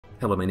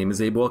Hello, my name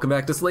is Abe. Welcome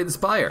back to Slay the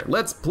Spire.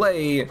 Let's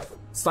play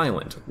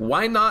Silent.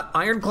 Why not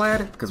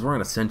Ironclad? Because we're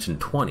on Ascension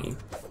 20,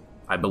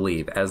 I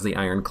believe, as the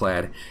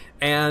Ironclad.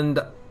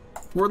 And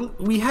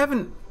we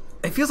haven't,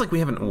 it feels like we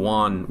haven't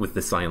won with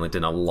the Silent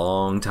in a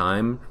long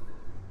time.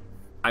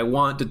 I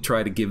want to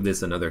try to give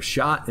this another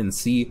shot and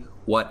see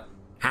what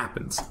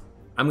happens.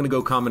 I'm gonna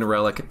go Common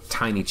Relic,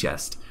 Tiny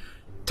Chest.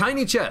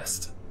 Tiny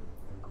Chest.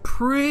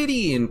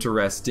 Pretty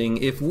interesting.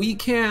 If we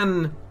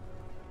can...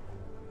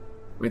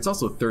 I mean, it's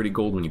also 30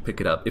 gold when you pick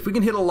it up. If we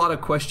can hit a lot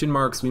of question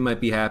marks, we might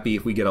be happy.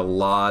 If we get a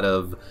lot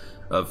of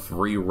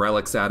free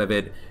relics out of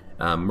it,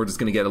 we're just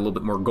gonna get a little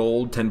bit more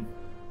gold.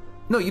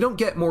 No, you don't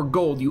get more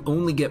gold, you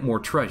only get more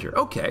treasure.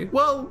 Okay,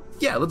 well,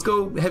 yeah, let's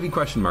go heavy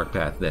question mark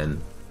path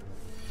then.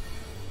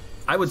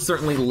 I would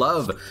certainly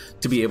love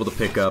to be able to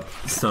pick up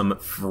some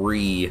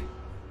free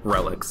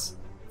relics.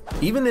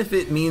 Even if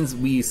it means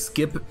we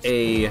skip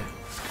an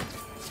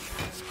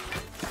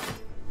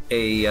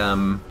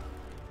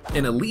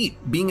elite,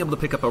 being able to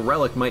pick up a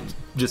relic might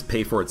just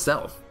pay for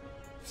itself.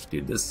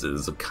 Dude, this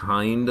is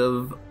kind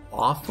of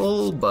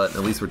awful, but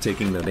at least we're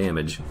taking no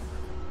damage.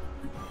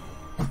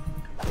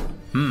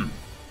 I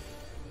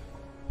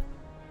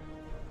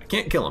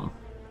can't kill him.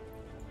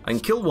 I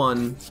can kill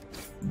one,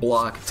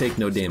 block, take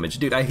no damage.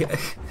 Dude, I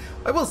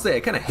will say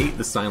I kind of hate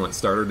the Silent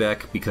starter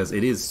deck because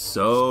it is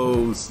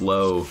so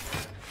slow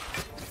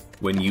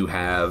when you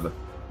have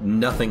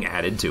nothing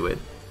added to it.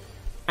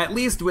 At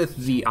least with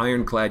the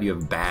Ironclad, you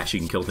have Bash, you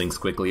can kill things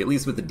quickly. At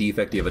least with the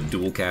Defect, you have a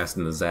dual cast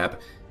and the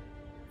Zap.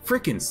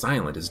 Frickin'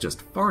 Silent is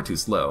just far too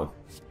slow.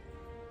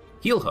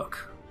 Heal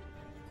Hook.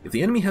 If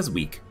the enemy has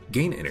weak,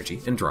 gain energy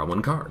and draw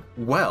one card.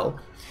 Well,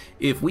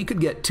 if we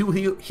could get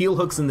 2 heal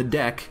hooks in the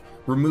deck,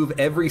 remove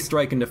every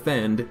strike and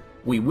defend,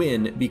 we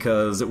win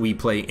because we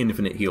play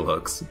infinite heal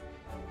hooks.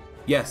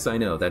 Yes, I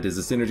know, that is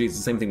a synergy, it's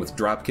the same thing with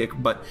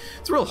Dropkick, but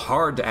it's real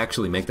hard to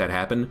actually make that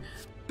happen.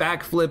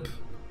 Backflip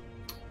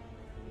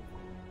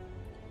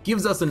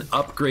gives us an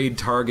upgrade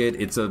target,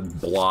 it's a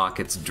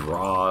block, it's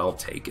draw, I'll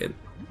take it.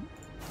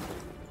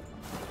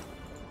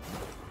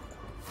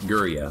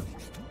 Guria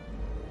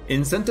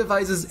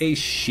incentivizes a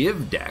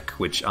Shiv deck,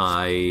 which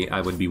I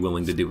would be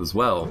willing to do as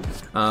well.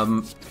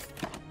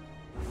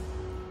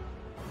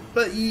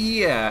 But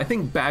yeah, I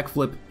think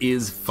Backflip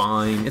is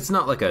fine. It's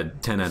not like a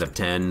 10 out of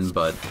 10,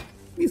 but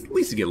at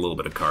least you get a little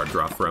bit of card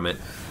draw from it.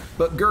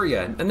 But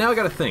Guria, and now I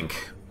gotta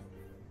think.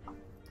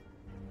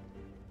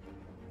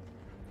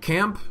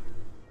 Camp.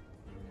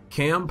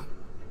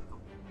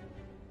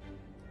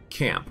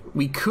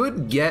 We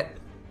could get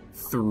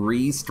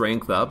 3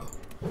 strength up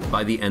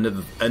by the end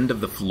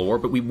of the floor,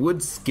 but we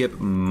would skip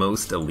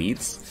most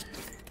elites.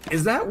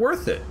 Is that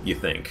worth it, you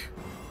think?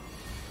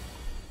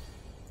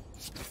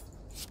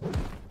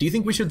 Do you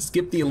think we should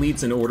skip the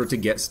elites in order to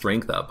get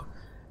strength up?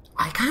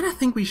 I kind of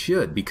think we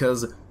should,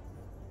 because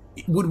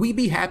would we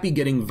be happy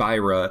getting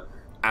Vyra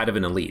out of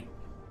an elite?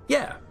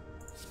 Yeah,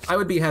 I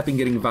would be happy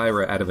getting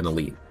Vyra out of an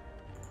elite.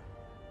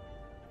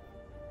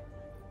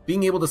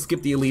 Being able to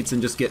skip the elites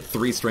and just get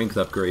 3 strength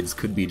upgrades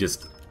could be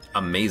just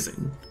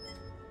amazing.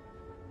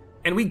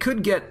 And we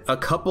could get a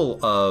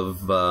couple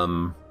of,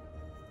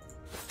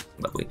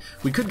 lovely.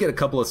 We could get a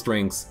couple of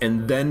strengths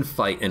and then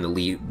fight an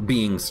elite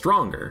being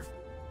stronger.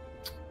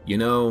 You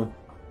know,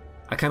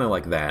 I kind of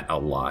like that a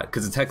lot,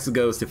 because it's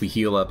Hexaghost. If we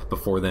heal up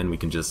before then, we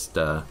can just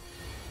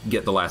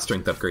get the last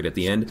strength upgrade at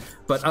the end.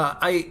 But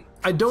I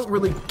don't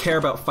really care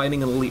about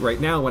fighting an elite right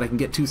now when I can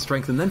get 2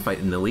 strength and then fight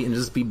an elite and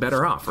just be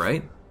better off,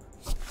 right?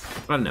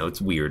 I don't know, it's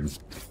weird.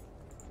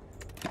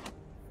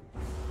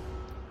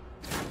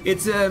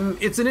 It's an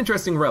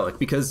interesting relic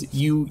because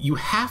you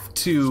have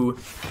to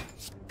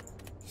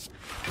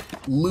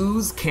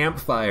lose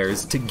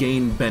campfires to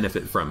gain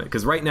benefit from it,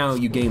 because right now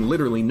you gain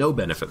literally no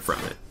benefit from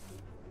it.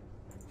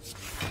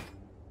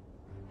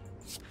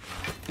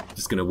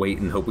 Just gonna wait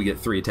and hope we get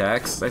 3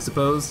 attacks, I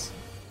suppose.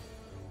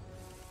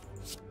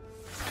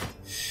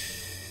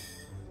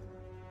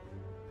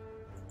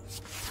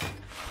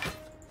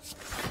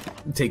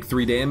 Take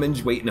 3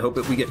 damage, wait and hope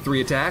that we get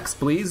 3 attacks,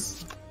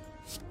 please.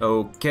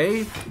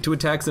 Okay, 2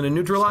 attacks and a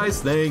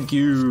neutralize, thank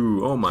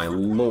you. Oh my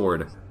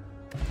lord.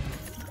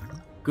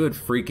 Good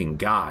freaking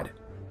god.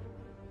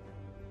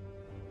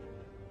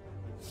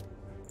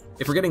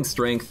 If we're getting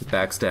strength,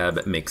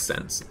 backstab makes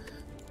sense.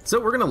 So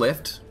we're gonna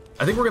lift.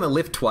 I think we're gonna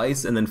lift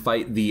twice and then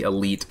fight the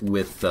elite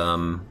with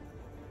no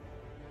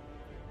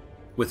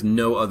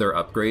other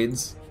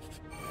upgrades.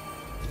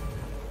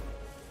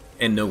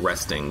 And no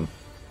resting.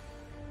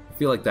 I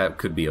feel like that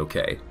could be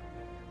okay.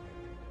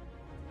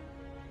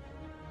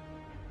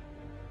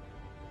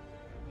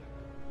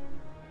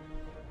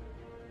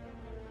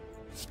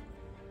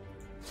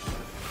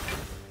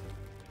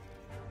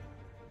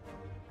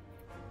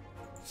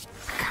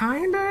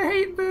 Kinda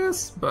hate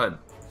this, but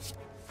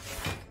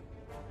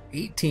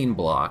 18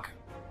 block.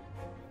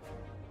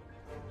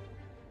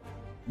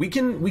 We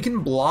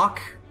can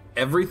block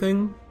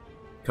everything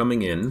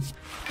coming in,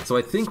 so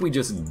I think we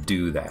just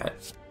do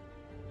that.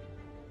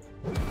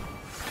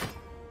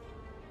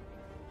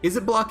 Is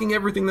it blocking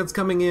everything that's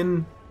coming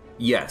in?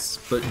 Yes,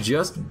 but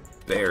just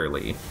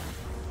barely.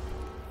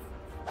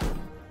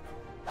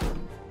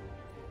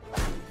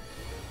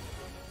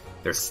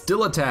 They're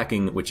still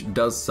attacking, which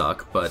does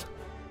suck, but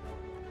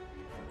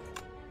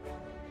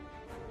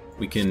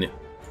we can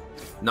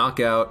knock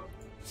out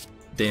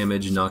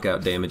damage, and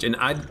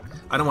I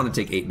don't want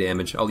to take 8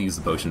 damage. I'll use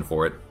the potion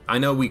for it. I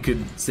know we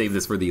could save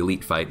this for the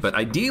elite fight, but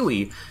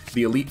ideally,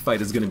 the elite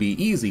fight is going to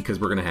be easy because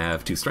we're going to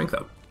have 2 strength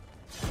up.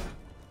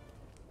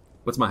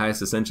 What's my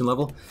highest ascension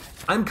level?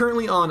 I'm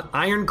currently on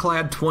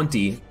Ironclad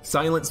 20,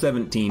 Silent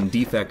 17,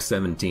 Defect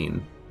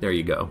 17. There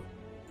you go.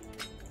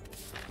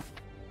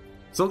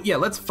 So yeah,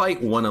 let's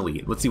fight one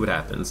elite. Let's see what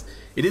happens.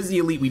 It is the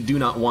elite we do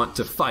not want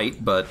to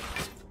fight, but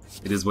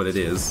it is what it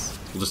is.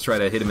 We'll just try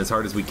to hit him as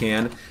hard as we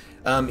can.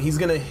 He's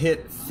gonna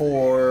hit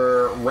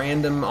for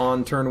random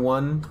on turn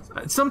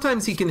 1.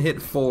 Sometimes he can hit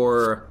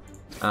for...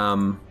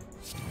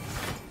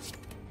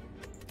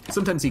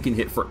 sometimes he can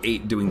hit for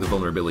 8 doing the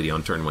vulnerability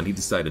on turn 1. He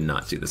decided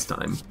not to this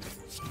time.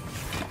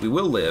 We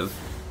will live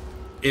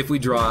if we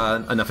draw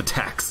enough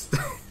attacks.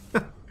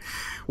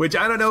 Which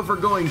I don't know if we're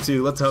going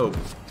to. Let's hope.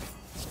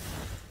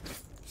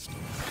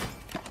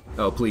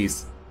 Oh,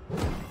 please.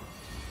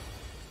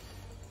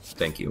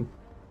 Thank you.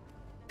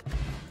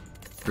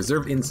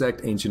 Preserved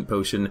Insect, Ancient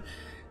Potion,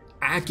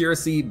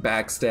 Accuracy,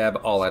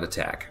 Backstab, All-Out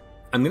Attack.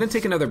 I'm gonna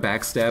take another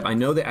Backstab. I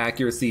know the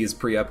Accuracy is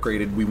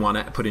pre-upgraded. We want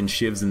to put in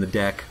Shivs in the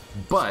deck,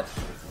 but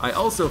I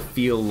also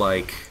feel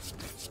like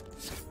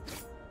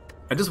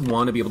I just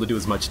want to be able to do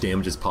as much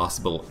damage as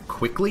possible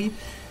quickly,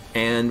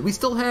 and we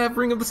still have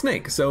Ring of the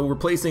Snake, so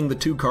replacing the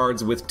 2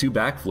 cards with 2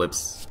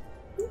 backflips,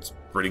 it's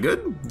pretty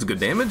good. It's good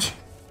damage.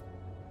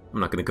 I'm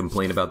not going to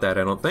complain about that,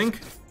 I don't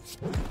think.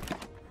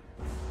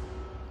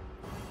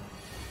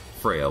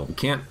 Frail. We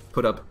can't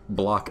put up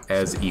block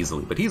as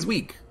easily, but he's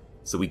weak,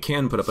 so we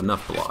can put up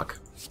enough block.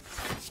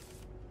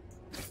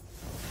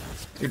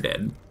 You're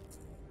dead.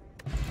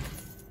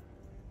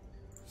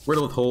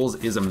 Riddle with Holes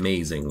is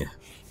amazing.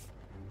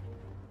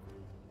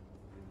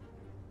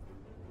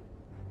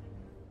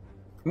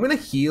 I'm going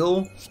to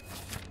heal,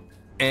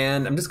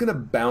 and I'm just going to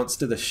bounce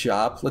to the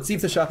shop. Let's see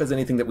if the shop has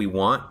anything that we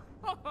want.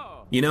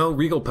 You know,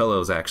 Regal Pillow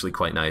is actually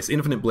quite nice.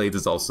 Infinite Blades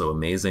is also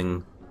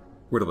amazing.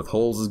 Riddle with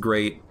Holes is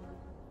great.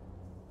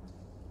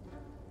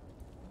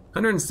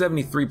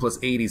 173 plus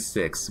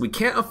 86. We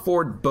can't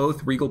afford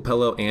both Regal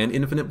Pillow and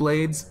Infinite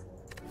Blades.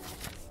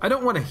 I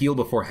don't want to heal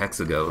before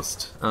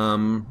Hexaghost.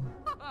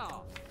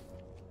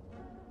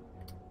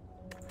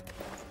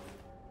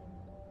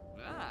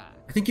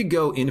 I think you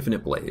go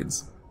Infinite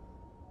Blades.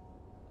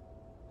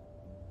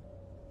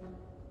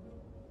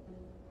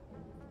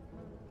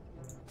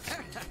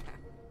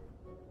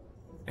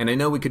 And I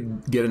know we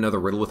could get another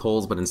Riddle with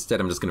Holes, but instead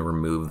I'm just going to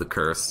remove the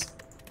curse.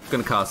 It's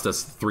going to cost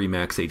us 3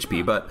 max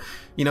HP, but,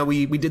 you know,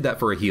 we did that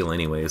for a heal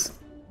anyways.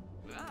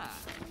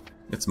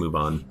 Let's move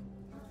on.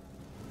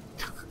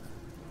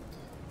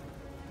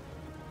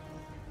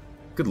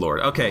 Good lord.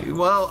 Okay,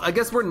 well, I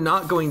guess we're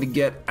not going to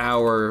get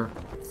our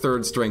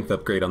 3rd strength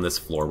upgrade on this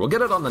floor. We'll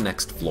get it on the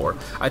next floor.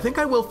 I think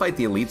I will fight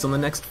the elites on the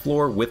next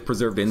floor with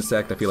Preserved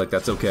Insect. I feel like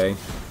that's okay.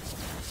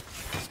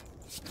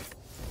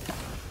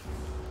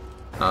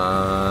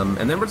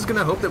 And then we're just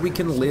gonna hope that we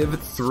can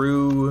live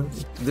through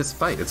this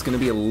fight. It's gonna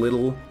be a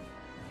little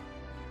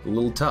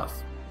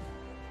tough.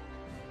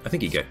 I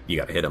think you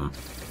gotta hit him.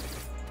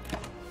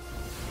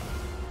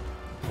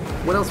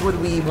 What else would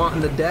we want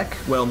in the deck?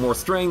 Well, more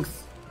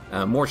strength,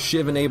 more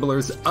Shiv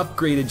enablers,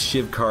 upgraded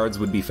Shiv cards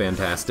would be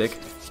fantastic.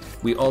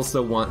 We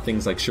also want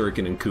things like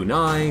Shuriken and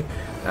Kunai.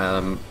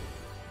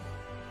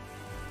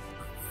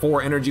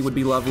 4 energy would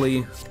be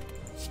lovely.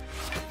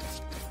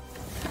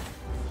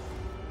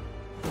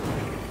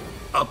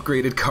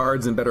 Upgraded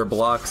cards and better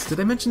blocks. Did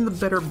I mention the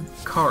better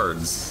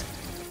cards?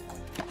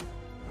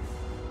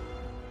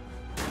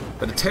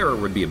 But a terror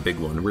would be a big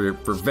one. We're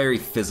very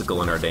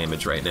physical in our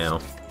damage right now.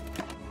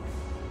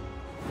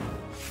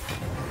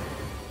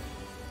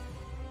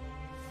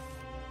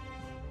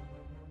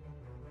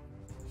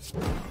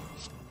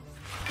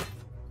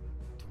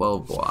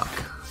 $12 block.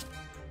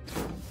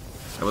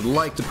 I would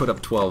like to put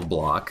up 12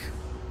 block.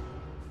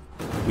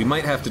 We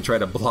might have to try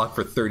to block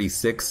for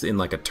 36 in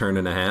like a turn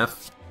and a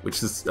half,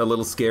 which is a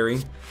little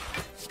scary.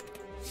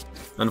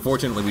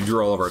 Unfortunately, we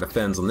drew all of our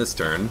defense on this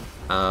turn.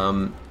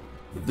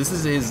 This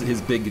is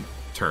his big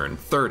turn,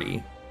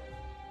 30.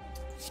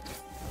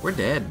 We're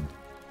dead.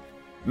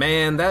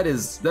 Man, that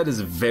is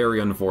very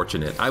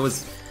unfortunate. I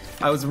was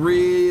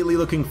really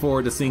looking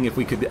forward to seeing if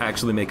we could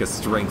actually make a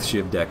strength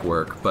Shiv deck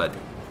work, but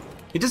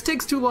it just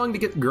takes too long to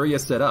get Gurya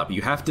set up.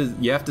 You have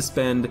to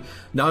spend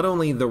not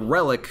only the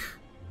relic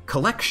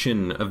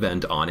collection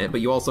event on it, but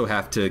you also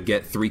have to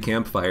get 3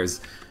 campfires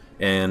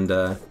and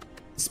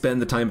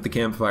spend the time at the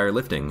campfire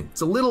lifting.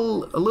 It's a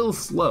little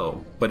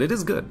slow, but it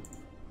is good.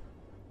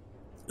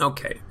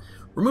 Okay,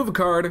 remove a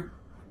card,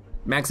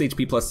 max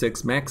HP plus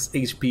 6, max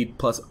HP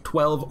plus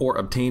 12, or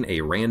obtain a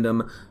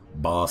random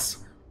boss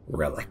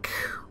relic.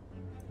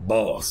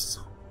 Boss.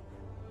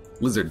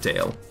 Lizard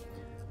Tail.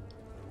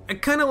 I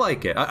kind of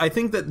like it. I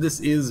think that this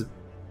is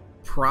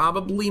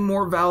probably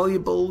more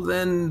valuable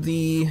than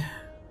the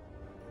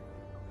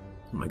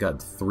Oh my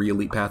god, 3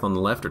 elite path on the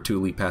left or 2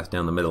 elite paths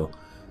down the middle?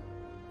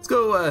 Let's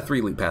go 3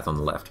 elite path on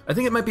the left. I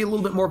think it might be a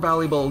little bit more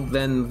valuable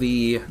than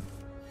the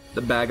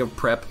bag of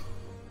prep,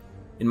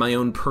 in my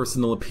own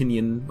personal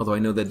opinion, although I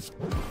know that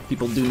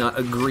people do not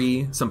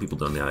agree. Some people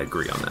do not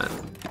agree on that.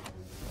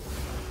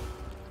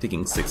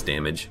 Taking 6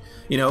 damage.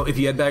 You know, if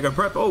you had bag of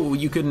prep, oh,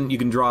 you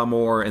can draw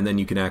more, and then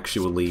you can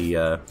actually,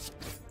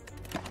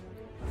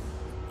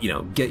 you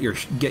know, get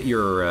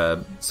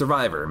your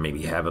survivor.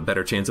 Maybe have a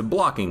better chance of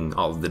blocking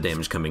all of the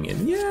damage coming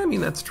in. Yeah, I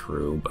mean, that's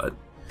true, but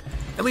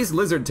at least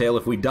Lizard Tail,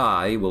 if we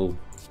die, will,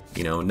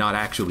 you know, not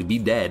actually be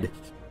dead.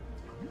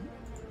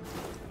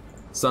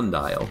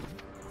 Sundial.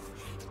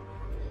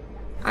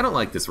 I don't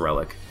like this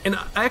relic. And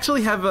I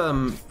actually have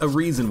a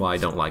reason why I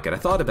don't like it. I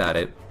thought about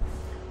it.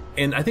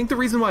 And I think the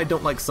reason why I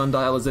don't like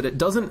Sundial is that it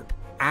doesn't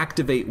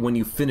activate when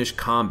you finish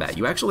combat.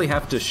 You actually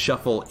have to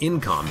shuffle in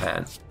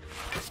combat.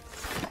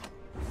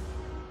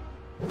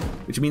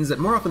 Which means that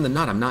more often than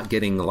not, I'm not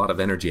getting a lot of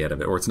energy out of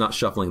it, or it's not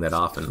shuffling that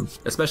often.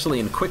 Especially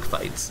in quick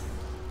fights.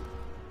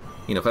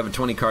 You know, if I have a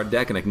 20 card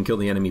deck and I can kill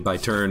the enemy by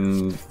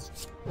turn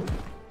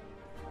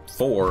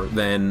 4,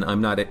 then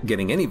I'm not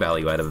getting any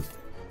value out of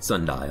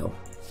Sundial.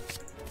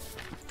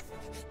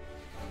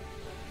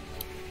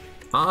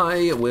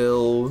 I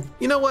will...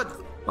 You know what?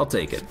 I'll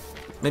take it.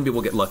 Maybe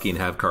we'll get lucky and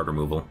have card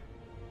removal.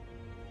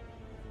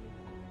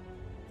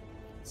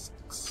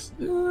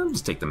 I'll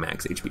just take the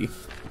max HP.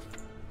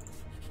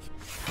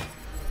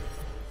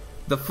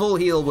 The full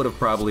heal would have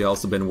probably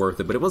also been worth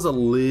it, but it was a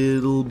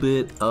little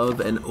bit of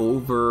an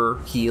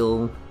over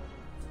heal.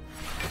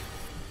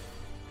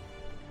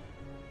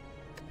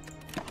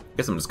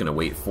 Guess I'm just gonna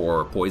wait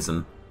for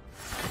poison.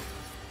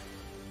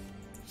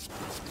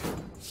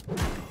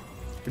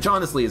 Which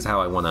honestly is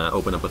how I want to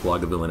open up with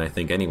Lagavulin, I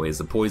think anyways.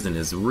 The poison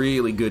is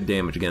really good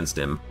damage against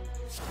him.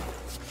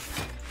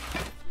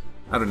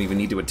 I don't even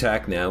need to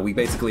attack now. We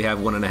basically have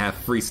 1.5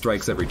 free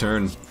strikes every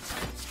turn.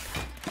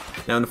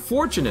 Now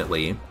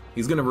unfortunately,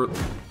 he's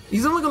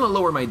only gonna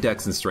lower my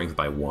dex and strength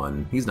by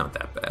 1. He's not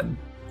that bad.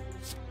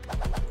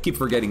 Keep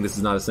forgetting this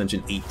is not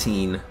Ascension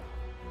 18.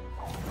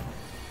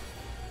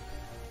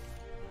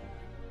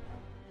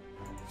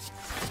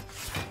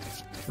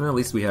 Well, at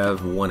least we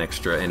have 1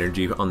 extra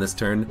energy on this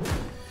turn.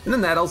 And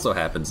then that also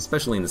happens,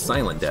 especially in the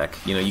silent deck.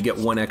 You know, you get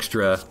 1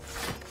 extra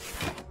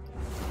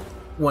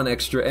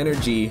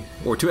energy,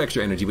 or 2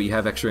 extra energy, but you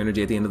have extra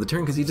energy at the end of the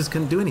turn because you just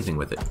couldn't do anything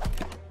with it.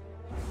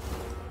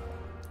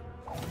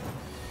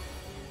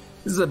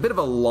 This is a bit of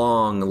a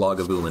long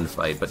Lagavulin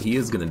fight, but he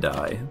is gonna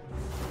die.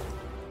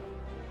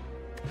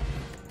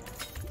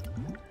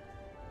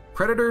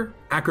 Predator,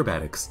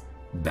 Acrobatics,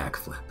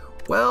 Backflip.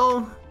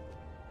 Well...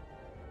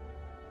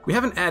 we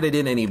haven't added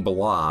in any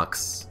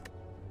blocks.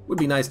 Would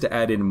be nice to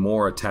add in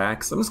more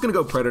attacks. I'm just gonna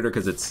go Predator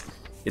because it's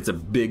a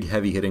big,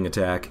 heavy-hitting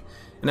attack.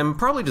 And I'm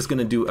probably just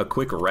gonna do a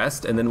quick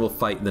rest, and then we'll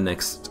fight the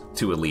next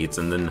 2 elites,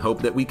 and then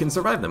hope that we can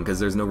survive them, because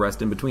there's no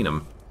rest in between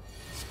them.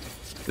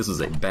 This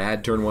was a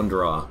bad turn 1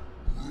 draw.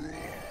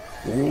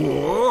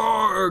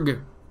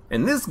 Warg!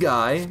 And this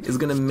guy is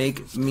gonna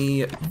make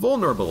me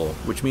vulnerable,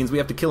 which means we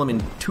have to kill him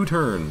in 2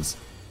 turns.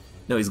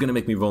 No, he's gonna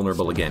make me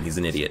vulnerable again. He's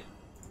an idiot.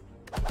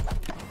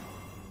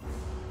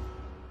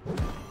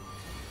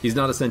 He's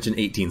not Ascension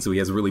 18, so he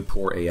has really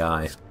poor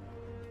AI.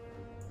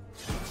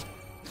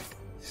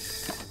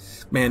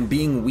 Man,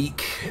 being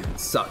weak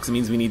sucks. It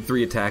means we need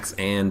 3 attacks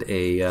and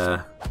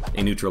a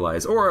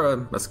neutralize,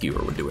 or a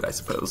skewer would do it, I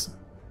suppose.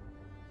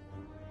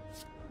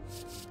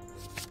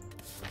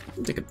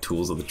 I'll take a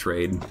Tools of the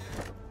Trade.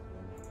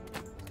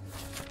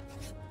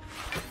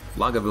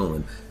 Lagavulin.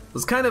 It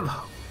was kind of...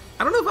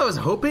 I don't know if I was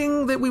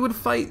hoping that we would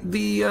fight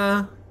the...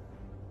 I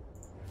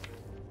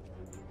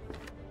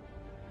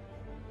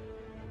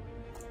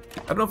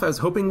don't know if I was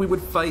hoping we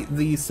would fight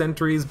the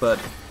sentries, but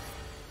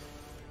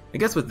I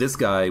guess with this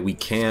guy we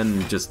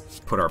can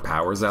just put our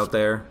powers out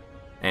there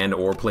and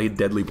or play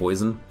Deadly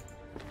Poison,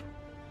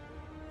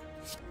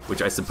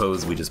 which I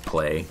suppose we just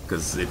play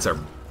because it's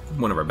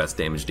one of our best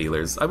damage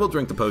dealers. I will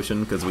drink the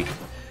potion because I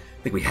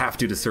think we have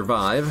to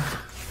survive.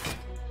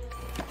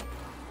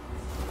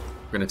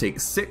 We're gonna take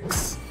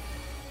 6,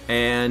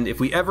 and if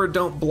we ever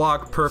don't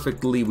block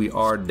perfectly, we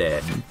are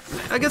dead.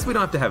 I guess we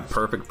don't have to have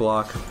perfect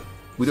block.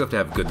 We do have to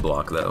have good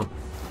block, though.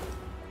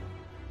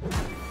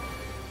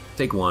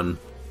 Take 1.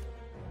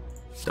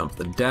 Dump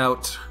the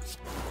doubt.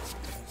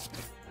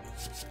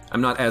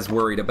 I'm not as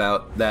worried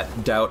about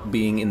that doubt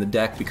being in the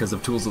deck because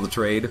of Tools of the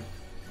Trade.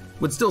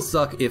 Would still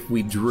suck if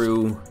we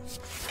drew...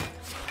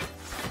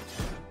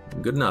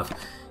 Good enough.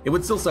 It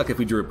would still suck if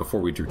we drew it before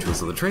we drew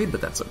Tools of the Trade,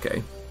 but that's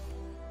okay.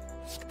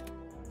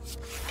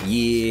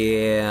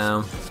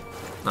 Yeah.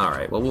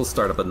 Alright, well, we'll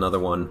start up another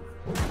one.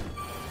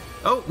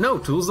 Oh, no,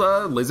 Tools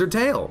Lizard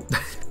Tail.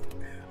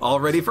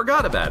 Already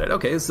forgot about it.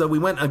 Okay, so we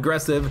went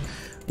aggressive.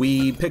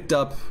 We picked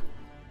up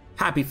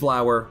Happy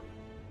Flower.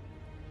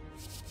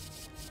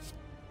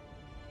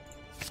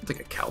 I'll take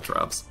a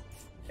Caltrops.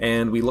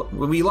 And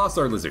we lost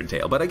our Lizard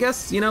Tail, but I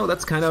guess, you know,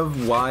 that's kind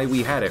of why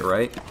we had it,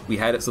 right? We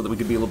had it so that we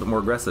could be a little bit more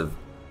aggressive.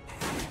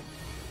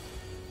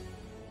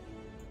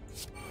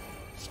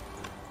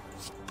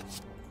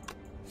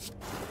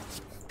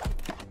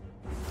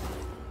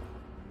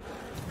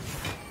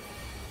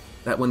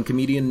 That one,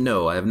 comedian,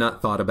 no, I have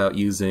not thought about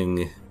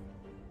using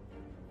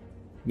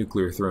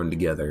nuclear thrown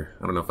together.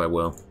 I don't know if I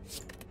will.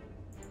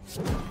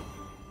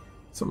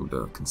 Something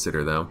to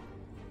consider, though.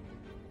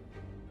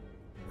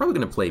 Probably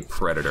gonna play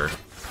Predator.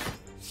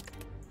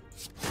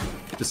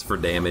 Just for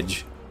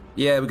damage.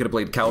 Yeah, we could have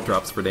played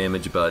Caltrops for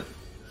damage, but...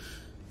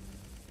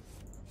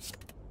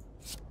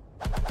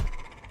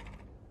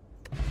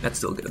 that's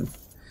still good.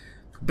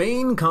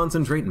 Bane,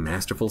 Concentrate,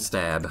 Masterful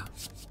Stab.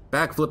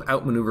 Backflip,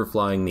 Outmaneuver,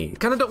 Flying Knee.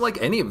 Kinda don't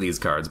like any of these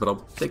cards, but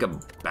I'll take a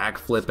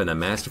Backflip and a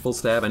Masterful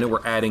Stab. I know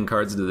we're adding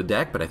cards to the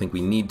deck, but I think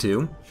we need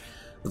to.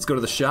 Let's go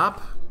to the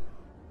shop.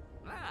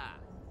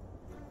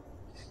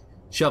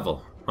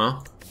 Shovel,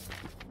 huh?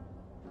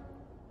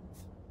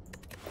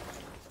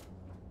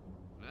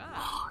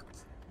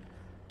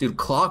 Dude,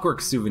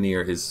 Clockwork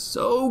Souvenir is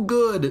so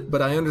good,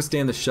 but I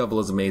understand the shovel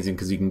is amazing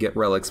because you can get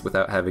relics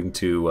without having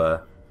to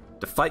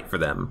fight for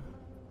them.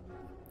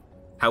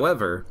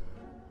 However,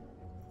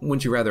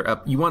 wouldn't you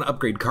rather you want to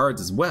upgrade cards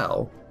as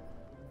well?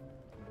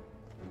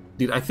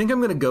 Dude, I think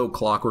I'm gonna go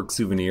Clockwork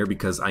Souvenir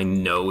because I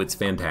know it's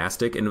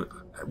fantastic, and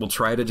we'll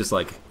try to just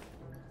like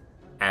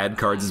add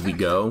cards as we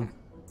go.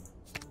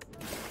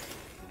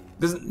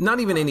 There's not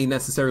even any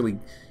necessarily,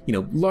 you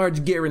know,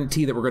 large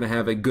guarantee that we're gonna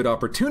have a good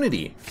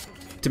opportunity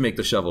to make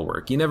the shovel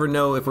work. You never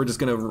know if we're just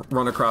gonna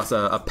run across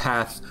a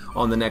path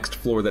on the next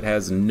floor that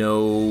has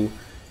no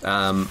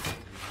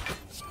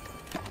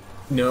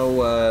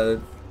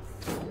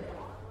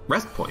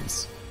rest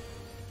points.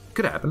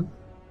 Could happen.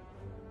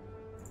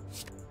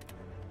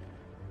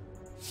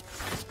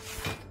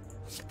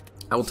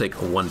 I will take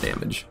 1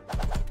 damage.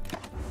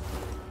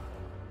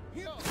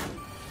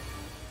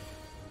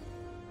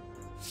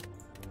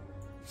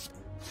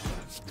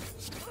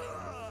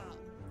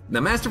 Now,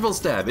 Masterful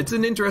Stab, it's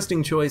an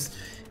interesting choice.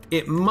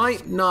 It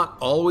might not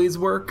always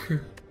work.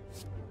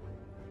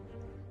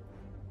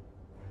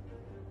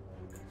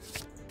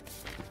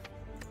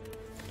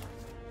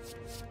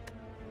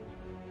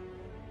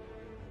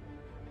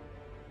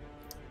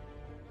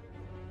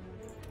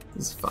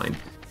 This is fine.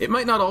 It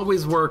might not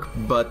always work,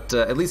 but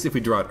at least if we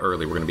draw it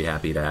early, we're gonna be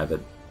happy to have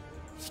it.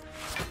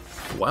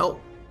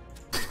 Well,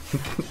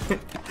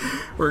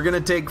 we're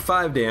gonna take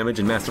 5 damage,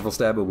 and Masterful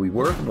Stab will be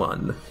worth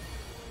 1.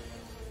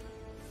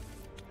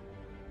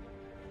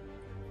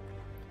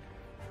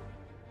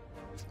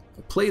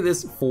 Play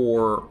this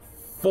for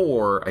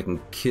 4, I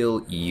can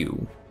kill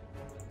you.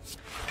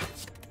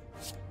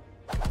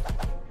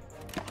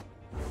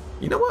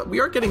 You know what? We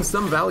are getting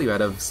some value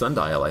out of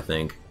Sundial, I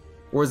think.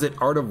 Or is it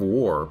Art of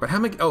War? But how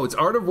many? Oh, it's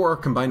Art of War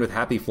combined with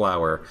Happy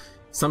Flower.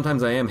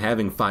 Sometimes I am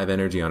having 5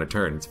 energy on a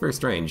turn. It's very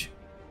strange.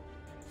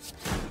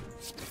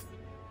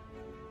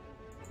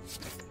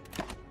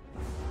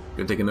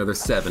 Gonna take another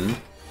 7.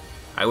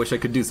 I wish I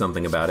could do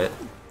something about it.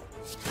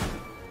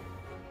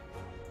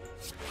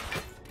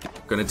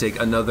 Gonna take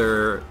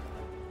another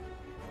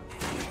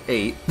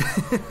 8.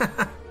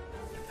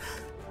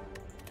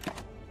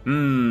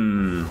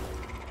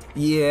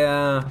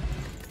 Yeah.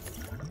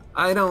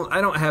 I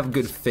don't have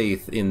good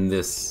faith in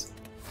this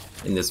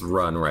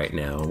run right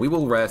now. We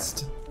will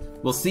rest.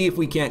 We'll see if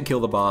we can't kill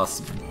the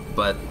boss,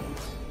 but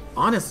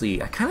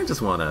honestly, I kind of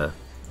just want to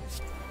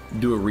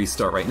do a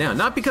restart right now.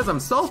 Not because I'm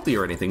salty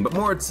or anything, but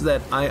more it's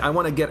that I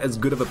want to get as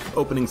good of an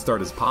opening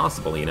start as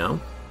possible, you know?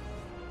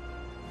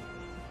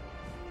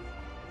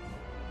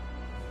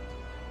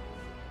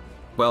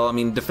 Well, I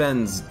mean,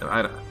 defends,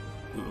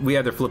 we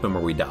either flip him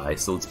or we die,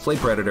 so let's play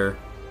Predator.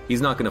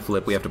 He's not going to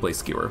flip, we have to play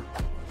Skewer.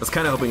 I was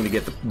kind of hoping to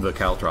get the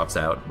Caltrops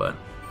out, but...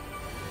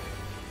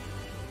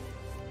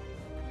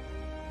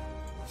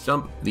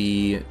 Dump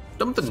the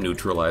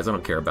Neutralize, I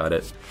don't care about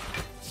it.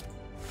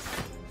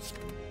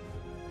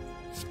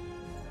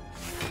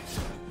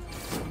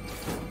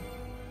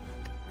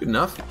 Good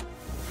enough.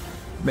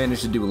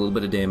 Managed to do a little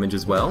bit of damage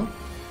as well.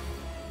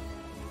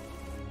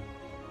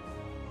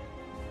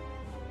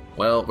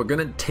 Well, we're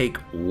gonna take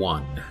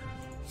 1.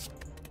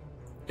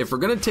 If we're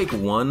gonna take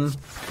 1,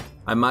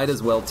 I might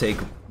as well take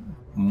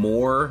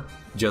more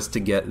just to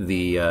get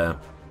the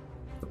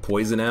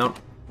poison out.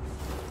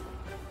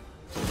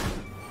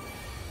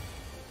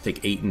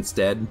 Take 8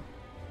 instead.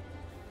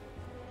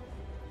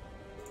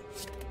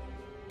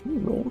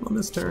 Roll on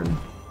this turn.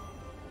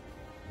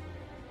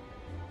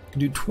 Can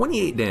do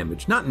 28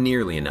 damage, not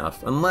nearly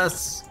enough,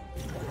 unless...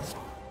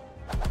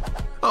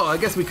 Oh, I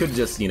guess we could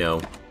just, you know,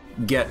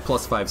 get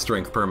 +5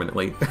 strength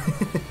permanently.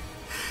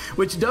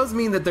 Which does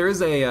mean that there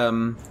is a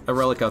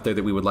relic out there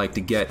that we would like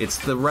to get. It's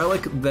the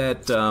relic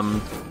that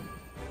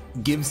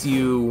gives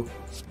you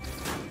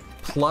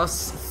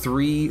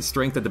 +3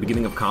 strength at the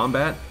beginning of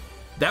combat.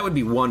 That would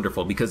be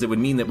wonderful, because it would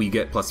mean that we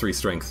get +3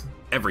 strength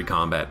every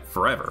combat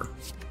forever.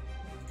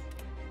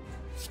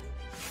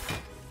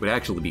 Would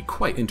actually be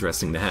quite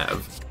interesting to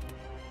have.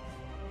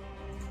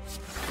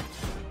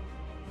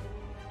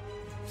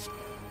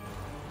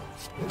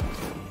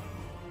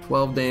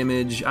 $12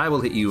 damage. I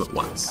will hit you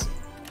once.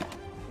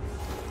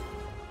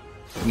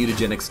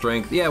 Mutagenic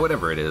strength. Yeah,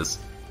 whatever it is.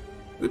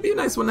 It would be a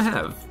nice one to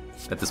have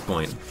at this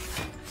point.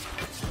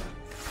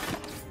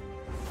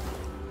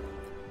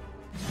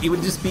 it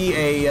would just be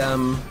a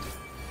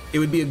it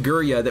would be a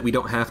Gurya that we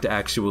don't have to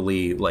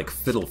actually like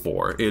fiddle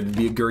for. It'd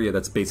be a Gurya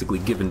that's basically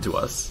given to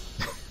us,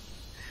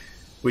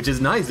 which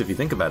is nice if you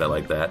think about it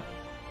like that.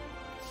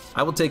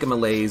 I will take a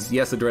malaise.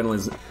 Yes,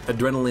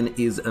 adrenaline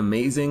is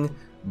amazing,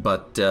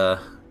 but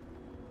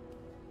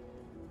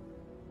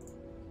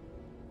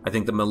I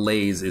think the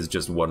malaise is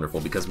just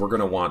wonderful because we're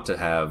going to want to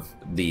have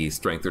the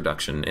strength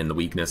reduction and the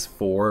weakness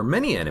for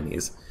many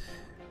enemies.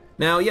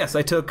 Now, yes,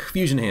 I took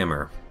Fusion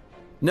Hammer.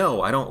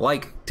 No, I don't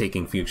like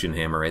taking Fusion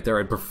Hammer right there.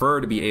 I'd prefer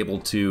to be able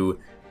to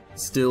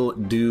still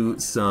do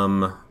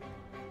some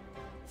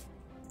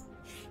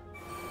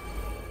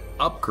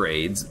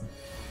upgrades,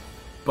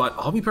 but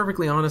I'll be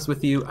perfectly honest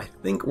with you, I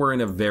think we're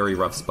in a very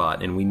rough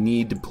spot and we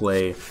need to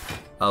play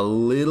a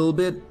little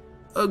bit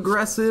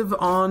aggressive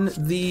on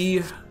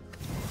the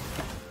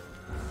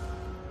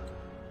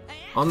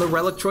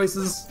relic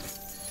choices.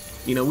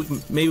 You know,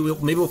 maybe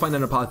we'll find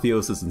an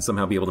apotheosis and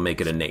somehow be able to make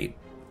it innate.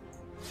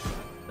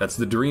 That's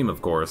the dream,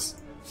 of course.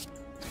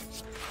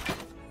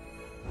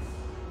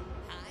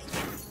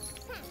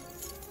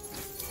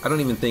 I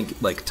don't even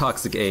think like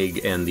Toxic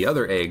Egg and the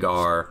other egg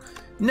are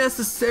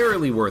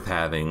necessarily worth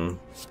having.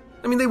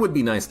 I mean, they would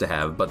be nice to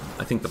have, but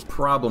I think the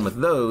problem with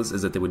those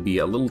is that they would be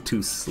a little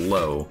too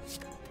slow.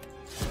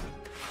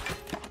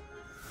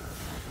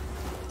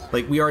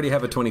 Like, we already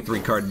have a 23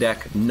 card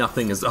deck,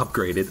 nothing is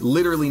upgraded.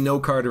 Literally no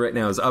card right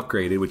now is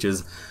upgraded, which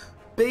is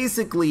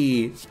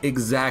basically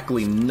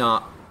exactly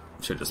not...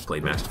 Should've just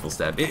played Masterful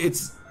Stab.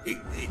 It's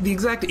the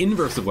exact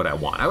inverse of what I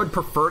want. I would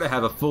prefer to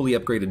have a fully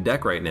upgraded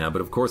deck right now,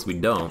 but of course we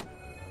don't.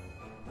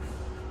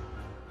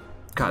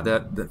 God,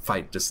 that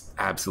fight just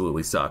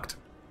absolutely sucked.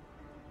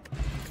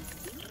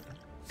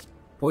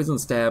 Poison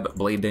Stab,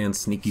 Blade Dance,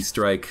 Sneaky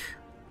Strike.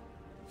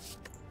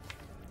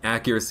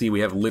 Accuracy,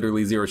 we have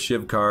literally 0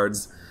 Shiv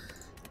cards.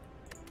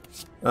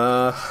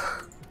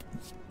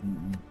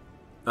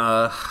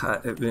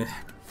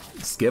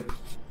 Skip.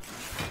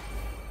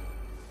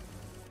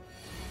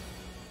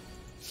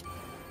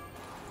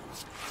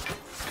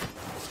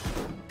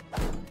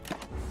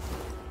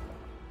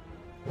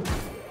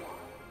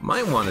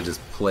 Might want to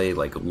just play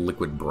like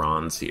Liquid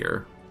Bronze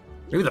here.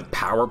 Maybe the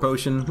Power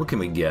Potion. What can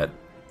we get?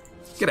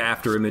 Get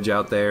After Image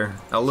out there.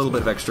 A little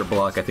bit of extra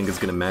block I think is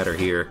going to matter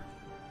here.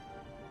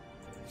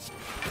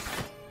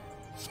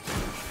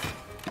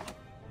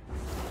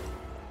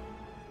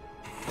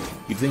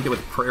 You'd think that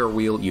with Prayer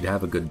Wheel you'd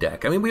have a good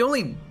deck. I mean, we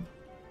only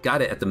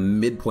got it at the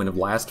midpoint of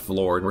last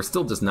floor and we're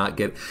still just not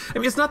getting... I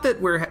mean, it's not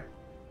that we're...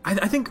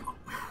 I think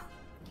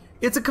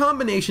it's a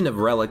combination of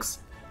relics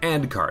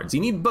and cards. You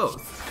need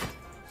both.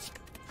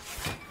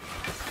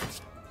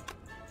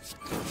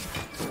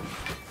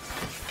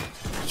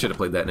 Should have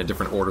played that in a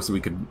different order so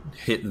we could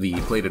hit the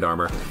plated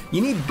armor.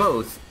 You need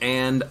both,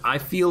 and I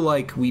feel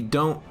like we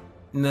don't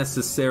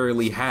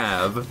necessarily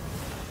have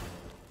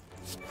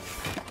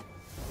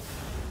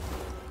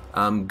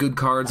good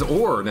cards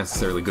or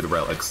necessarily good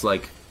relics.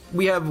 Like,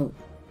 we have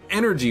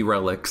energy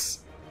relics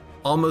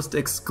almost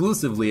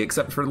exclusively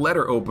except for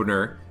Letter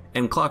Opener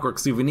and Clockwork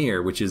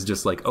Souvenir, which is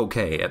just like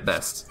okay at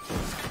best.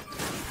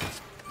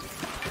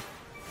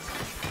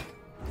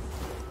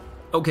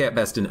 Okay at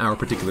best in our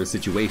particular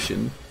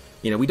situation.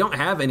 You know, we don't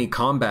have any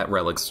combat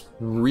relics,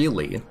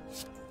 really.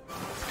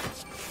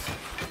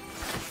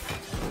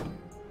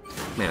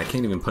 Man, I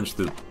can't even punch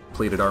through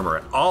plated armor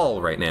at all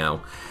right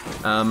now.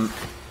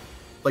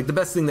 Like, the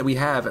best thing that we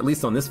have, at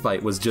least on this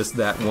fight, was just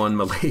that one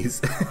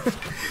malaise.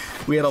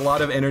 We had a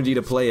lot of energy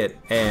to play it,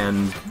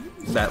 and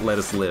that let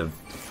us live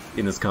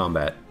in this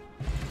combat.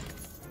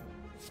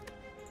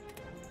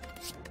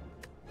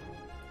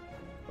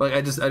 Like,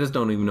 I just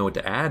don't even know what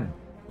to add.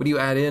 What do you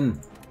add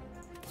in?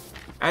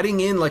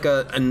 Adding in like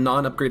a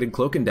non-upgraded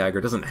Cloak and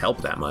Dagger doesn't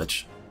help that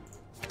much.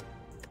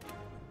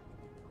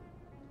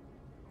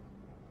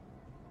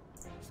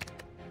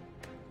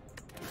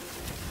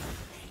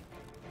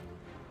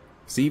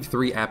 Sieve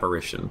 3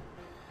 Apparition.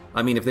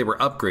 I mean, if they were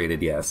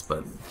upgraded, yes,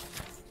 but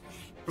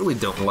really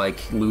don't like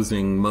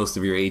losing most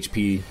of your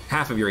HP,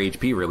 half of your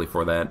HP really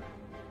for that.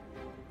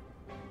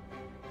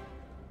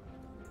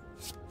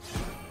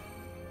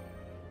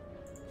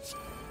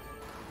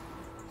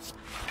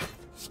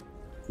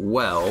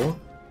 Well,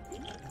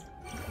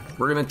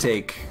 we're gonna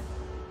take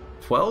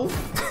 12?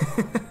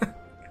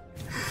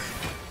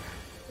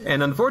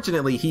 And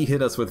unfortunately, he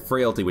hit us with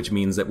Frailty, which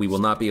means that we will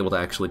not be able to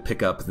actually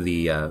pick up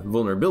the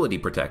vulnerability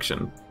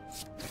protection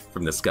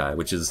from this guy,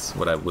 which is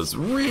what I was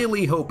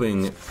really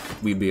hoping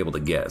we'd be able to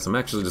get. So I'm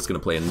actually just gonna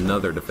play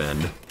another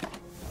Defend.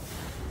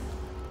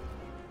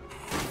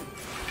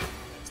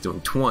 He's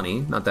doing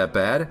 20, not that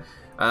bad.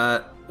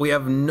 We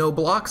have no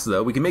blocks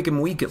though. We can make him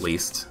weak at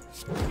least.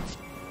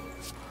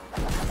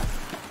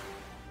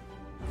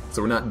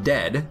 So we're not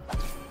dead.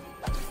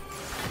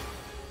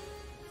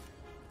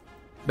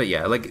 But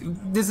yeah, like,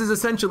 this is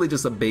essentially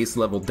just a base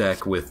level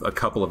deck with a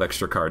couple of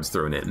extra cards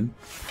thrown in.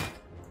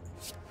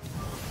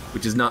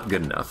 Which is not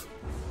good enough.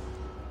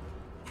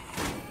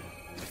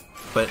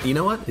 But you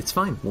know what? It's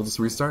fine. We'll just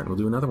restart and we'll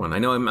do another one. I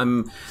know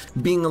I'm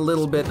being a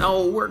little bit,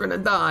 oh, we're gonna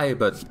die,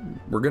 but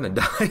we're gonna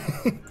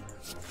die.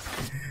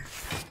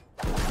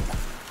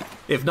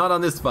 If not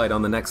on this fight,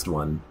 on the next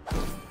one.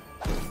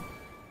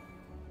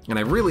 And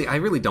I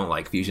really don't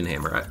like Fusion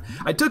Hammer.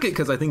 I took it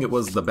because I think it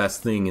was the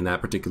best thing in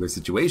that particular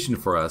situation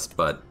for us,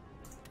 but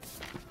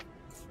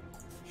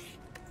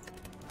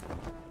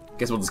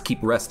guess we'll just keep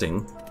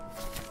resting.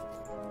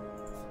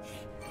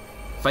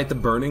 Fight the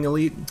Burning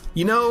Elite.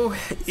 You know,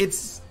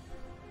 it's...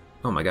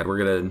 Oh my god,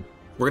 we're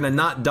gonna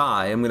not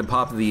die. I'm gonna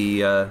pop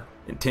the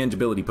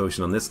intangibility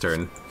potion on this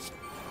turn.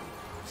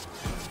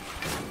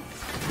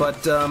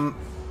 But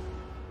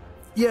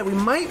yeah, we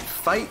might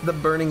fight the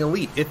Burning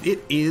Elite. If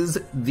it is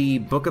the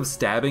Book of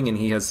Stabbing and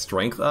he has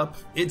strength up,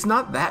 it's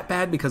not that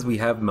bad because we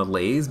have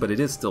melees, but it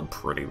is still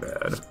pretty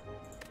bad.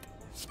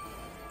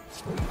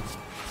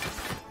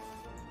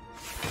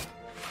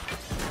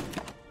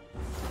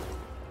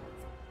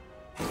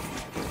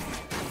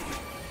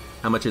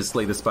 How much is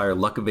Slay the Spire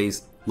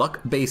luck-based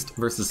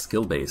versus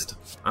skill-based?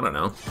 I don't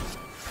know.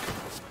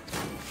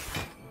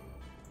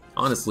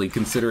 Honestly,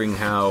 considering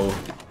how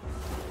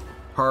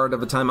hard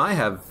of a time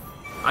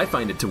I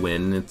find it to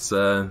win, it's,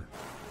 frickin'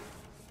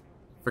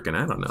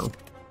 I don't know.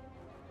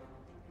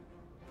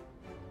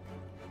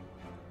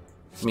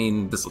 I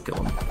mean, this'll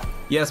kill him.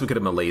 Yes, we could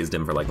have melee'd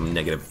him for like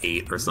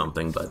 -8 or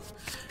something, but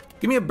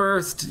give me a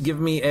burst, give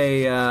me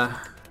a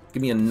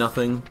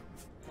nothing.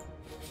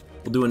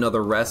 We'll do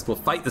another rest, we'll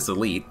fight this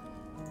elite.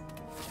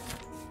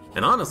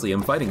 And honestly,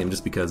 I'm fighting him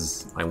just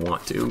because I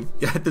want to.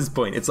 At this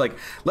point, it's like,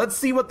 let's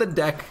see what the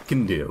deck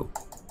can do.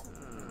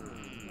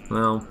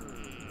 Well,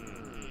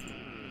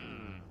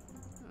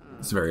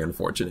 it's very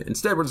unfortunate.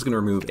 Instead, we're just gonna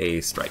remove a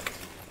strike.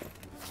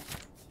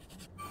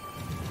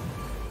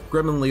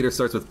 Gremlin Leader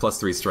starts with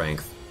 +3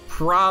 strength.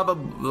 Probably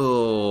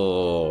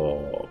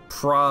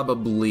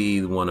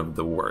one of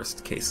the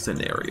worst case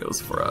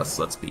scenarios for us,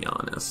 let's be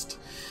honest.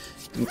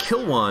 And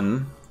kill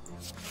one,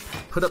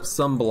 put up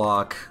some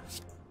block,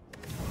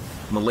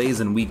 melees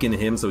and weaken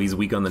him so he's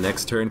weak on the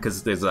next turn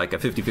because there's like a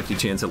 50-50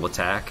 chance he'll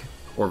attack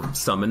or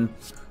summon.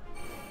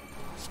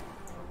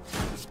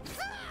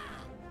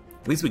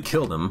 At least we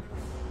killed him.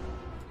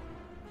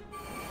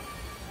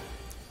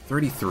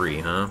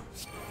 33, huh?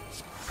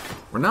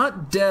 We're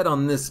not dead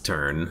on this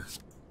turn.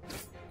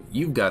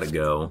 You've got to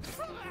go.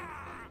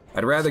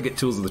 I'd rather get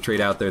Tools of the Trade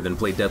out there than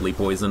play Deadly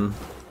Poison.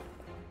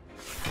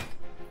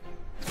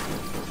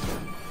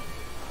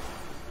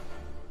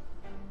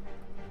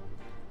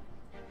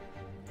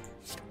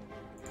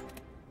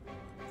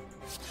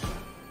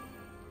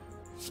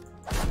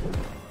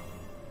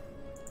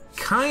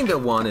 Kinda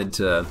wanted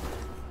to,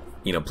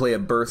 you know, play a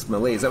burst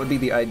melees. That would be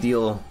the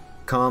ideal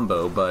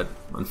combo, but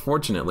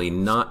unfortunately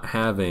not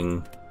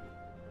having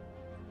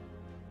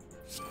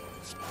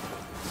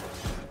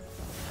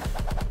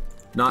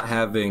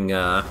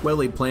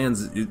well-laid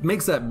plans, it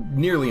makes that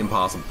nearly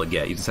impossible to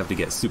get. You just have to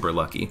get super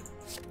lucky.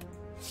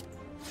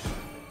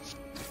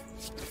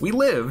 We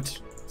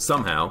lived,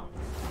 somehow.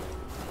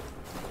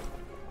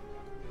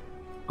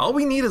 All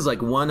we need is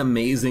like one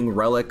amazing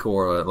relic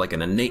or like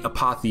an innate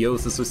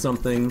apotheosis or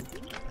something,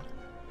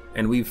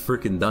 and we've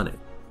freaking done it.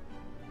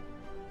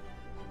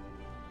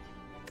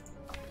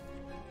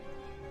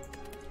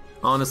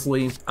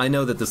 Honestly, I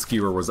know that the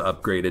skewer was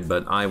upgraded,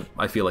 but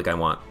I feel like I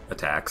want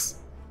attacks.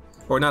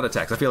 Or not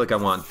attacks, I feel like I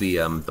want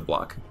the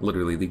block.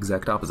 Literally the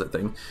exact opposite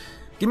thing.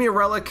 Give me a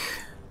relic.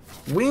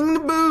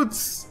 Winged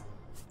boots!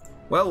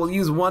 Well, we'll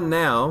use one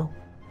now.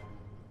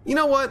 You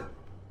know what?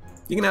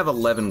 You can have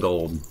 11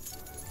 gold.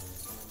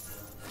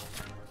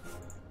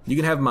 You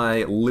can have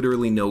my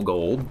literally no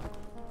gold.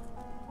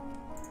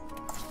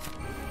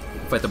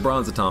 Fight the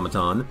Bronze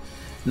Automaton.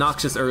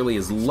 Noxious early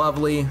is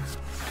lovely.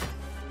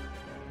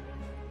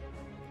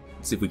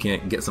 Let's see if we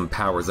can't get some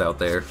powers out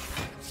there.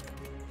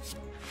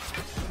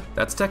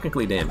 That's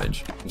technically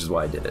damage, which is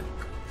why I did it.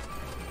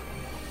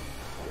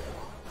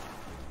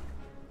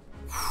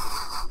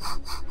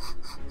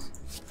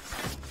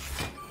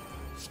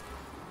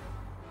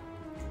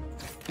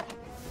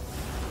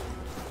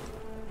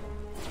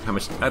 How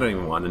much? I don't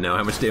even want to know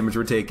how much damage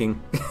we're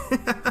taking.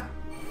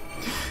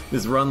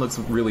 This run looks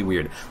really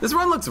weird. This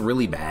run looks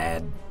really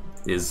bad,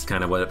 is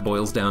kind of what it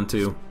boils down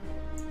to.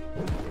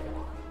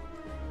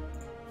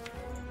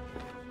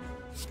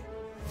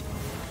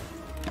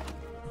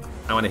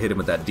 I want to hit him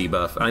with that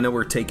debuff. I know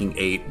we're taking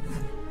 8.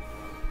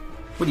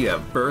 What do you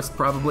have? Burst,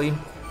 probably?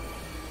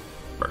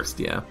 Burst,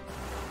 yeah.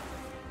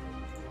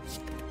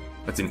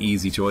 That's an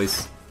easy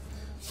choice.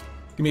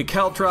 Give me a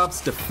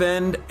Caltrops,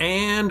 defend,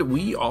 and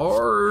we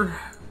are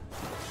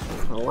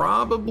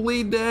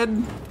probably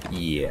dead.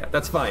 Yeah,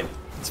 that's fine.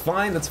 It's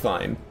fine, that's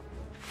fine.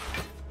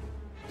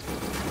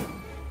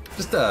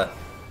 Just a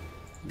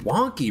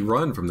wonky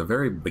run from the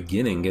very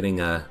beginning,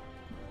 getting a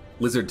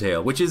Lizard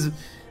Tail, which is...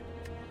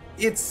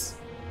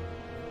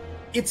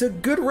 It's a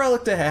good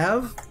relic to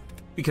have,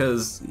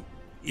 because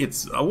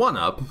it's a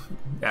 1-up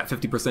at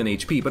 50%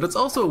 HP, but it's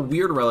also a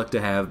weird relic to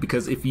have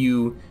because if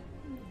you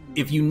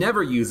if you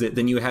never use it,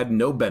 then you had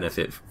no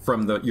benefit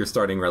from your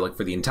starting relic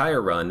for the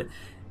entire run.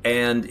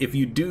 And if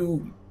you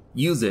do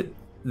use it,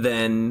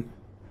 then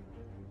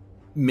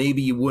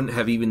maybe you wouldn't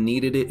have even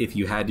needed it if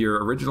you had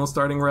your original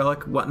starting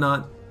relic,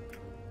 whatnot.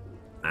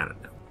 I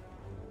don't know.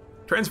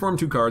 Transform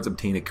 2 cards,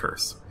 obtain a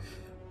curse.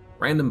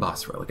 Random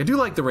boss relic. I do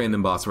like the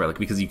random boss relic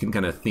because you can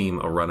kind of theme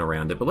a run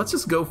around it, but let's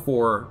just go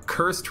for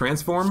curse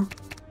transform,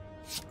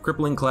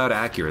 crippling cloud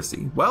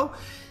accuracy. Well,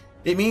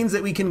 it means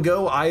that we can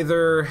go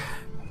either...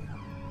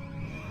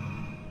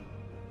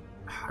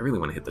 I really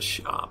want to hit the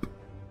shop.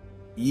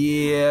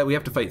 Yeah, we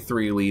have to fight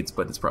 3 elites,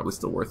 but it's probably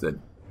still worth it.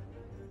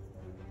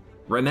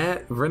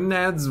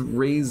 Renad's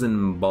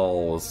Raisin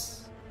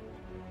Balls.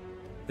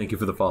 Thank you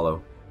for the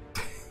follow.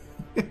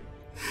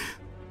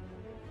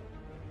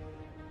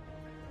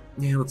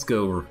 Yeah, let's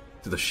go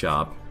to the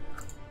shop.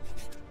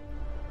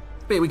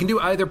 Wait, we can do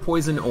either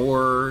poison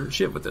or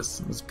shiv with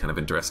this. It's kind of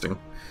interesting.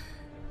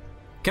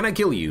 Can I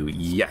kill you?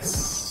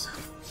 Yes.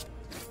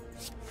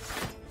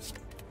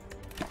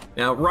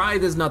 Now,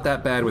 Writhe is not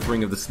that bad with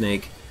Ring of the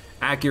Snake.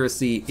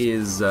 Accuracy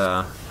is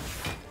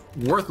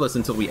worthless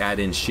until we add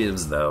in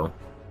shivs, though.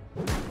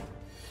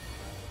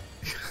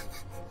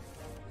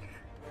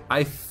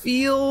 I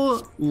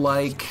feel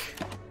like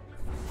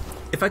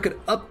if I could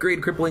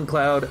upgrade Crippling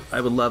Cloud,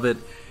 I would love it.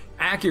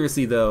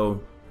 Accuracy, though,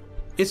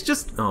 it's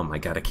just... Oh my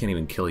god, I can't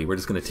even kill you. We're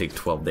just going to take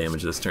 12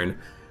 damage this turn.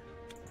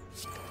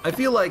 I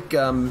feel like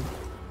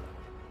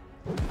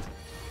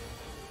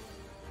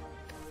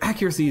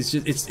accuracy is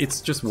just...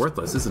 It's just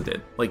worthless, isn't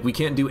it? Like, we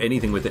can't do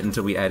anything with it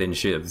until we add in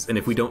shivs. And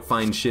if we don't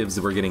find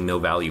shivs, we're getting no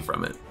value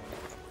from it.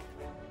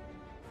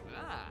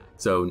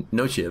 So,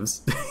 no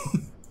shivs.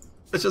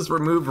 Let's just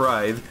remove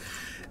Writhe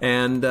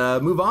and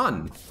move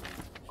on.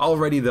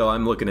 Already, though,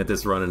 I'm looking at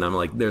this run and I'm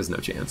like, there's no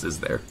chance, is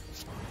there?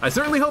 I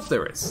certainly hope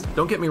there is.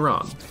 Don't get me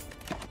wrong.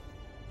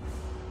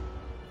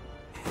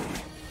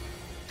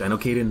 Dino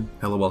Caden,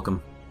 hello,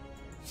 welcome.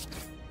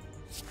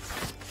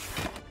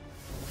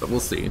 But we'll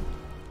see.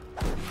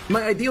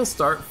 My ideal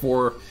start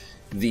for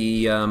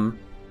the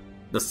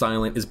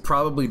Silent is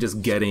probably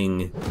just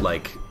getting,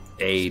 like,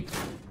 a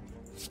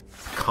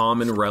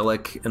common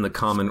relic, and the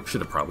common...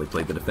 Should have probably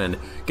played the Defend.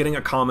 Getting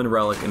a common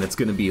relic, and it's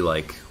going to be,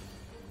 like,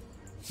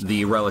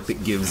 the relic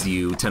that gives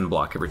you 10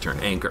 block every turn,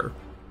 Anchor.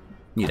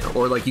 You know,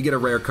 or like you get a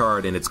rare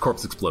card and it's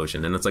Corpse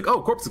Explosion, and it's like,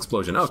 oh, Corpse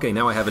Explosion, okay,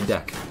 now I have a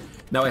deck.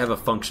 Now I have a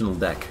functional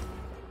deck.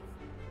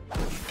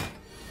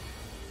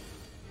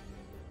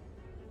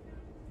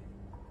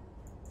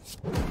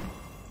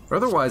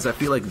 Otherwise, I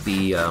feel like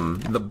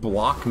the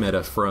block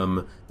meta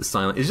from the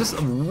Silent is just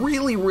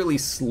really, really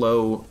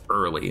slow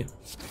early.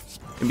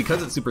 And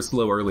because it's super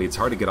slow early, it's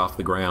hard to get off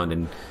the ground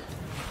and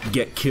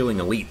get killing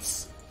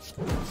elites.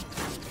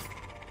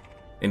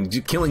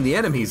 And killing the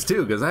enemies,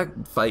 too, because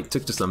that fight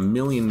took just a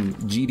million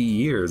GD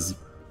years.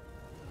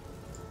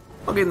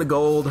 I'll gain the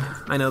gold.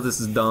 I know this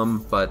is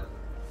dumb, but...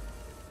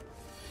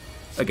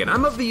 Again,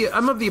 I'm of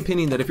the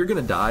opinion that if you're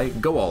gonna die,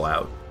 go all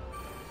out.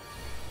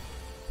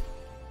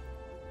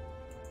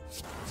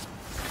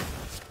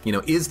 You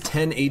know, is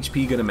 10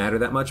 HP gonna matter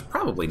that much?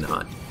 Probably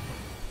not.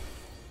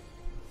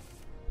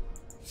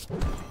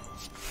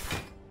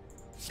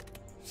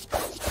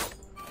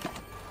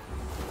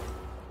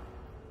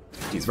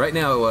 Jeez, right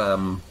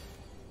now,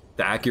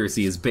 the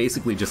accuracy is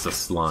basically just a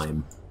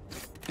slime.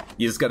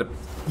 You just gotta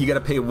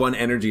pay 1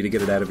 energy to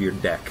get it out of your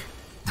deck.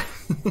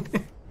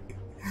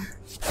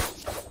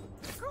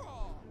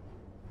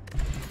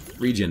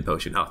 Regen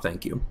potion, oh,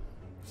 thank you.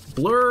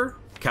 Blur,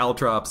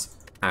 Caltrops,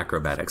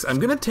 Acrobatics. I'm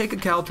gonna take a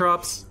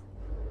Caltrops.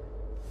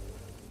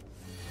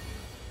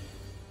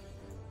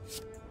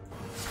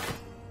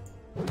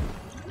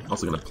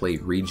 Also gonna play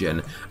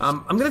Regen.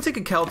 I'm gonna take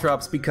a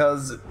Caltrops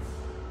because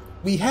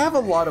we have a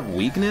lot of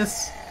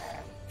weakness.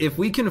 If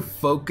we can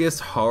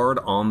focus hard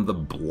on the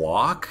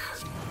block,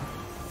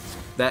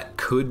 that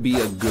could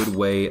be a good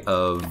way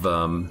of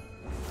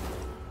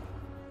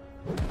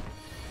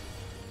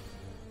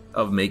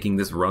making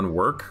this run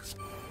work.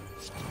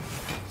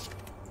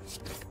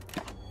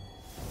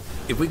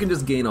 If we can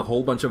just gain a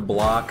whole bunch of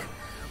block,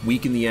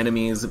 weaken the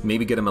enemies,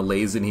 maybe get a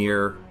malaise in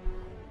here.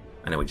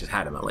 I know we just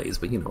had a malaise,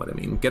 but you know what I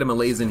mean. Get a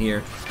malaise in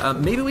here.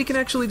 Maybe we can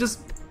actually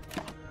just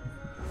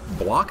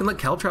block and let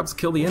Caltrops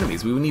kill the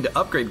enemies. We would need to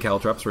upgrade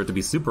Caltrops for it to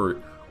be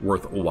super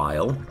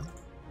worthwhile.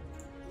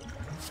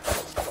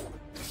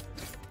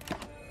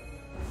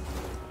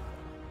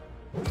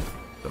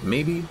 But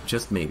maybe,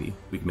 just maybe,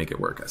 we can make it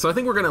work. So I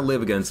think we're gonna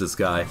live against this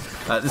guy.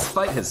 This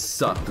fight has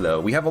sucked, though.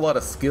 We have a lot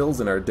of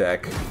skills in our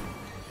deck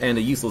and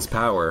a useless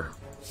power,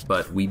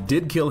 but we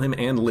did kill him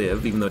and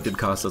live, even though it did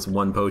cost us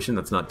 1 potion.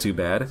 That's not too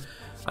bad.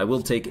 I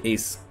will take a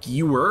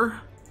Skewer.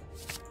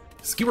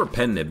 Skewer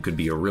Pen Nib could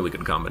be a really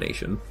good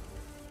combination.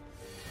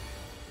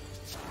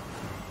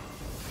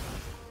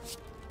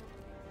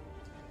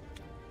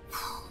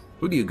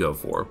 Who do you go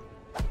for?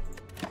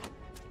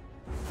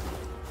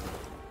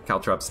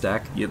 Caltrop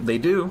stack? Yeah, they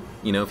do.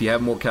 You know, if you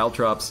have more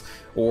Caltrops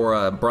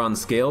or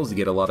Bronze Scales, you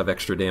get a lot of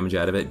extra damage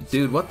out of it.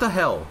 Dude, what the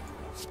hell?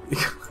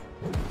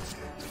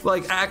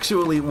 Like,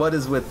 actually, what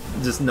is with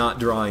just not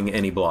drawing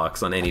any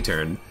blocks on any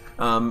turn?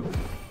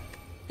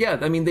 Yeah,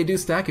 I mean, they do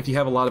stack. If you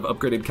have a lot of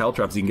upgraded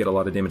caltrops, you can get a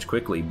lot of damage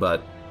quickly,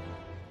 but...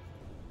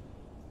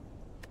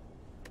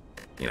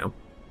 You know,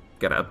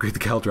 gotta upgrade the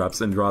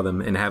caltrops and draw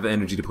them and have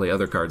energy to play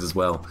other cards as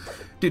well.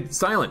 Dude,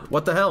 Silent,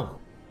 what the hell?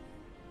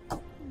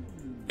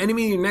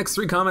 Enemy in your next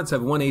 3 comments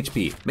have 1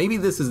 HP. Maybe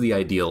this is the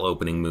ideal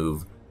opening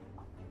move.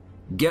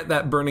 Get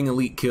that Burning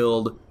Elite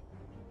killed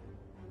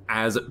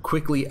as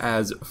quickly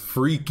as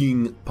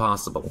freaking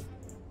possible.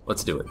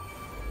 Let's do it.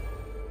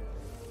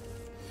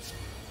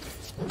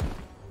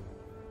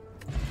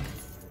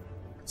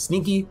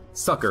 Sneaky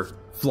Sucker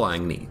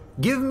Flying Knee.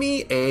 Give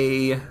me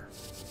a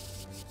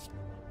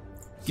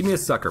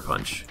Sucker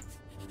Punch.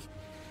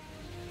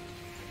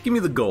 Give me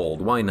the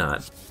gold, why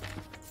not?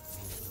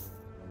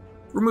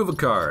 Remove a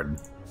card.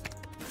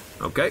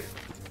 Okay. A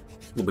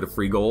little bit of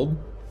free gold.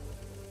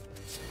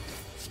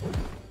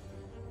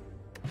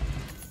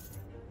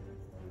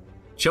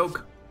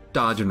 Choke,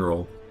 dodge and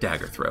roll,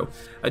 dagger throw.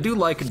 I do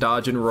like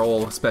dodge and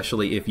roll,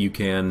 especially if you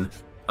can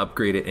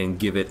upgrade it and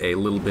give it a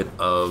little bit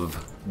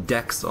of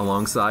dex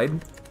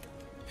alongside.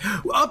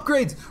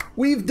 Upgrades!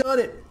 We've done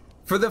it!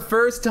 For the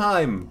first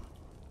time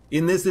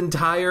in this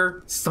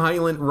entire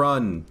Silent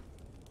run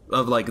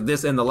of like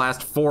this and the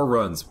last 4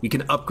 runs, we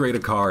can upgrade a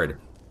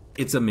card.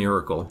 It's a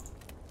miracle.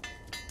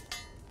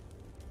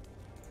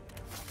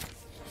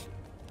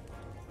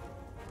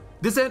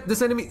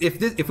 This enemy,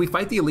 if we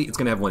fight the elite, it's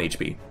gonna have 1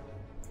 HP.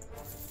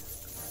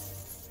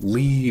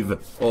 Leave.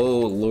 Oh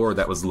lord,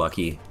 that was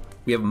lucky.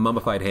 We have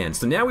mummified hands.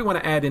 So now we want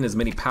to add in as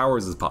many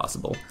powers as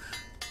possible.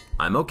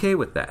 I'm okay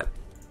with that.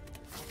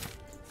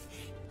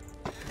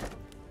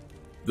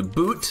 The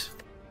boot.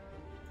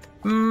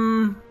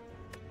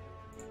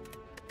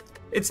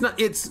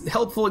 It's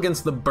helpful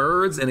against the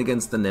birds and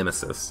against the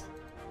nemesis.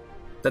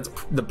 That's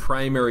the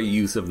primary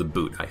use of the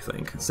boot, I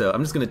think. So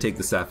I'm just gonna take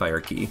the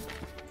sapphire key.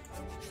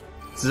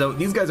 So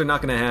these guys are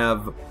not gonna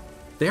have,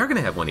 they are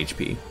gonna have 1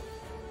 HP.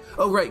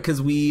 Oh right,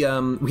 because we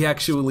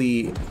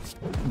actually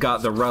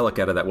got the relic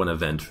out of that one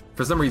event.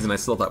 For some reason I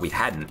still thought we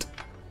hadn't.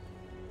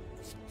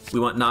 We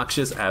want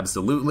Noxious,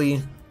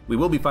 absolutely. We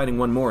will be fighting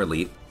 1 more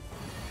elite.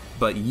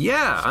 But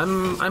yeah,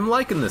 I'm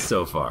liking this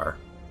so far.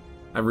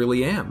 I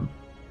really am.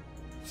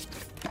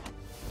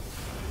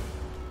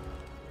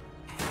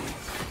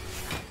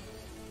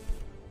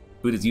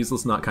 Boot is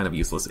useless, not kind of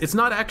useless. It's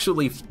not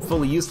actually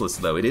fully useless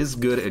though. It is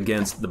good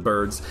against the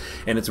birds,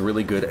 and it's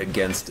really good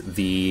against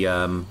the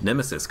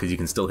nemesis, because you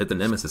can still hit the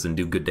nemesis and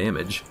do good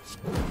damage.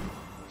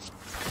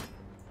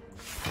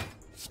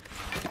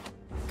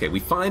 Okay, we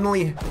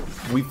finally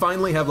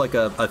have like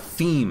a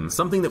theme,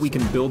 something that we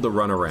can build the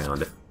run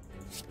around.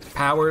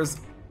 Powers,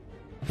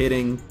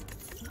 hitting,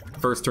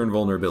 first turn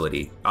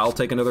vulnerability. I'll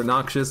take another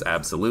Noxious,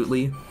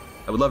 absolutely.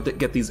 I would love to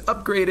get these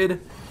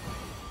upgraded.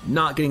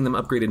 Not getting them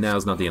upgraded now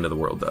is not the end of the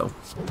world, though.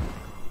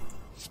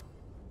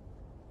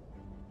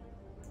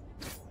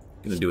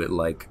 Gonna do it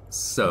like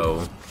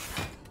so.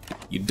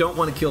 You don't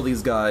want to kill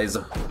these guys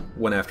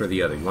one after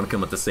the other. You want to kill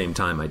them at the same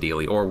time,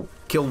 ideally, or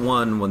kill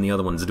one when the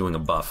other one's doing a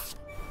buff.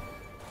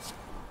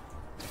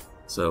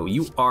 So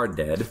you are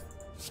dead.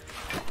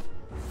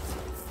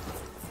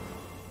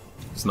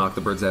 Just knock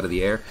the birds out of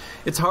the air.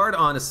 It's hard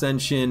on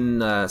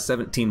Ascension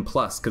 17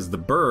 plus because the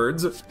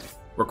birds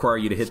require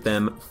you to hit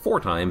them 4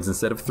 times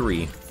instead of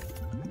 3.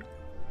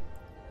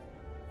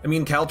 I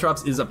mean,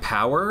 Caltrops is a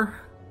power,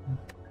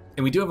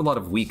 and we do have a lot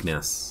of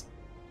weakness.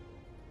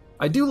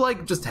 I do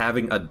like just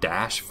having a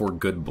dash for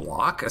good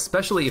block,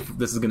 especially if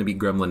this is going to be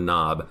Gremlin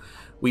Knob.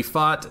 We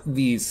fought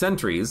the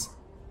sentries.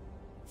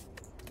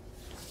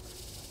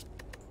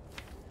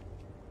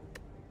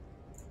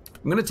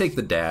 I'm going to take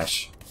the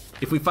dash.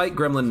 If we fight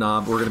Gremlin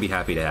Knob, we're going to be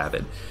happy to have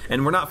it.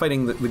 And we're not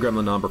fighting the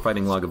Gremlin Knob, we're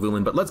fighting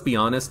Lagavulin, but let's be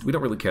honest, we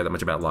don't really care that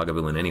much about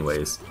Lagavulin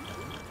anyways.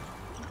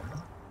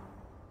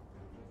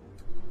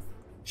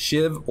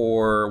 Shiv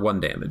or 1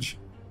 damage?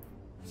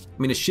 I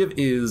mean, a Shiv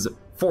is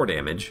 4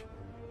 damage.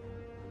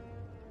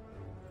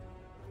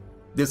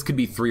 This could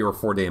be 3 or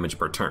 4 damage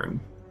per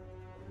turn.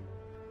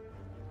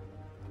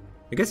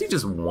 I guess you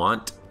just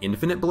want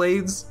infinite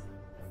blades?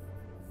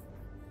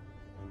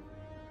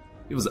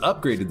 If it was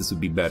upgraded, this would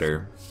be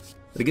better.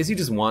 But I guess you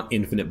just want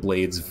infinite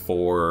blades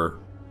for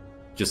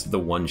just the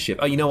 1 ship.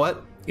 Oh, you know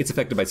what? It's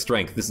affected by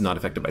strength. This is not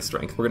affected by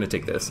strength. We're gonna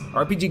take this.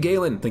 RPG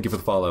Galen, thank you for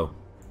the follow.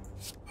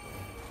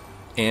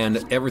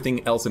 And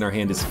everything else in our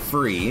hand is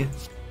free.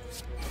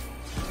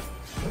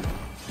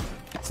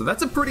 So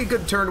that's a pretty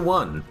good turn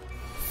 1.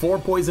 4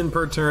 poison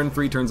per turn,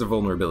 3 turns of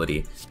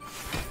vulnerability.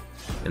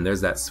 And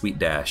there's that sweet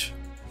dash.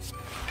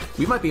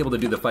 We might be able to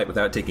do the fight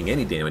without taking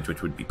any damage,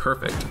 which would be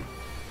perfect.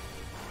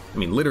 I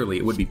mean, literally,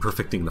 it would be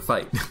perfecting the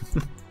fight.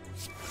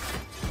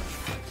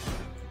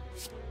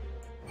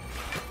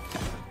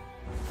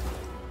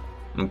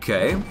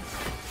 Okay.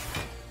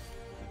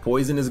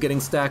 Poison is getting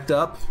stacked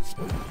up.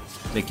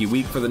 Make you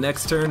weak for the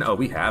next turn. Oh,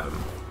 we have him.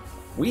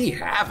 We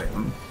have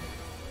him.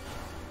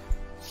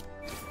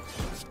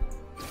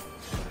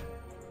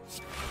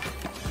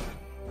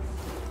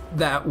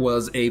 That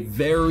was a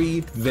very,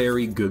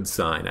 very good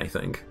sign, I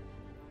think.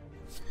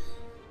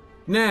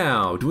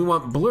 Now, do we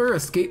want Blur,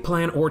 Escape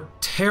Plan, or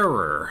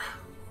Terror?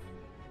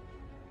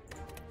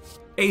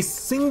 A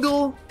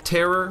single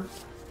Terror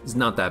is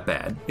not that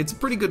bad. It's a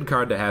pretty good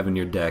card to have in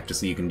your deck just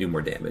so you can do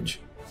more damage.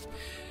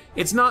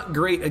 It's not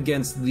great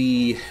against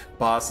the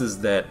bosses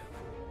that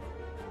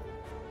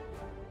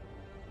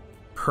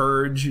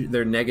purge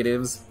their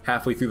negatives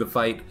halfway through the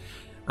fight.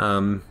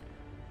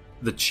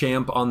 The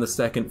Champ on the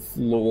second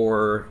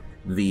floor,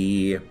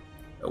 the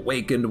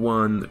Awakened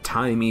one, the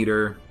Time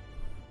Eater.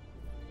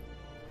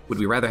 Would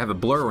we rather have a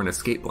Blur or an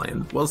Escape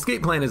Plan? Well,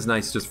 Escape Plan is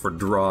nice just for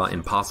draw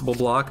impossible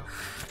block.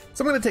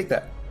 So I'm going to take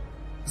that.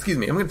 Excuse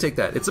me, I'm going to take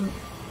that. It's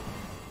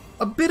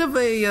a bit of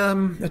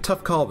a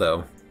tough call,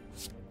 though.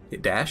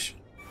 Hit dash.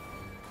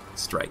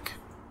 Strike.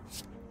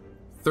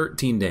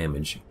 13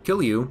 damage.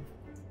 Kill you.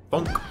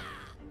 Bonk.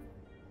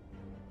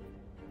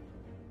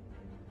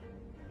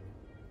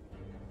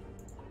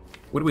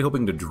 What are we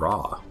hoping to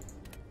draw?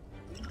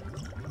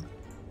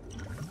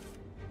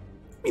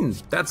 I mean,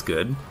 that's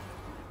good.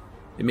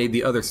 It made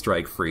the other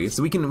strike free,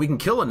 so we can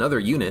kill another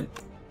unit,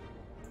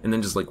 and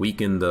then just like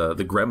weaken the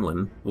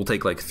gremlin. We'll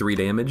take like 3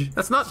 damage.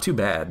 That's not too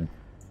bad.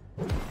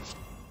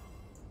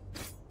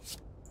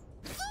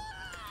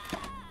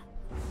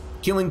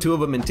 Killing 2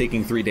 of them and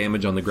taking 3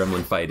 damage on the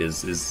gremlin fight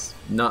is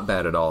not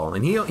bad at all.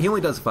 And he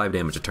only does 5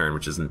 damage a turn,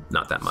 which isn't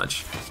not that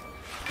much.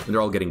 And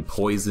they're all getting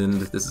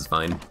poisoned. This is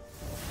fine.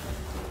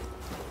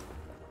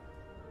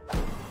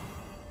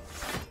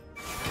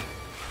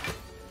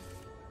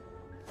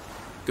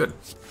 Good.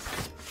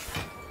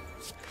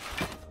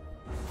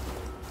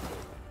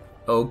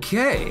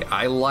 Okay,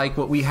 I like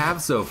what we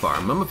have so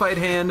far. Mummified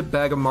Hand,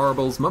 Bag of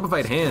Marbles.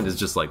 Mummified Hand is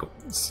just like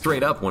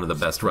straight up one of the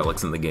best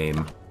relics in the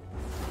game.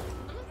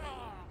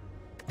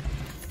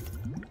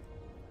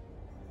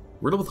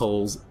 Riddle with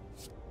Holes,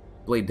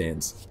 Blade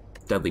Dance,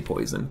 Deadly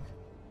Poison.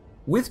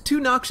 With 2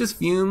 Noxious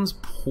Fumes,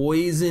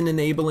 Poison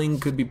enabling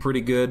could be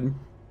pretty good.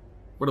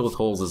 Riddle with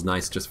Holes is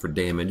nice just for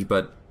damage,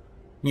 but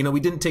you know,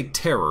 we didn't take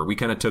Terror, we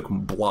kind of took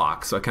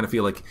Block, so I kind of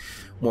feel like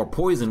more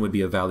Poison would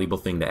be a valuable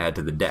thing to add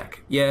to the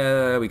deck.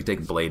 Yeah, we could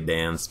take Blade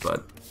Dance,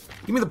 but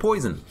give me the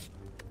Poison.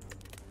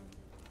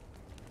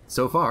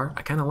 So far,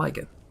 I kind of like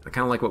it. I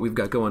kind of like what we've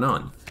got going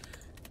on.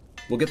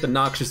 We'll get the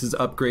Noxiouses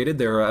upgraded.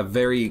 They're a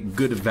very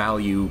good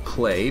value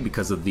play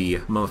because of the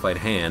Mummified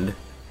Hand.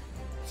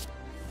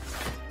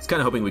 I was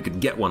kind of hoping we could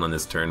get one on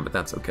this turn, but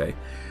that's okay.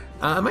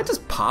 I might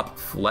just pop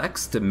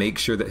Flex to make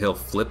sure that he'll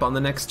flip on the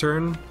next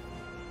turn.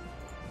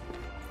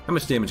 How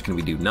much damage can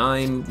we do?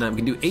 9. We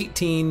can do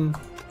 18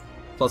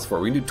 plus 4.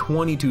 We can do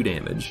 22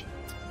 damage.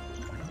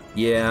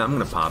 Yeah, I'm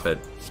gonna pop it.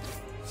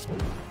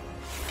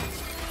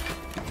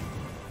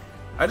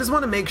 I just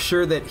want to make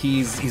sure that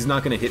he's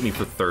not gonna hit me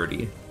for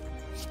 30.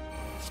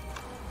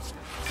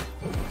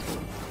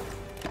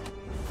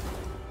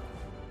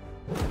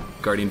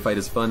 Guardian fight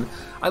is fun.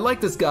 I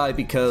like this guy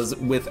because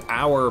with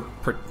our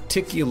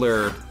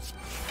particular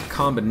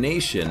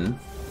combination,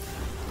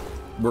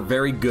 we're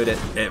very good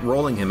at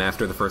rolling him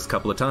after the first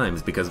couple of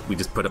times because we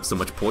just put up so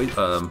much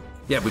poison.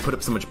 Yeah, we put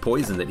up so much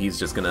poison that he's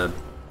just gonna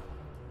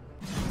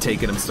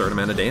take an absurd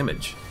amount of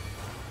damage.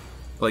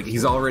 Like,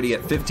 he's already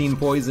at 15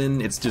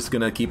 poison, it's just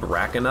gonna keep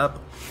racking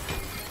up.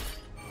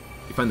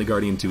 You find the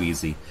Guardian too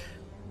easy.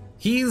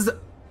 He's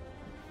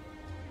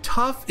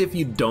tough if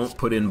you don't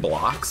put in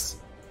blocks.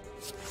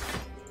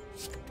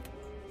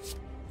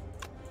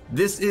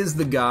 This is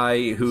the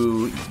guy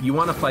who you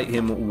want to fight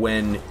him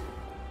when...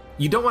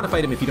 You don't want to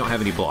fight him if you don't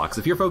have any blocks.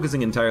 If you're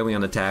focusing entirely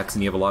on attacks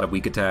and you have a lot of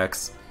weak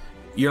attacks,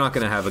 you're not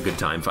going to have a good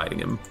time fighting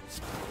him.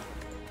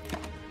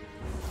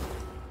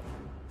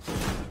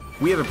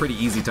 We have a pretty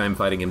easy time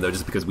fighting him, though,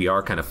 just because we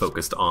are kind of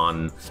focused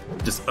on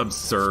just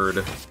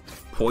absurd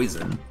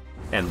poison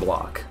and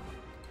block.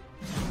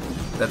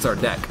 That's our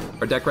deck.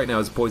 Our deck right now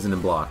is poison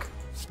and block.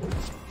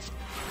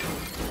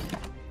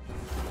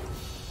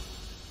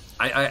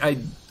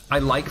 I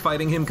like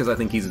fighting him because I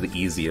think he's the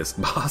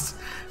easiest boss,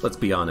 let's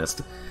be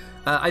honest.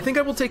 I think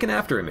I will take an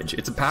After Image.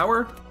 It's a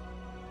power.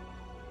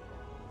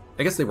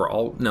 I guess they were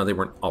all... No, they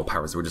weren't all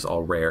powers, they were just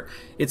all rare.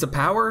 It's a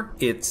power,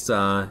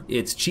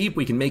 it's cheap,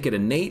 we can make it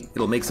innate,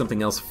 it'll make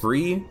something else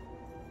free.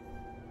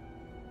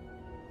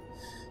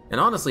 And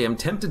honestly, I'm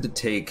tempted to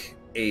take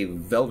a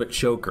Velvet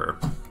Choker,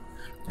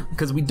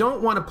 because we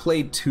don't want to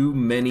play too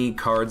many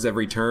cards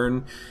every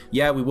turn.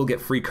 Yeah, we will get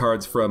free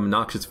cards from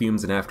Noxious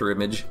Fumes and After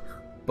Image,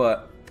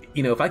 but...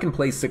 You know, if I can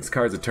play 6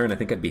 cards a turn, I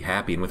think I'd be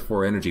happy, and with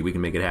 4 energy, we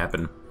can make it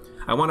happen.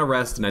 I want to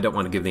rest, and I don't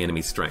want to give the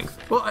enemy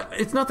strength. Well,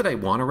 it's not that I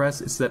want to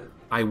rest, it's that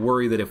I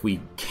worry that if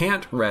we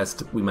can't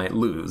rest, we might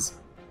lose.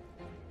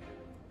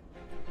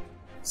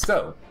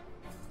 So,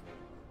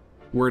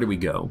 where do we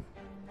go?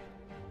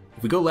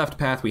 If we go left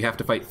path, we have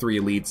to fight 3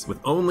 elites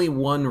with only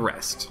 1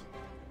 rest.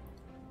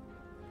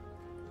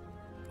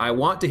 I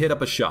want to hit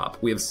up a shop.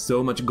 We have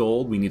so much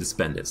gold, we need to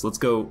spend it. So let's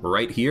go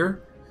right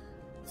here.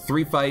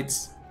 3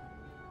 fights.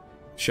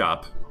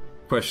 Shop,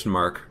 question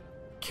mark,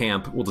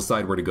 camp. We'll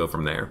decide where to go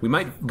from there. We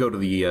might go to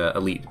the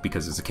elite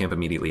because there's a camp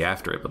immediately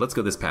after it, but let's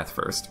go this path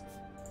first.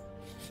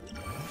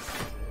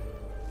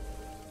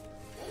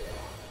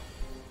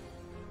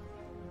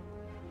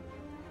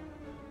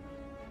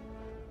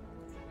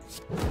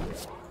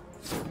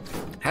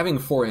 Having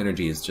 4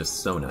 energy is just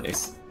so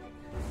nice.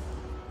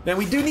 Now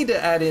we do need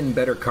to add in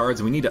better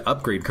cards, and we need to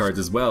upgrade cards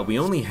as well. We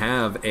only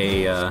have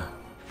a...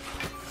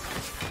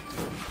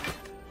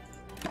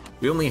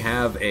 We've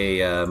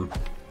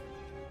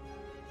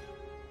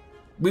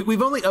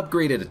only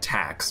upgraded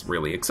attacks,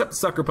 really, except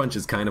Sucker Punch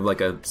is kind of like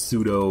a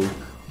pseudo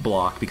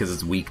block because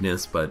it's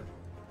weakness, but...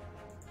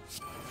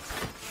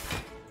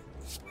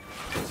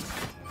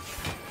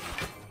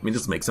 Let me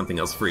just make something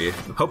else free.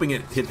 I'm hoping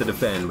it hit the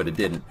defend, but it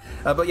didn't.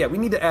 But yeah, we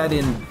need to add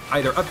in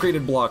either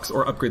upgraded blocks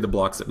or upgrade the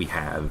blocks that we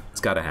have.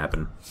 It's gotta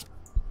happen.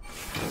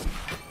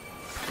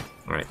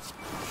 Alright.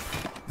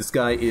 This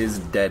guy is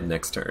dead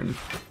next turn.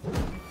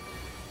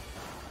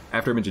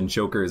 Afterimage and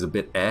Choker is a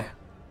bit eh.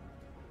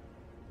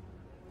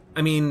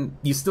 I mean,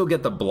 you still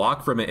get the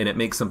block from it and it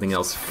makes something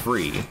else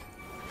free.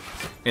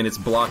 And it's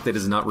block that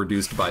is not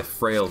reduced by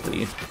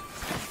frailty.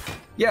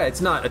 Yeah,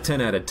 it's not a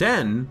 10 out of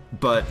 10,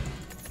 but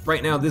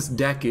right now this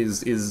deck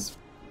is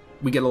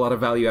we get a lot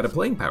of value out of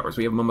playing powers.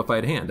 We have a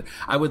Mummified Hand.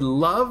 I would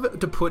love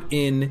to put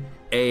in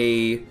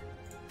a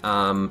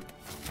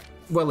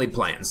well-laid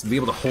plans, to be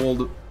able to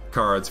hold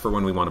cards for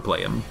when we want to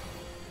play them.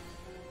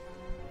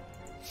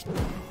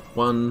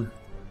 1,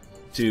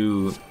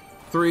 2,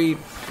 3,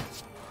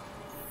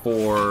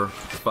 4,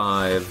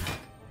 5,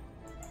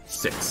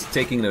 6.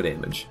 Taking no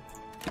damage.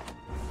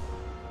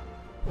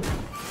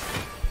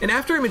 And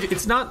Afterimage,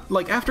 it's not,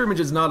 like, Afterimage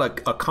is not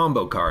a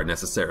combo card,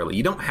 necessarily.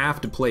 You don't have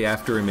to play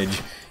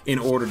Afterimage in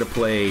order to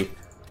play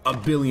a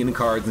billion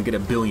cards and get a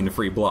billion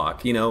free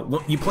block. You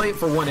know, you play it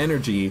for 1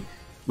 energy,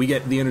 we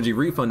get the energy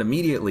refund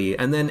immediately,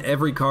 and then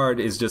every card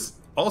is just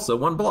also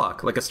 1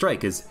 block. Like a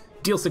strike is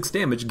deal 6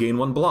 damage, gain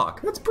 1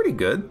 block. That's pretty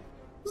good.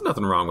 There's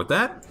nothing wrong with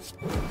that.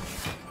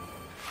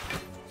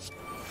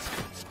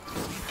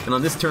 And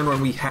on this turn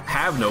when we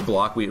have no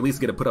block, we at least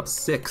get to put up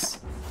 6.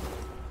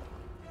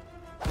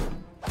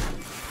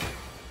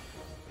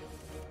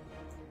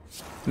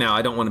 Now,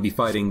 I don't want to be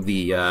fighting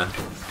the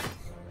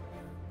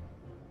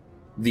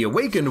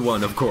Awakened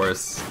one, of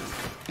course.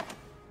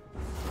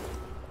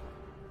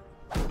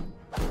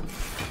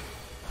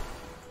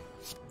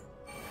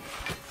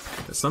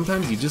 But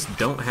sometimes you just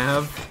don't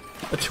have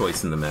a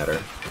choice in the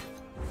matter.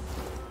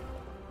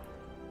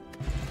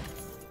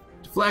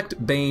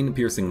 Deflect, Bane,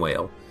 Piercing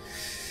Wail.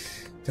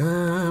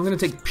 I'm gonna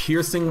take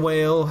Piercing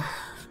Wail.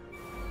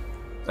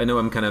 I know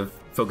I'm kind of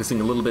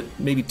focusing a little bit,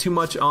 maybe too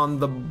much on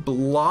the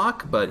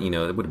block, but, you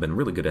know, it would have been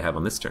really good to have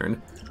on this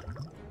turn.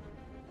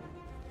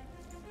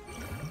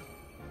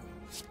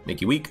 Make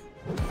you weak.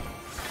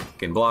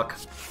 Gain block.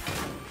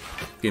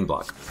 Gain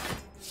block.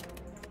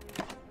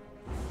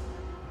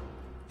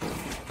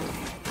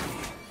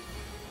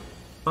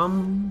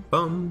 Bum,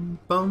 bum,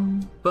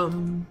 bum,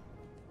 bum.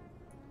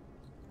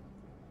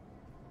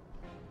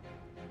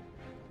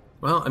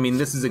 Well, I mean,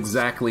 this is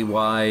exactly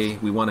why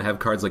we want to have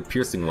cards like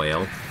Piercing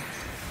Wail.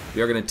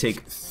 We are going to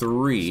take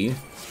 3,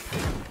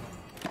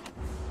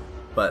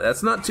 but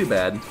that's not too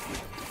bad.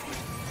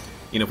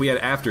 You know, if we had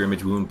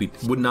Afterimage, we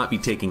would not be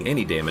taking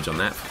any damage on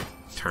that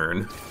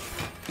turn.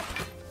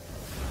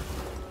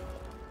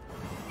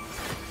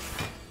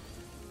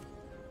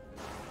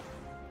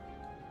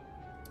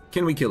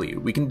 Can we kill you?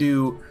 We can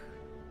do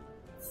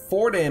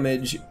 4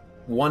 damage,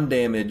 1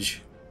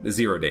 damage,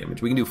 0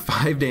 damage. We can do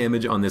 5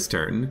 damage on this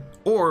turn,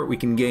 or we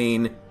can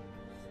gain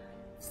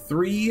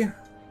 3...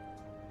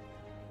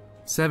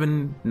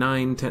 7,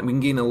 9, 10, we can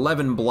gain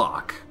 11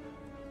 block.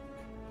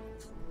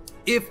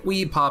 If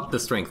we pop the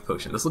Strength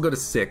Potion. This will go to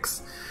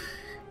 6.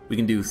 We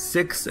can do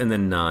 6 and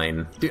then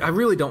 9. Dude, I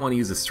really don't want to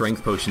use a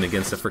Strength Potion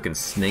against a frickin'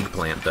 Snake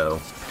Plant, though.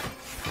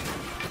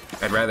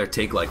 I'd rather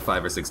take like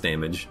 5 or 6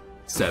 damage.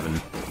 7.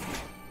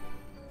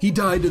 He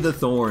died to the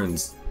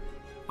thorns.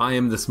 I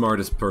am the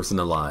smartest person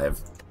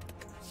alive.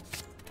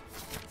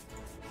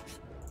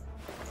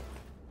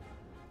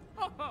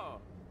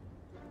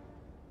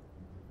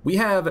 We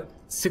have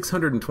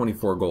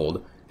 624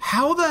 gold.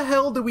 How the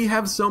hell do we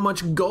have so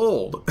much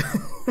gold?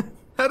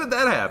 How did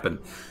that happen?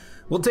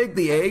 We'll take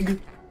the egg,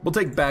 we'll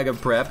take Bag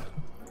of Prep,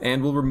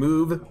 and we'll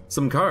remove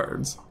some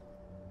cards.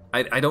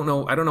 I don't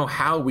know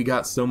how we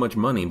got so much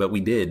money, but we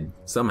did,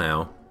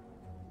 somehow.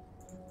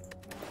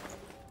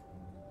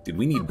 Dude,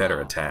 we need better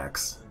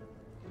attacks.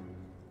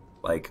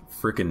 Like,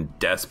 frickin'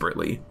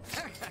 desperately.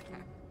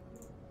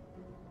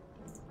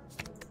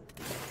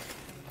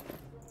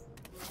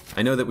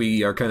 I know that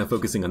we are kind of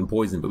focusing on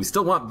poison, but we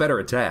still want better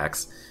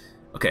attacks.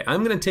 Okay,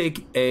 I'm gonna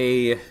take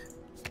a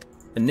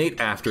innate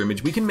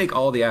Afterimage. We can make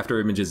all the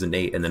Afterimages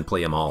innate and then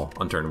play them all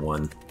on turn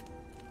 1.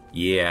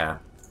 Yeah.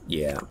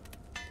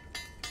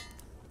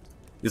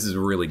 This is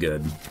really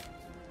good.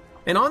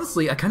 And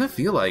honestly, I kind of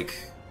feel like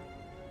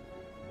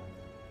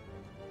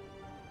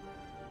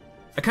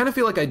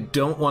I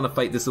don't want to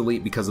fight this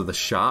elite because of the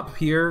shop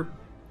here.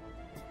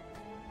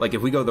 Like,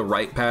 if we go the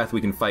right path,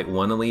 we can fight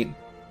 1 elite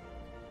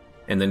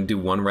and then do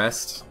 1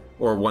 rest,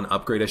 or 1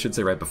 upgrade, I should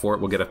say, right before it.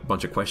 We'll get a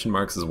bunch of question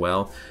marks as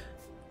well.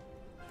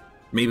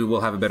 Maybe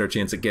we'll have a better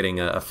chance at getting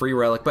a free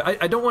relic,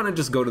 but I don't want to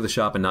just go to the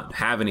shop and not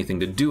have anything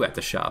to do at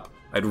the shop.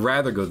 I'd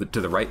rather go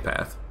to the right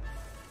path.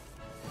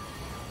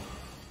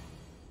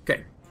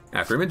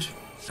 After image.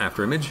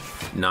 After image.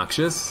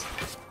 Noxious.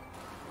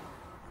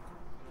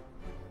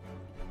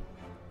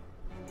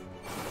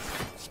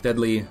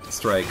 Deadly.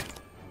 Strike.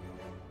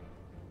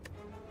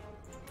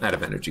 Out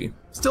of energy.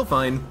 Still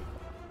fine.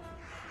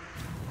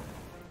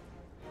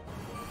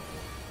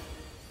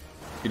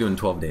 You're doing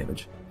 12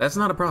 damage. That's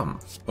not a problem.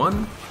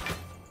 1,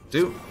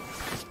 2,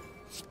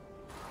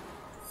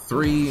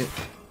 3,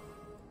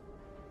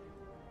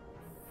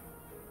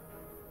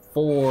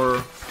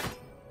 4.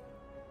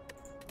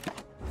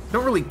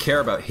 Don't really care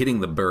about hitting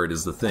the bird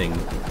is the thing.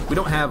 We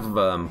don't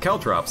have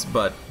caltrops,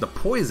 but the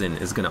poison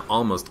is gonna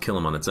almost kill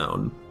him on its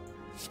own.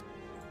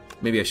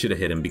 Maybe I should have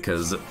hit him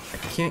because I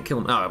can't kill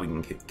him. Oh, we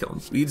can kill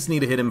him. We just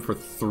need to hit him for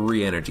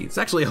 3 energy. It's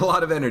actually a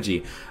lot of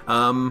energy.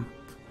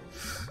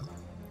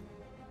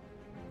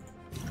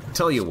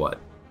 Tell you what.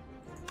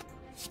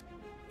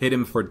 Hit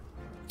him for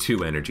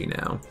 2 energy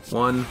now.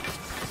 1,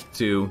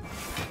 2,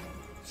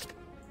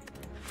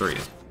 3.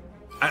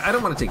 I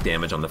don't want to take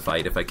damage on the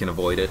fight if I can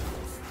avoid it.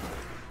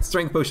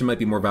 Strength potion might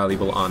be more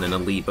valuable on an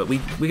elite, but we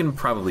can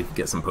probably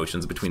get some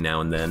potions between now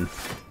and then.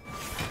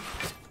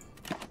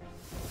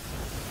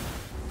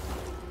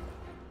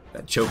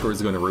 That choker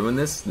is going to ruin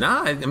this?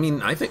 Nah, I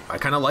mean, I think I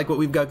kind of like what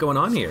we've got going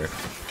on here.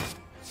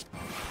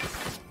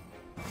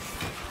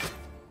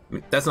 I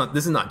mean, this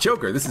is not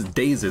choker, this is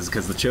dazes,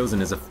 because the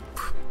chosen is a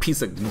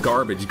piece of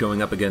garbage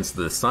going up against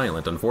the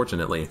silent,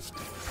 unfortunately.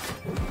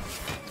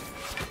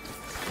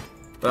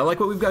 But I like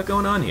what we've got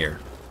going on here.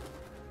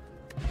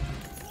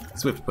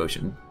 Swift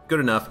potion, good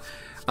enough.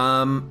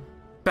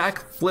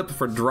 Backflip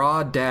for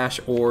draw, dash,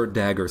 or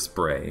dagger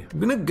spray. I'm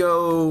gonna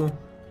go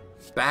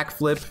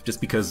backflip just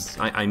because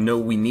I know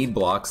we need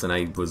blocks and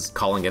I was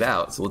calling it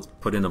out, so let's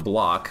put in a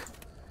block.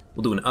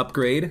 We'll do an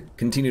upgrade,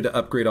 continue to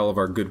upgrade all of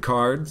our good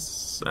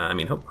cards. I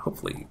mean,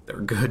 hopefully they're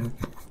good.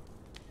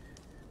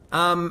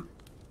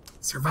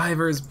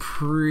 Survivor is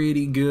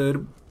pretty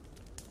good.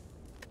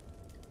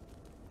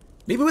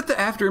 Maybe with the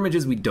after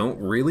images we don't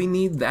really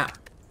need that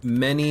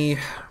many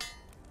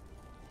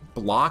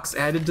blocks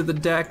added to the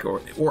deck or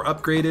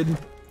upgraded.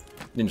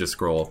 Ninja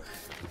Scroll.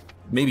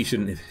 Maybe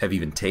shouldn't have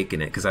even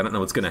taken it because I don't know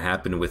what's going to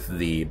happen with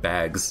the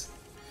bags.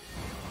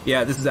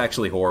 Yeah, this is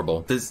actually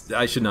horrible.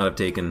 I should not have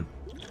taken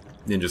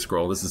Ninja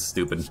Scroll. This is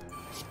stupid.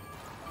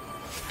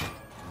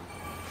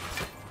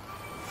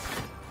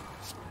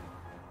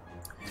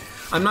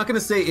 I'm not going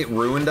to say it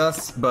ruined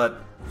us,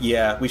 but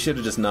yeah, we should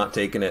have just not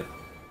taken it.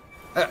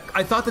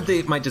 I thought that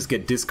they might just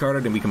get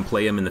discarded and we can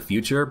play them in the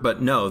future,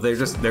 but no, they're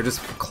just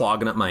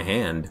clogging up my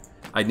hand.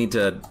 I need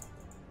to.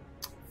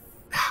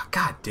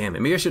 God damn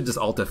it! Maybe I should just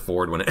alt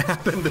F4 when it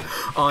happened,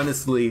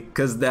 honestly,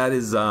 because that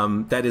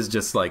is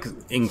just like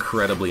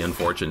incredibly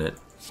unfortunate.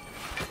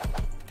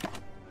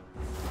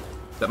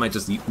 That might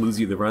just lose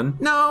you the run.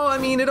 No, I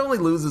mean it only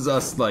loses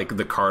us like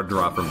the card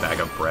draw from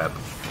backup prep.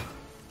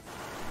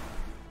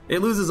 It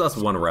loses us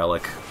 1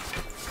 relic.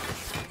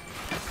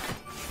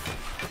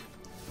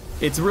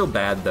 It's real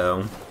bad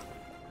though.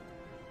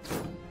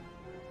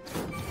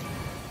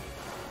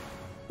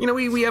 You know,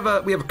 we have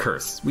a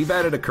curse. We've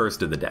added a curse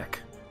to the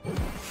deck.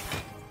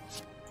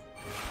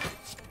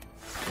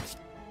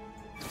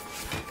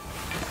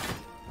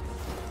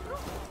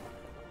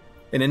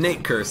 An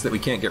innate curse that we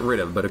can't get rid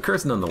of, but a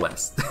curse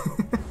nonetheless.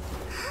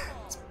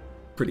 It's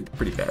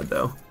pretty bad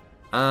though.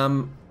 I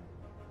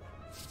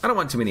don't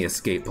want too many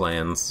escape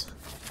plans.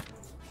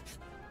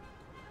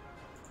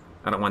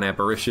 I don't want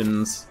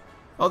apparitions.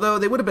 Although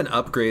they would have been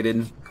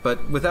upgraded,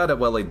 but without a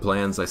well-laid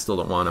plans, I still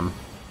don't want them.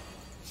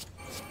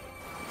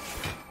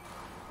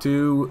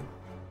 2,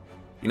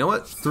 you know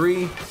what?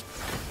 3,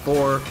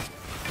 4,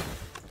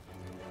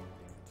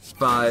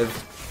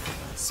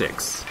 5,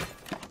 6.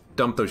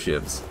 Dump those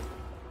shivs.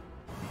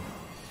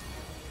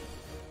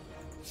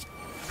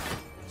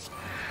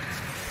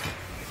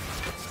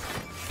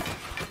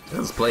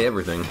 Let's play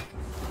everything.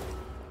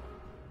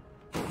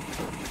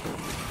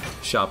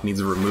 Shop needs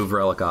a remove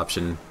relic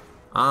option.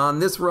 On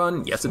this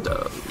run, yes it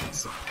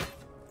does.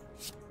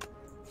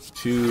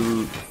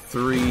 2,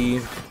 3,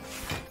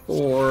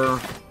 4.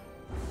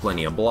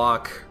 Plenty of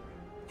block.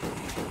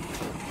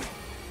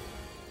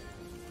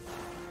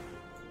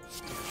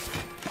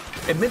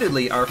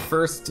 Admittedly, our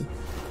first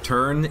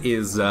turn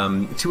is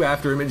 2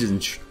 after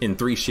images in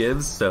 3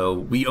 shivs, so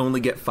we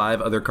only get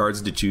 5 other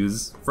cards to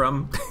choose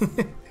from,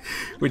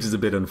 which is a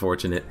bit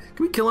unfortunate.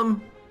 Can we kill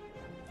him?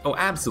 Oh,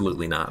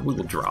 absolutely not. We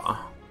will draw.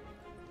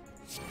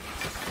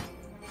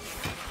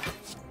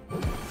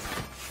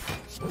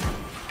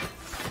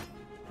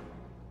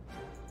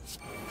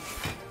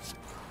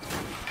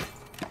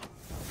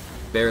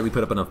 Barely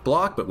put up enough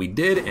block, but we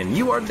did, and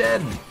you are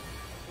dead!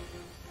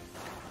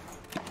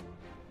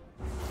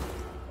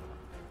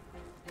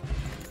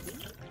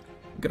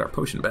 Get our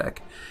potion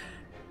back.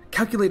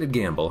 Calculated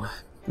gamble.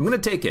 I'm gonna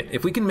take it.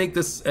 If we can make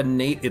this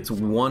innate, it's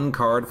 1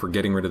 card for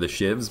getting rid of the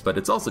shivs, but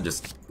it's also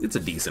just, it's a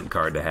decent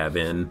card to have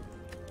in,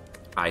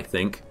 I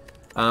think.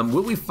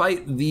 Will we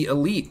fight the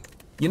elite?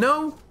 You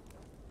know?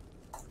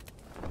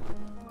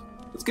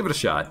 Let's give it a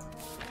shot.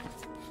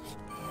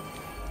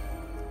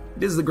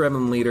 It is the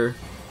Gremlin leader.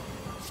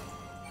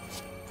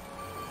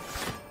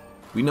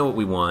 We know what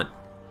we want.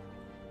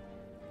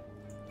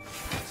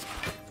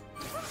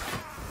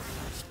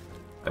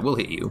 I will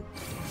hit you.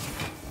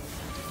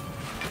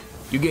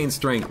 You gain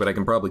strength, but I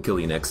can probably kill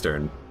you next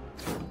turn.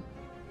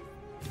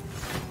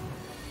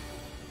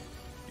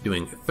 You're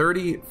doing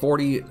 30,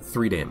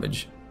 43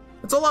 damage.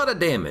 That's a lot of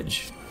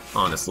damage,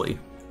 honestly.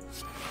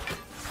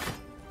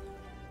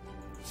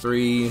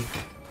 3...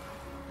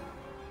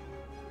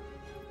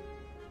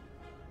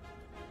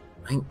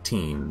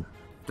 19.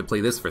 To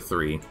play this for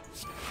 3.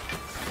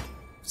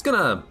 Just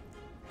gonna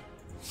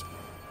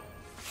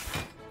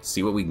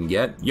see what we can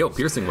get. Yo,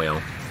 Piercing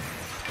Whale.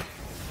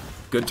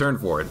 Good turn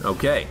for it.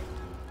 Okay.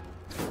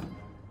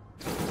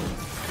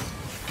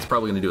 He's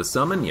probably gonna do a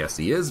summon. Yes,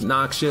 he is.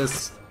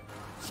 Noxious.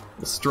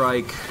 We'll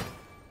strike.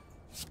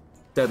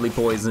 Deadly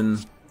Poison.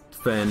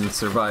 Defend.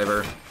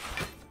 Survivor.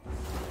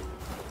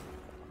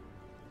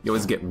 You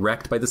always get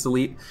wrecked by this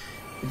elite.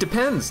 It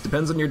depends.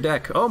 Depends on your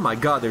deck. Oh my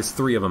god, there's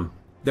 3 of them.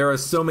 There are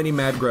so many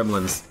mad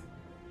gremlins.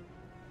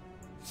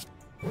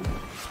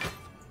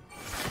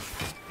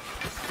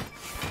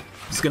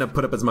 Just gonna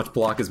put up as much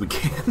block as we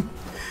can.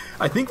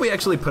 I think we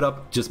actually put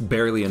up just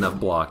barely enough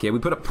block. Yeah, we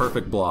put up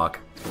perfect block.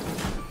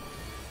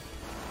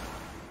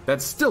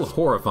 That's still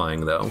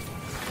horrifying, though.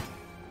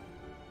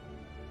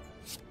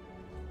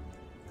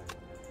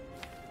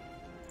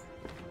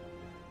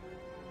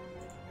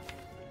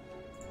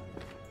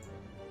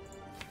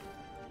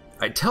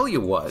 I tell you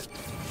what.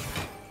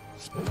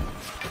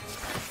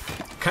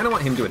 Kind of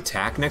want him to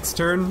attack next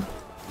turn.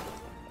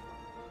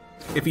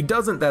 If he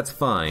doesn't, that's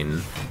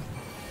fine.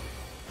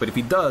 But if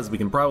he does, we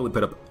can probably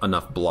put up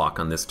enough block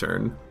on this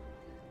turn.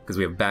 Because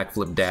we have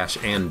backflip, dash,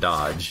 and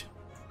dodge.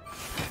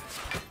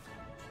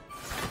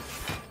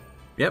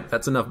 Yep,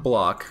 that's enough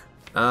block.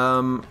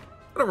 I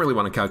don't really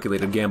want to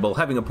calculate a gamble.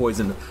 Having a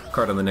poison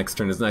card on the next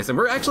turn is nice. And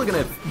we're actually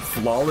going to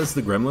flawless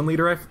the Gremlin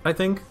Leader, I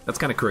think. That's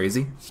kind of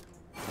crazy.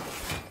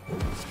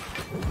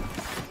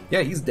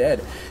 Yeah, he's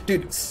dead.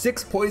 Dude,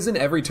 6 poison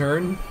every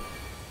turn.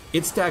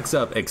 It stacks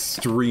up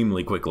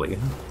extremely quickly.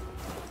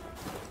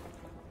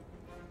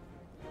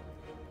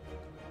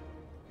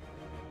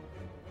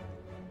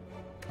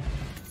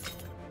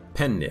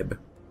 Pen Nib.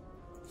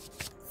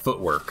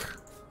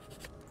 Footwork.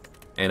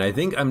 And I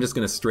think I'm just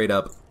gonna straight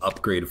up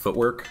upgrade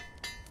Footwork.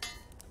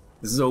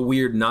 This is a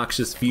weird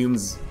Noxious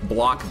Fumes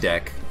block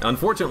deck.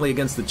 Unfortunately,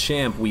 against the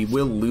champ, we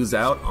will lose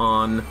out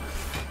on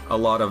a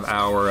lot of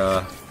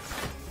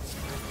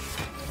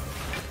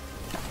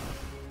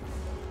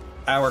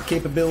our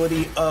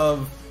capability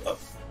of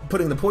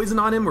putting the poison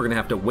on him. We're gonna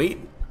have to wait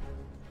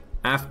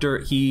after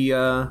he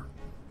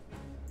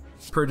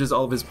purges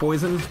all of his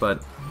poison,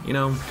 but you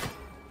know,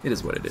 it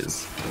is what it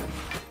is.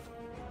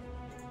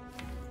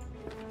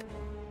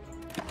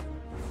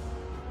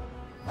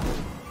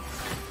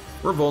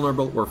 We're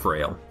vulnerable, we're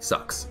frail.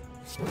 Sucks.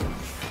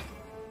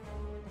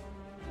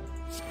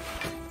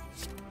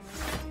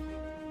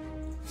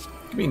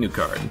 Give me a new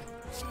card. I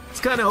was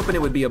kind of hoping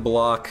it would be a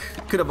block.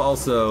 Could have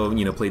also,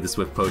 you know, played the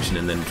Swift Potion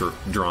and then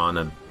drawn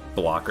a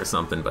block or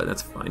something, but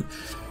that's fine.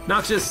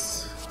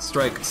 Noxious,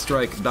 strike,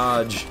 strike,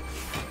 dodge.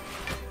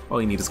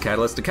 All you need is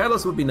Catalyst. A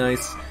Catalyst would be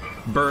nice.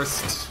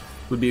 Burst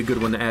would be a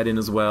good one to add in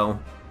as well.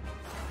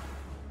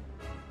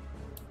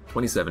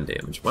 27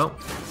 damage. Well,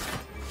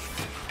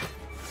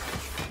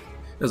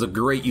 that was a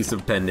great use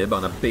of Pen Nib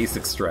on a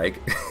basic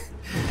strike.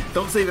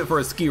 Don't save it for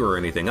a skewer or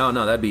anything. Oh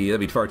no, that'd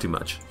be far too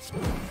much.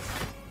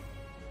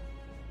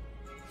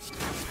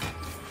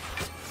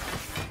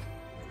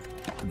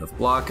 Enough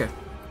block.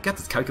 Got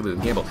this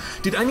calculated gamble.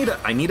 Dude, I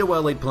need a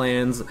well-laid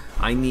plans.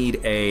 I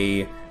need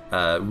a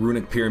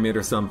runic pyramid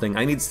or something.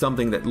 I need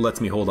something that lets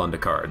me hold on to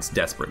cards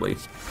desperately.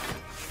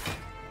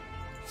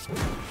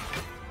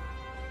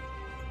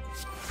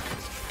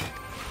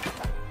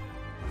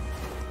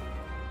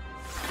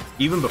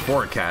 Even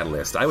before a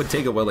Catalyst, I would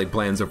take a well-laid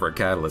plans over a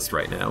Catalyst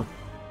right now.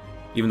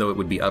 Even though it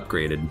would be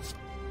upgraded.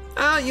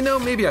 You know,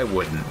 maybe I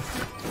wouldn't.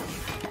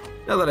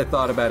 Now that I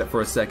thought about it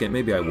for a second,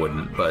 maybe I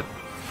wouldn't, but...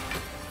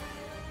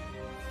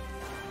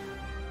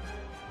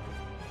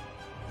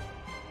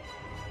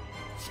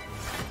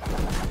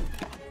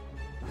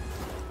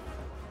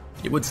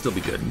 it would still be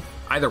good.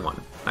 Either one.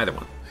 Either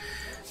one.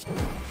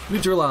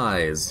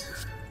 Neutralize.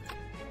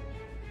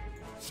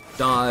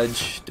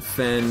 Dodge.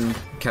 Defend.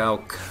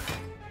 Calc.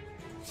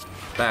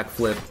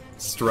 Backflip.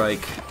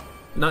 Strike.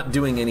 Not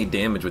doing any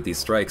damage with these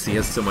strikes. He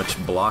has so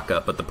much block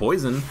up, but the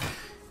poison,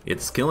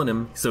 it's killing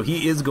him. So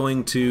he is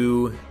going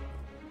to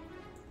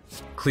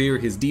clear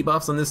his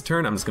debuffs on this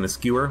turn. I'm just going to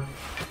skewer.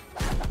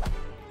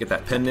 Get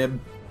that Pen Nib.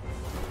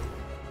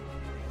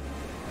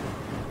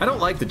 I don't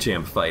like the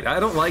champ fight. I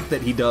don't like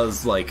that he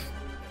does like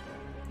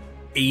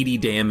 80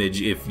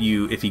 damage if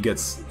he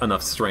gets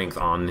enough strength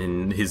on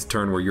in his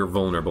turn where you're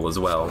vulnerable as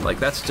well. Like,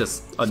 that's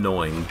just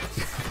annoying.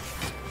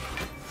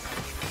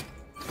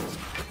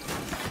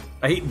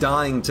 I hate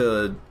dying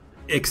to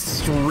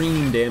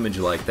extreme damage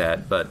like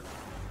that, but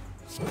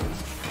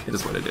it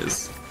is what it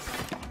is.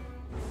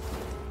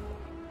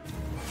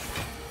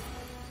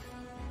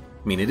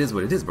 I mean, it is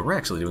what it is, but we're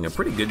actually doing a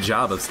pretty good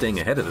job of staying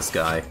ahead of this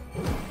guy.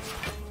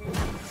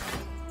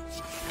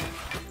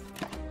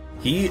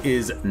 He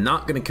is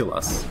not gonna kill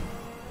us.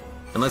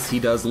 Unless he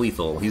does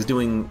lethal. He's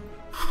doing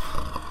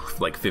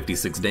like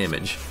 56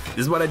 damage. This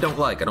is what I don't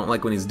like. I don't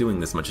like when he's doing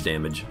this much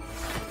damage.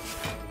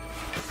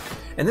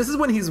 And this is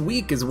when he's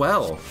weak as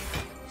well.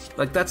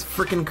 Like, that's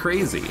freaking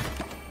crazy.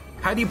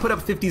 How do you put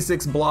up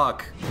 56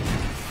 block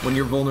when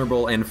you're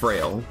vulnerable and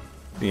frail?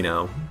 You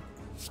know?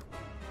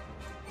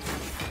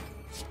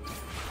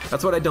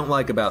 That's what I don't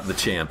like about the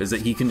champ, is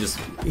that he can just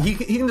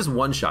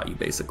one-shot you,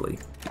 basically.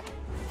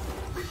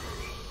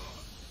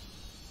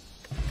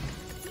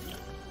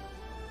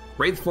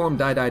 Wraith form,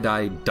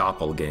 die,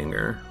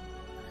 doppelganger.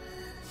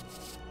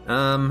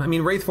 I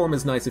mean, Wraith form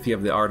is nice if you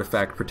have the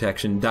artifact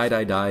protection.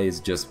 Die is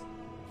just,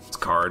 it's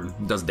card,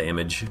 does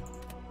damage.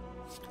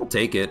 I'll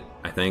take it,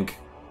 I think.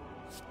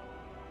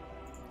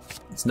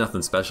 It's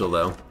nothing special,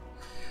 though.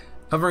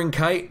 Hovering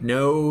Kite,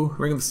 no.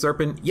 Ring of the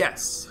Serpent,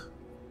 yes.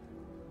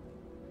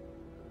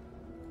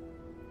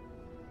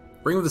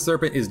 Ring of the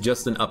Serpent is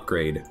just an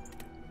upgrade.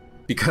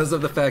 Because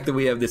of the fact that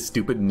we have this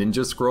stupid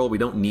ninja scroll, we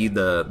don't need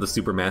the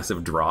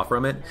supermassive draw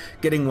from it.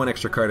 Getting one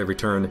extra card every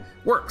turn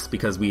works,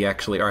 because we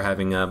actually are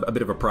having a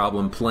bit of a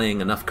problem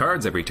playing enough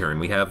cards every turn.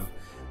 We have,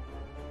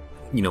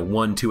 you know,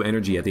 1-2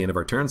 energy at the end of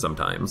our turn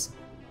sometimes.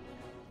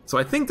 So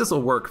I think this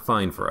will work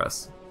fine for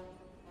us.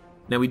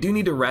 Now we do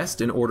need to rest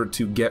in order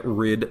to get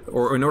rid,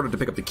 or in order to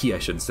pick up the key, I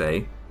should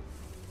say.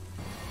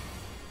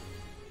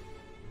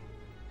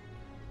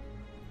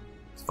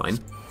 It's fine.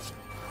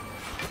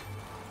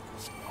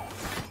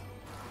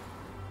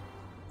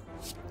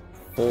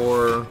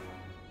 4,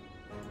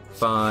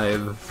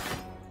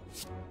 5,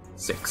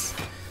 6.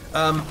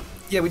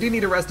 Yeah, we do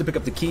need a rest to pick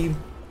up the key.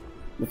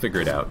 We'll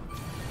figure it out.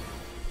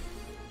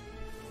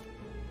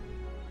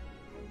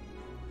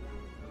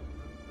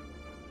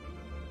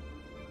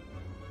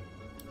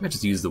 I might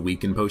just use the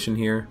weaken potion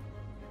here.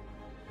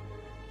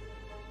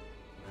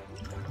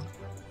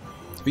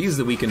 If we use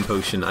the weaken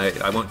potion,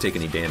 I won't take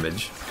any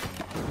damage.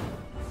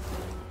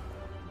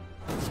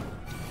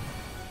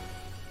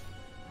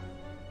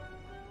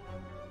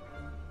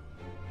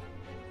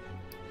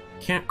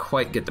 Can't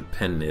quite get the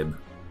pen nib.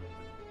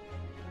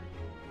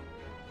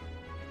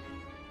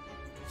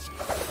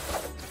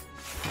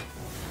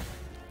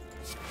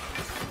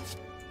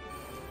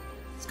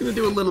 It's gonna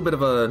do a little bit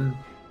of a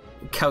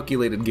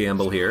calculated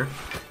gamble here.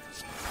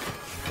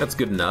 That's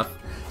good enough.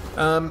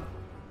 Not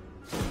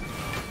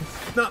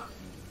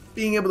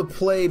being able to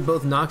play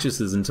both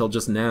Noxiouses until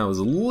just now is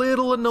a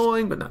little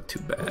annoying, but not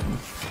too bad.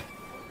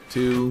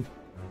 2,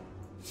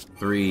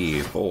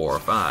 3, 4,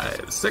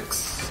 5,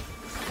 6.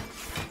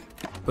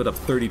 Put up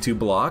 32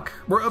 block.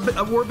 We're a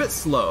bit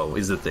slow,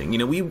 is the thing. You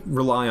know, we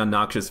rely on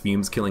noxious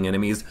fumes killing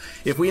enemies.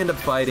 If we end up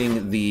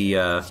fighting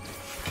the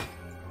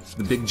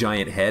big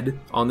giant head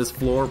on this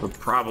floor, we're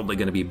probably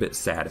going to be a bit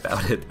sad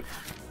about it.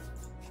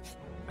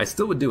 I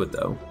still would do it,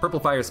 though. Purple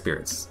Fire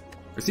Spirits.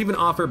 Receive an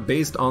offer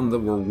based on the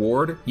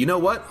reward. You know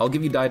what? I'll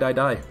give you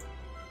die.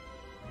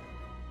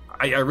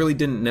 I really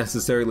didn't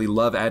necessarily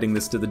love adding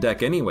this to the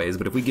deck anyways,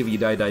 but if we give you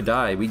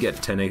die, we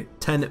get 10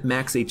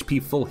 max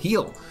HP full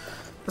heal.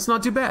 That's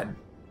not too bad.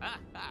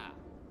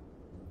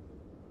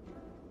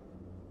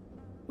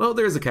 Well,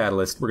 there's a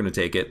catalyst. We're going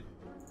to take it.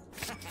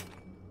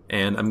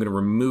 And I'm going to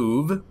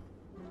remove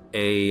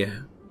a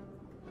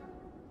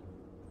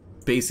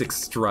basic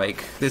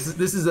strike. This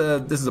is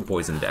a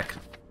poison deck.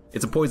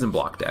 It's a poison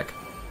block deck.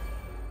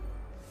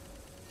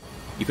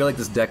 You feel like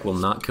this deck will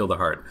not kill the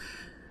heart.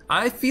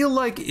 I feel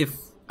like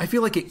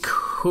it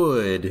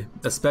could,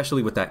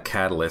 especially with that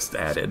catalyst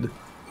added.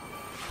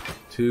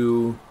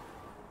 2,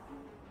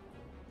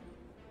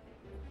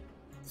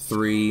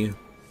 3,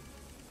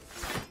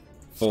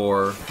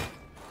 4,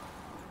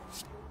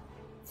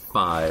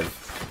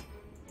 5,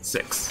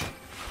 6.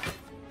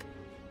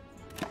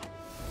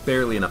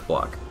 Barely enough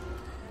block.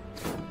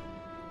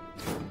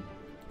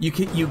 You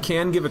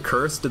can give a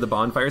curse to the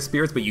bonfire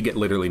spirits, but you get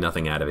literally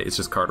nothing out of it. It's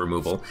just card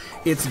removal.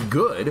 It's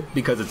good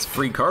because it's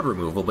free card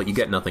removal, but you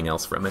get nothing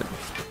else from it.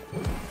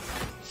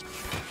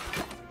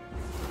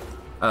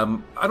 I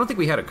don't think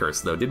we had a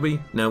curse though, did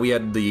we? No, we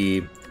had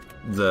the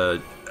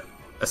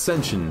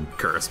ascension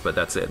curse, but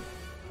that's it.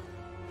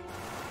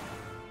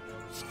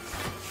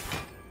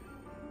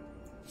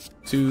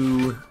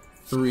 2,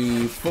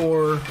 3,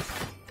 4.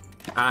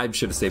 I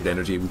should have saved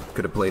energy. We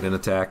could have played an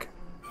attack.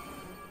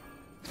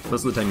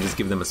 Most of the time you just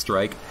give them a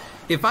strike.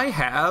 If I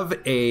have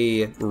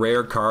a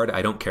rare card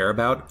I don't care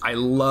about, I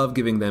love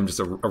giving them just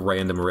a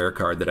random rare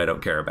card that I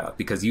don't care about,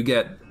 because you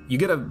get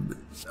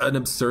an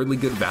absurdly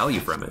good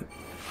value from it.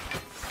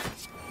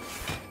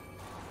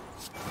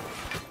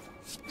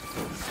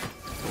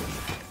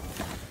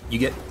 You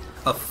get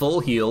a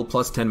full heal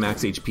plus 10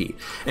 max HP.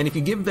 And if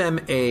you give them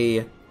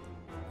a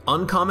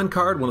uncommon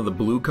card, one of the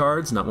blue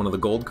cards, not one of the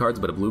gold cards,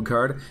 but a blue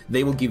card,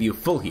 they will give you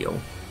full heal.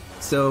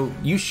 So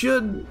you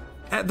should,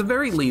 at the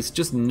very least,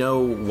 just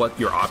know what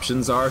your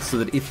options are, so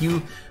that if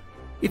you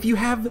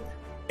have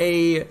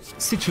a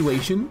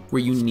situation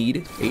where you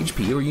need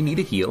HP or you need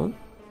a heal,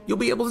 you'll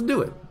be able to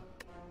do it.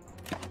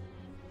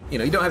 You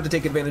know, you don't have to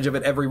take advantage of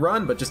it every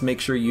run, but just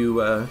make sure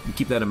you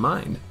keep that in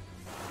mind.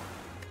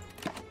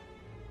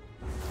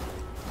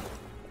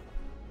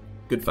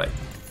 Good fight.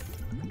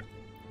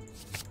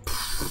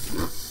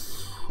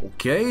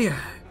 Okay,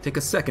 take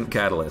a second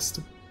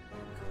catalyst.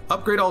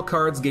 Upgrade all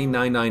cards, gain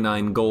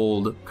 999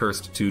 gold,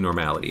 cursed to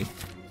normality.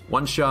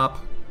 1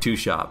 shop, 2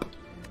 shop.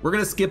 We're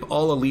gonna skip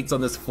all elites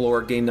on this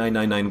floor, gain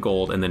 999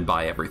 gold, and then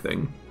buy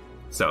everything.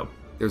 So,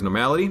 there's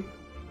normality.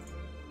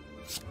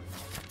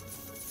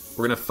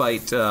 We're gonna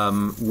fight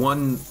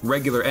 1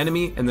 regular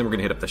enemy, and then we're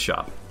gonna hit up the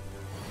shop.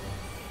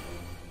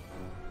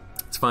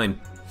 It's fine.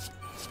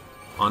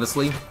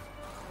 Honestly,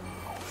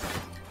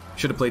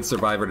 should have played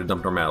Survivor to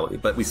dump normality,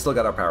 but we still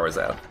got our powers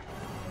out.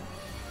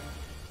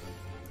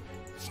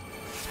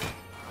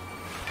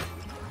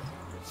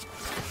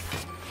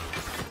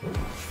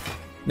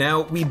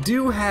 Now, we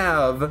do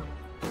have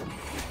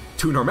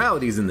 2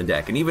 normalities in the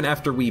deck, and even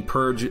after we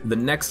purge the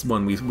next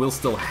one, we will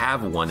still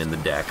have 1 in the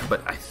deck,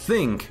 but I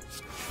think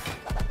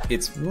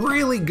it's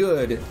really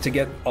good to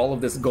get all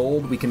of this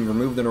gold. We can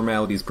remove the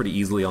normalities pretty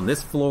easily on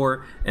this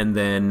floor, and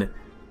then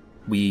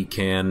we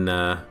can...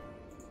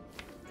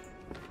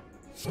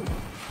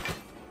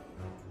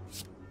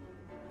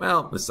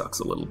 well, this sucks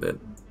a little bit.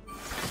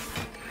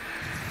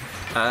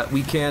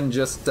 We can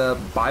just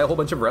buy a whole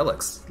bunch of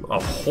relics. A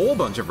whole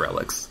bunch of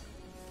relics.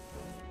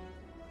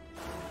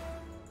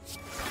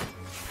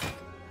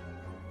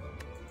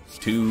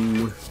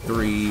 Two,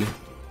 3,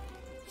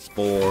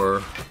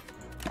 4.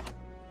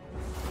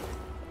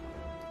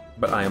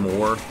 But I am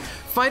war.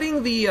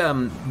 Fighting the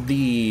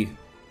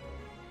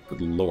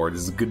good lord,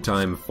 this is a good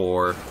time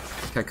for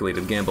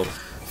calculated gamble.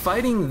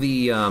 Fighting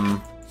the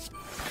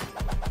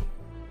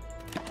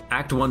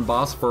Act 1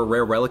 boss for a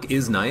rare relic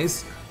is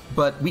nice,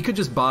 but we could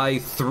just buy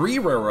 3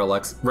 rare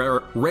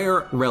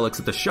relics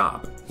at the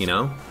shop, you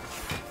know?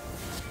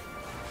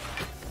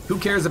 Who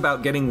cares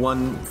about getting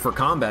 1 for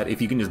combat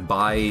if you can just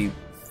buy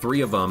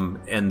 3 of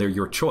them and they're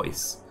your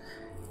choice?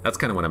 That's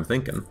kind of what I'm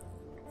thinking.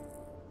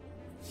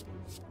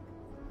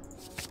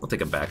 I'll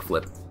take a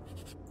backflip.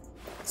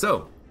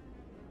 So,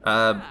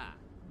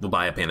 we'll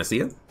buy a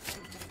Panacea.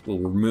 We'll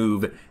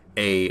remove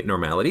a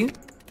Normality.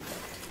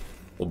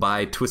 We'll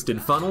buy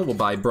Twisted Funnel. We'll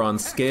buy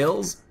Bronze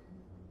Scales.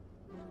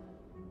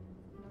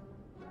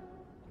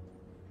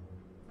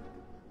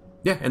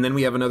 Yeah, and then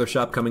we have another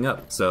shop coming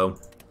up, so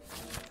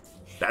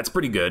that's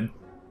pretty good.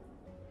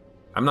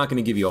 I'm not going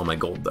to give you all my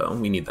gold, though.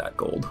 We need that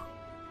gold.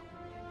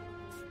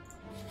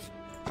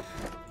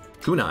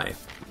 Kunai.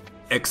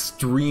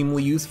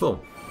 Extremely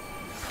useful.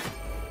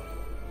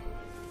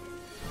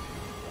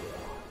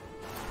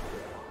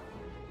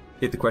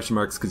 Hit the question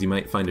marks because you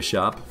might find a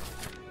shop.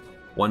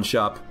 1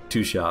 shop,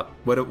 2 shop.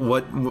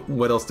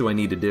 What else do I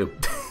need to do?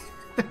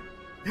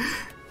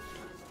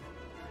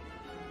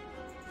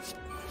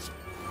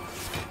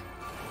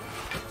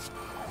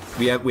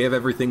 We have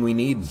everything we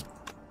need.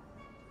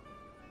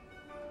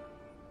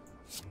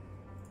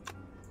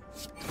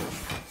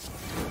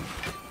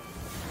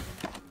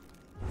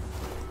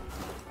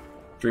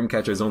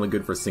 Dreamcatcher is only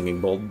good for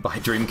singing bold. By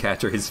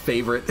Dreamcatcher, his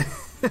favorite.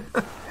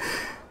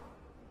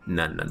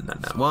 No.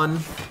 1,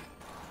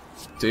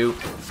 2,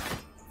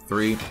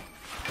 3.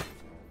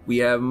 We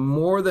have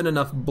more than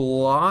enough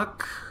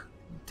block.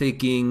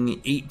 Taking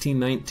 18,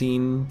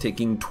 19,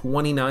 taking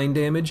 29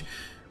 damage.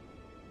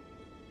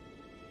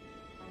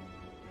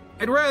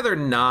 I'd rather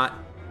not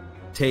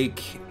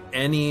take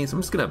any, so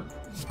I'm just gonna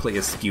play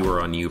a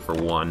skewer on you for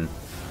 1.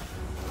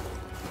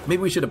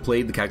 Maybe we should have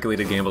played the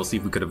calculated gamble to see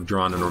if we could have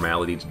drawn a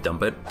normality to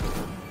dump it.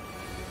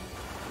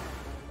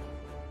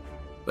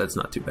 But it's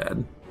not too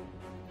bad.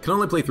 Can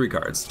only play 3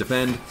 cards.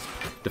 Defend,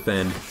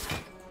 defend,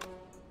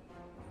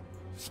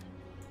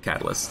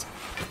 Catalyst.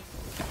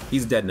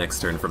 He's dead next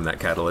turn from that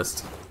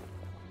Catalyst.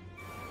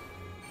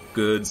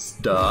 Good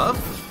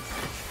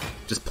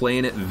stuff. Just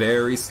playing it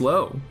very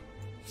slow.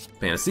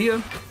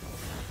 Panacea.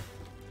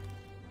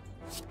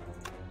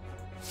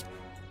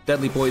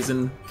 Deadly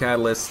Poison,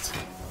 Catalyst,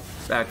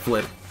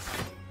 Backflip,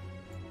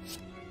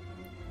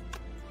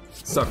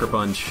 Sucker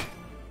Punch,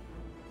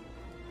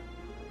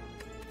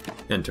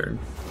 end turn.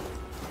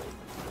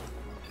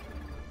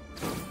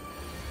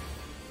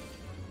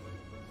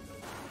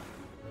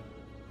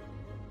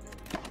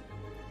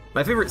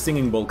 My favorite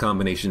Singing Bowl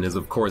combination is,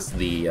 of course,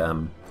 the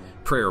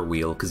Prayer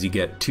Wheel, because you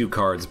get 2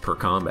 cards per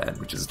combat,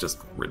 which is just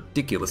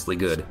ridiculously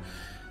good.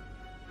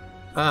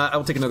 I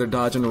will take another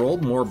dodge and roll.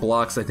 More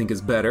blocks, I think,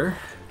 is better.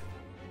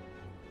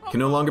 Can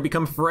no longer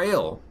become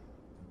frail.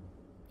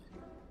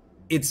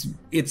 It's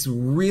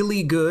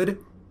really good,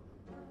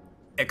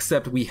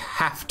 except we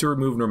have to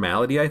remove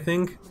normality, I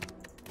think,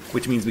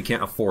 which means we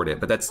can't afford it,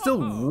 but that's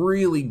still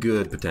really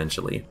good,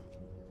 potentially.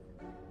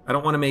 I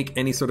don't want to make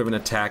any sort of an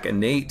attack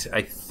innate.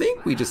 I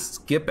think we just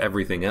skip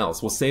everything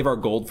else. We'll save our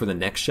gold for the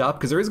next shop,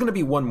 because there is going to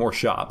be 1 more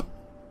shop.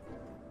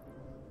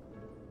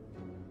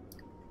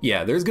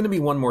 Yeah, there's going to be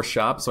 1 more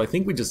shop, so I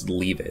think we just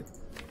leave it.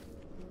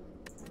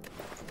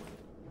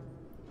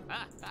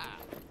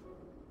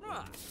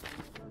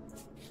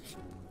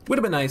 Would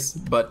have been nice,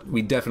 but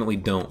we definitely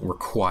don't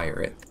require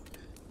it.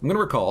 I'm going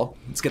to recall.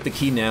 Let's get the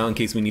key now in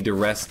case we need to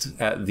rest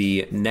at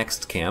the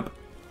next camp.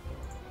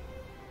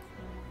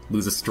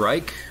 Lose a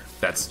strike.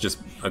 That's just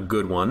a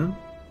good one.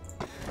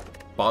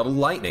 Bottled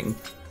Lightning.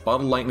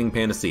 Bottled Lightning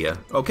Panacea.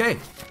 Okay.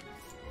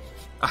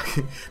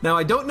 Now,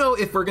 I don't know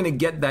if we're going to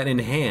get that in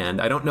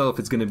hand. I don't know if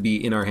it's going to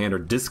be in our hand or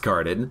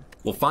discarded.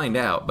 We'll find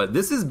out, but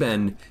this has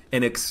been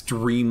an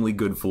extremely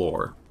good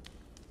floor.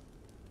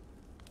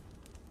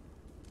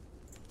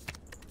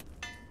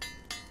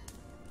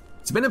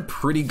 It's been a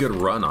pretty good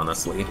run,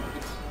 honestly,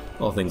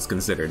 all things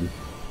considered.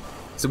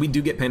 So we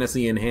do get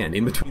Panacea in hand,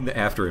 in between the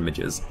after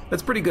images.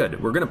 That's pretty good.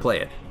 We're going to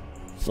play it.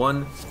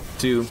 1,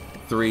 2,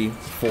 3,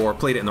 4.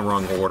 Played it in the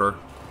wrong order.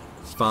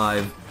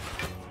 5,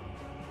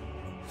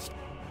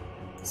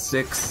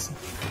 6.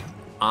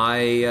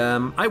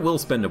 I will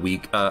spend a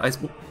week.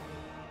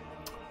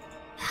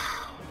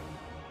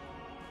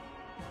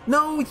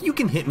 No, you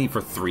can hit me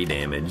for 3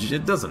 damage.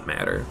 It doesn't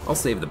matter. I'll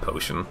save the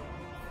potion.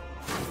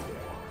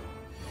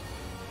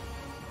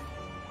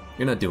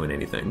 You're not doing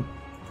anything.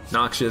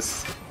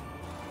 Noxious.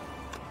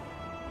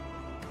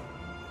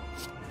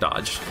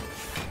 Dodge.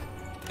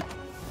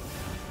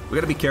 We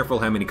gotta be careful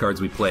how many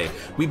cards we play.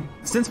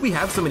 Since we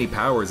have so many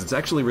powers, it's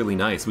actually really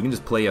nice. We can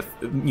just play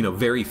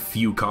very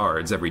few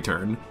cards every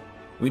turn.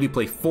 We need to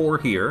play 4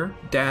 here.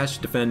 Dash,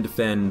 defend,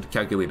 defend,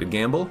 calculated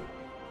gamble.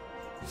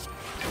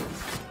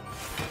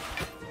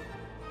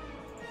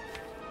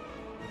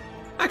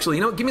 Actually,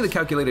 you know what? Give me the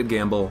calculated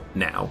gamble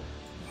now.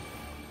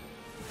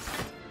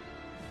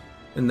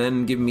 And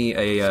then give me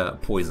a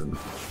poison.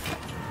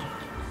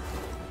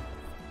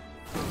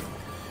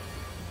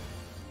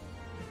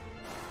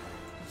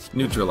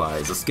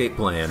 Neutralize, escape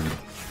plan.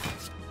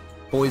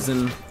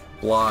 Poison,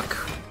 block.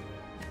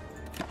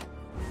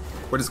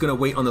 We're just gonna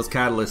wait on those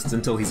catalysts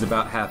until he's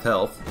about half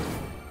health.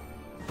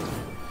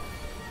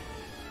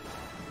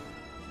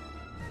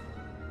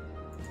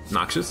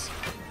 Noxious.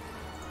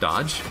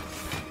 Dodge.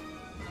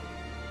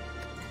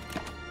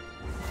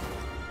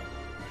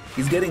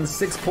 He's getting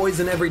 6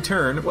 poison every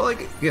turn. Well, I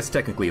guess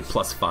technically a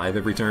 +5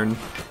 every turn.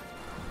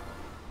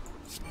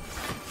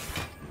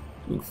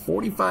 Doing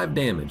 45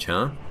 damage,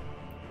 huh?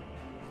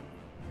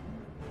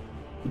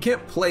 We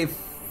can't play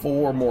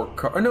 4 more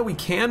cards. No, we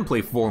can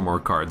play 4 more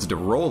cards to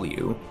roll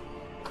you.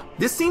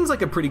 This seems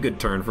like a pretty good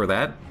turn for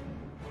that.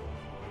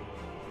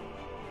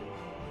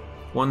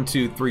 1,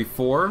 2, 3,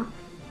 4.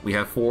 We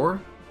have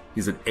 4.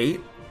 He's at 8.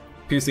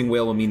 Piercing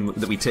Wail will mean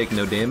that we take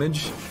no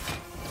damage.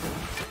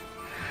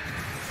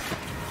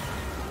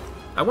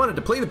 I wanted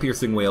to play the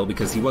Piercing Wail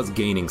because he was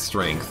gaining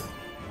strength.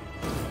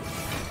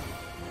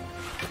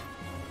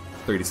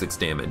 36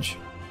 damage.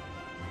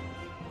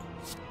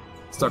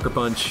 Sucker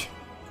Punch.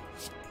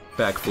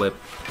 Backflip.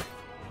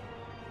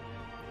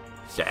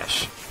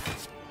 Dash.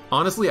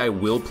 Honestly, I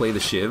will play the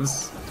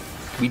Shivs.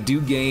 We do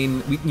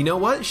gain... you know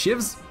what?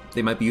 Shivs,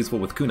 they might be useful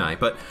with Kunai,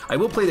 but I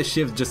will play the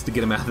Shivs just to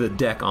get them out of the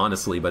deck,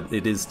 honestly, but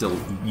it is still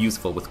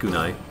useful with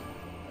Kunai.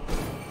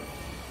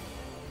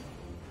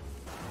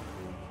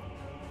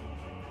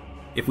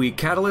 If we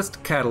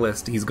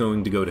Catalyst, he's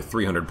going to go to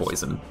 300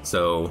 poison.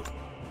 So,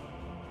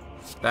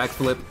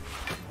 backflip,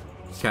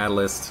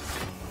 Catalyst,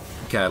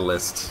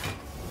 Catalyst.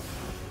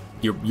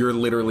 You're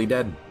literally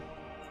dead.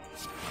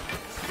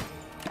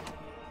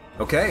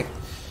 Okay.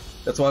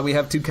 That's why we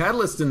have 2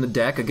 Catalysts in the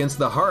deck against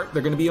the Heart.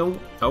 They're going to be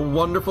a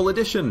wonderful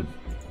addition.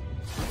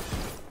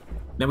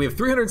 Now we have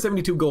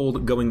 372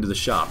 gold going to the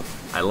shop.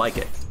 I like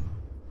it.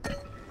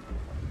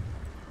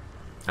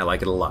 I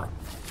like it a lot.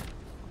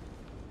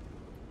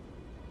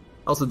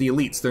 Also, the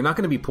elites, they're not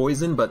going to be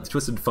poisoned, but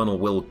Twisted Funnel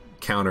will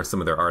counter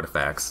some of their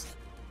artifacts.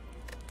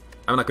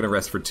 I'm not going to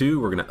rest for 2.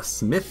 We're going to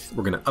smith.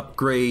 We're going to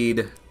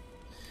upgrade.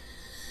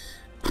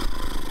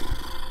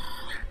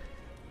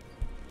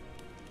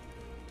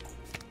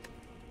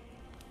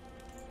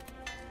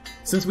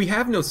 Since we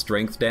have no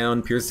strength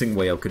down, Piercing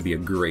Wail could be a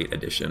great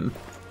addition.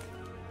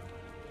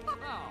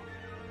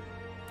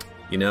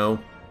 You know,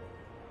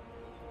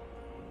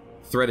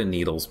 Thread and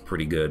Needle's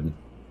pretty good.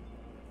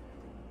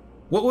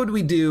 What would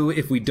we do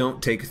if we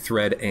don't take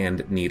Thread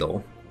and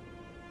Needle?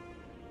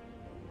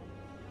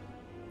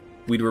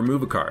 We'd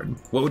remove a card.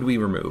 What would we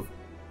remove?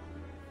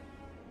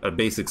 A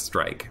basic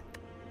strike.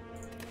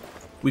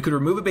 We could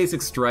remove a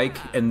basic strike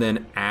and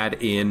then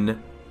add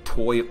in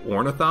Toy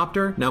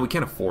Ornithopter. Now we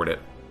can't afford it.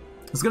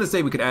 I was gonna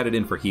say we could add it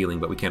in for healing,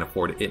 but we can't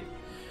afford it.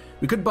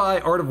 We could buy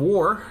Art of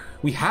War.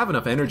 We have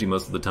enough energy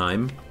most of the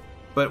time,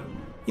 but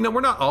you know, we're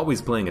not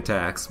always playing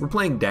attacks. We're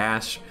playing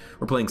Dash,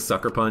 we're playing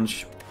Sucker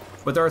Punch,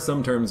 but there are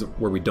some turns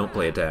where we don't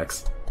play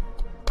attacks.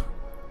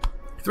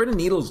 Thread and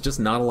Needle is just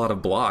not a lot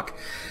of block.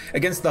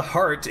 Against the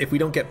Heart, if we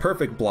don't get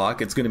perfect block,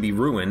 it's going to be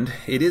ruined.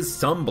 It is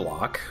some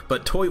block,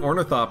 but Toy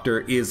Ornithopter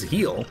is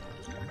heal.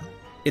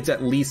 It's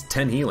at least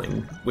 10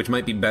 healing, which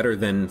might be better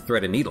than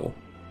Thread and Needle.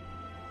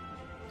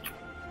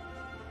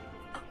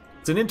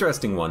 It's an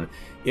interesting one.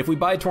 If we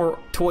buy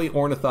Toy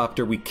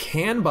Ornithopter, we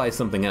can buy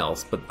something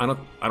else, but I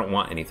don't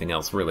want anything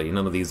else, really.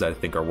 None of these I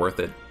think are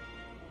worth it.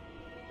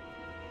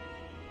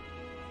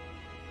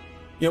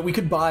 You know, we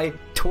could buy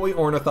Toy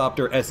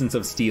Ornithopter, Essence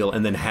of Steel,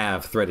 and then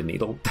have Thread and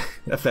Needle,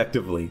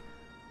 effectively.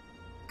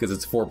 Because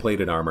it's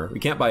 4-plated armor. We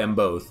can't buy them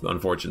both,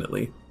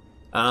 unfortunately.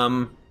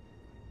 Dude,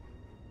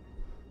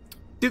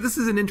 this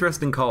is an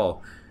interesting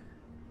call.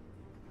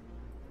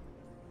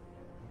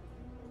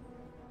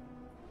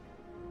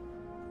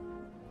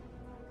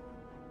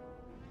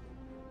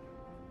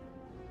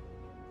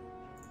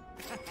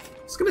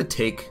 It's gonna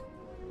take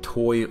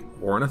Toy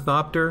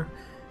Ornithopter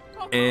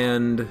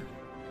and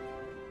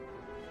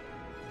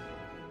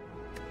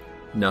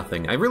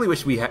nothing. I really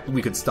wish we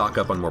could stock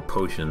up on more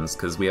potions,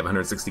 because we have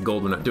 160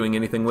 gold we're not doing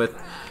anything with.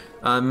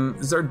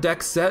 Is our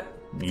deck set?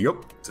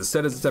 Yup, it's as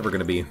set as it's ever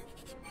gonna be.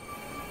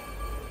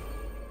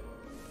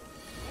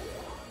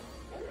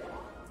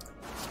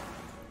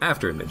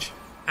 Afterimage,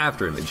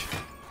 Afterimage,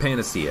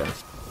 Panacea,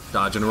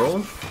 Dodge and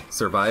Roll,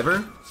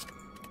 Survivor.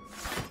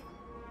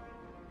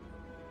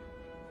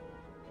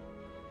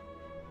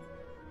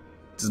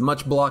 It's as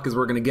much block as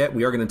we're gonna get.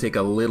 We are gonna take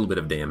a little bit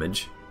of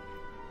damage.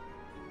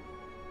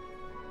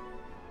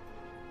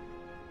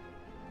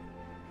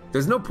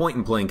 There's no point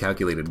in playing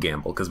Calculated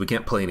Gamble, because we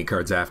can't play any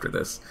cards after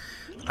this.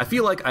 I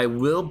feel like I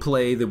will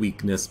play the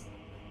Weakness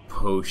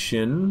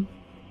Potion,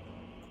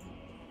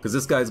 because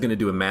this guy's gonna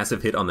do a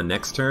massive hit on the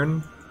next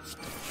turn.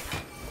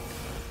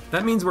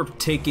 That means we're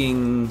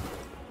taking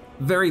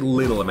very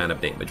little amount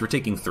of damage. We're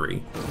taking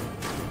 3.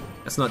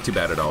 That's not too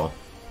bad at all.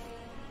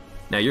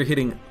 Now you're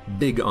hitting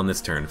big on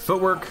this turn.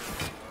 Footwork,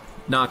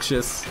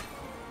 Noxious,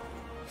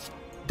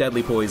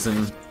 Deadly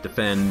Poison,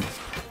 Defend,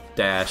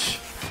 Dash,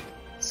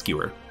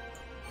 Skewer.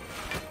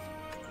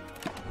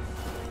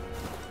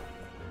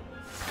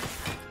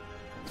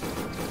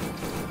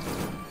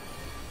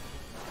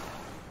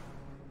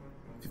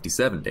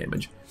 $57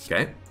 damage.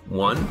 Okay.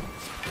 1,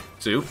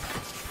 2,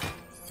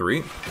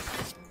 3,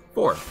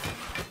 4.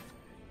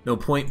 No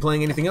point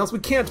playing anything else. We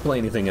can't play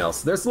anything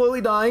else. They're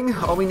slowly dying.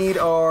 All we need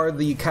are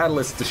the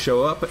catalysts to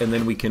show up, and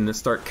then we can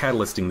start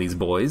catalysting these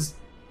boys.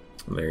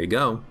 There you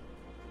go.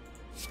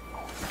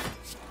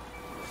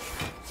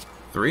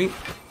 3,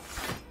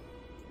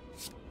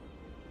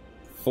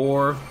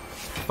 4,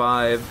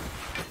 5,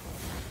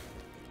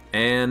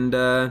 and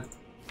I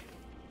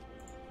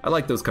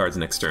like those cards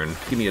next turn.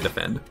 Give me a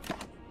defend.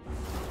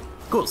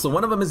 Cool, so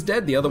one of them is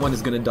dead, the other one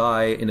is gonna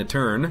die in a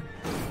turn.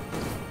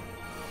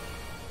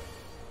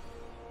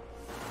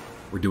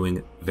 We're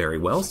doing very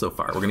well so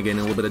far. We're gonna gain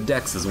a little bit of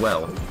dex as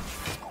well.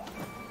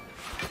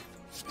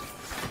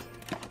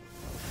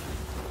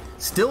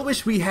 Still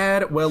wish we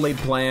had well-laid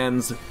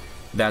plans.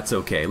 That's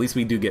okay, at least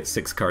we do get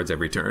 6 cards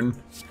every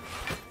turn.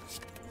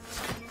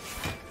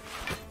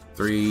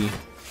 3,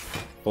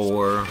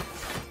 4.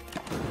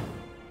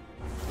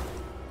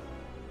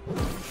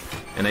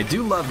 And I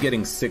do love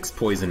getting 6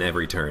 poison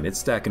every turn. It's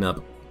stacking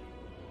up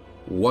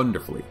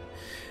wonderfully.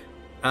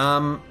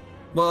 Well,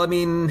 I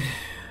mean,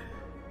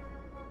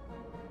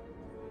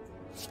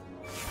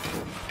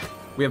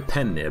 we have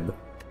Pen Nib.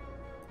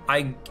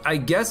 I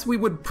guess we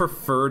would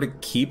prefer to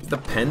keep the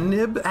Pen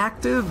Nib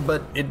active,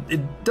 but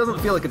it doesn't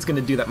feel like it's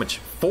going to do that much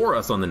for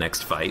us on the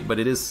next fight, but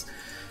it is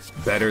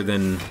better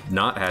than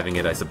not having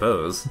it, I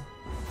suppose.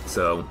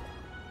 So,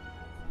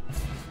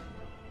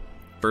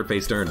 Bird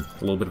Face Turn, a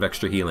little bit of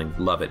extra healing,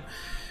 love it.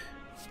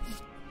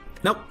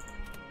 Nope,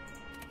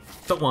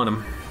 don't want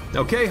him.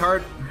 Okay,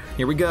 Heart,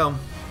 here we go.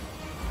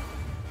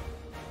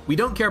 We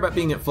don't care about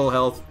being at full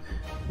health.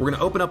 We're going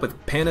to open up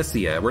with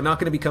Panacea. We're not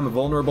going to become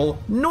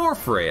vulnerable nor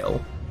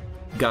frail.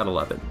 Gotta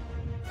love it.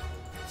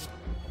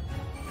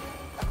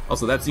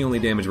 Also, that's the only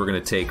damage we're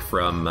going to take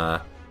from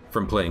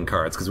playing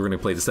cards, because we're going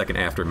to play the second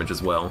Afterimage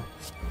as well.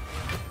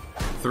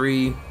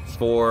 3,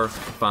 4,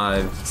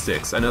 5,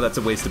 6. I know that's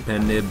a waste of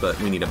Pen Nib, but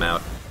we need him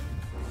out.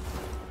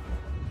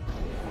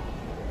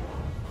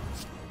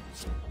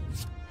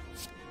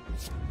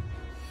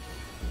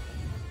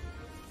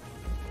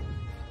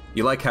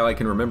 You like how I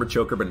can remember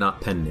Choker but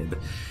not Pen Nib.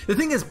 The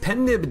thing is,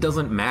 Pen Nib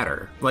doesn't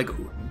matter. Like,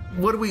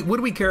 what do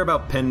we care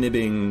about Pen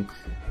Nibbing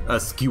a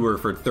Skewer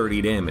for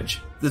 30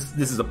 damage? This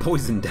is a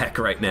poison deck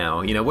right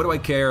now. You know, what do I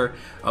care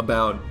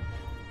about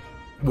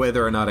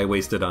whether or not I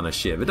waste it on a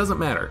Shiv? It doesn't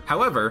matter.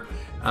 However,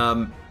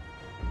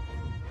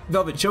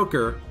 Velvet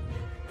Choker,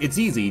 it's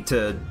easy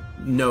to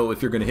know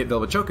if you're going to hit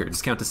Velvet Choker.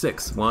 Just count to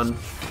 6. 1,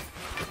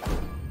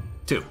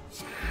 2,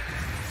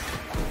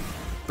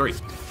 3.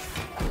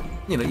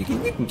 You know, you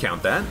can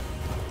count that.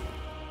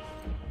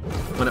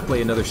 Why not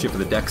play another Shift of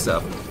the decks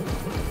up?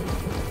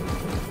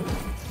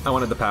 I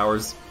wanted the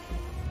powers.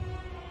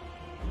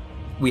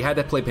 We had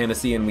to play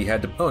Panacea and we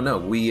had to... Oh no,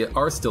 we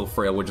are still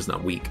frail, we're just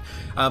not weak.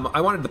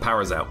 I wanted the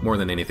powers out more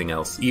than anything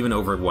else, even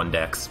over 1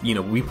 dex. You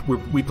know, we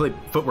played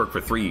Footwork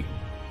for 3,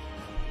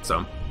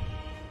 so...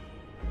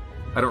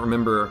 I don't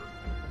remember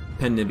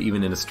Pen Nib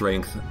even in a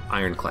Strength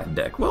Ironclad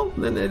deck. Well,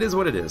 then it is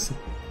what it is.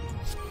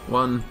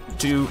 1,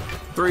 2,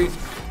 3...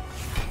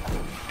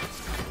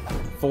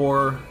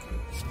 4,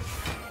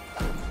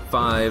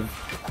 5,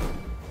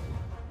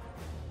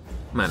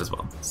 might as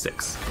well,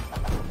 6.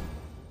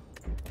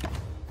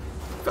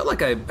 Felt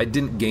like I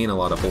didn't gain a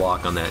lot of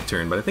block on that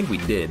turn, but I think we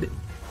did.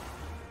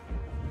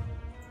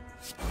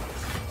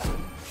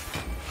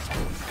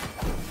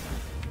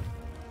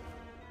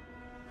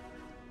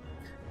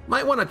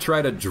 Might want to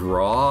try to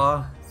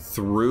draw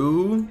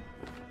through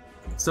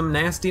some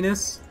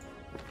nastiness.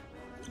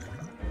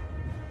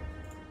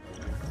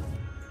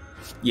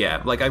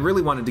 Yeah, like I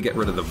really wanted to get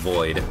rid of the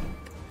Void.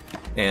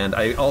 and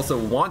I also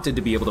wanted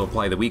to be able to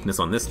apply the weakness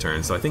on this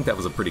turn, so I think that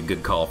was a pretty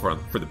good call for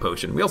the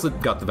potion. We also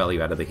got the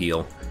value out of the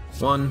heal.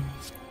 1,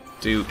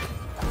 2,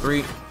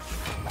 3,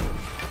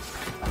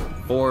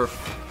 4,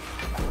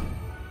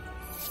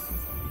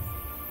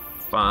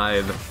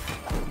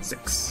 5,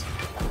 6.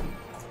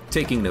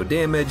 Taking no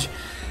damage.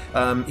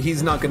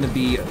 He's not going to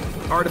be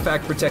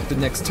artifact protected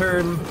next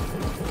turn.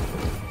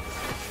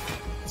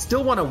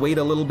 Still want to wait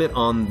a little bit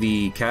on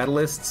the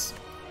catalysts.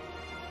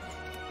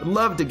 I'd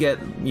love to get,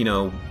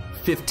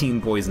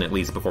 15 poison at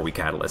least before we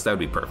catalyst. That would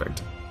be perfect.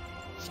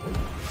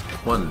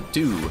 1,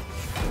 2,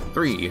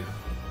 3,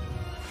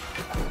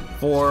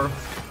 4,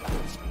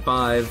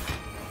 5.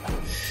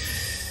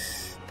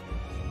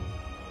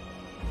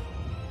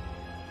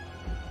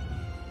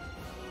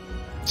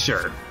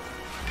 Sure.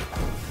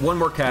 One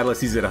more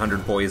catalyst, he's at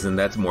 100 poison.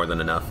 That's more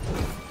than enough.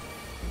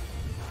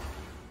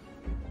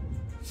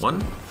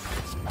 1,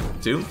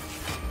 2,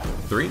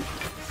 3,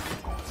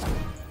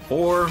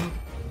 4,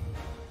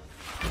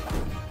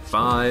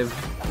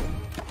 5.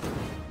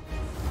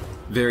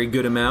 Very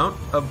good amount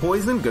of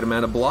poison, good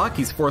amount of block.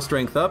 He's 4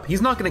 strength up.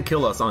 He's not going to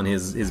kill us on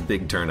his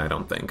big turn, I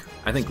don't think.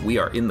 I think we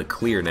are in the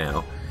clear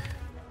now.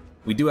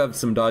 We do have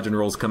some dodge and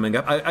rolls coming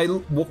up. I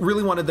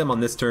really wanted them on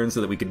this turn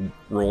so that we could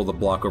roll the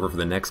block over for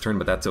the next turn,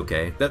 but that's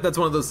okay. That's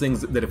one of those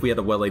things that if we had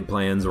the well-laid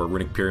plans or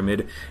runic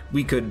pyramid,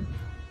 we could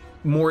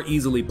more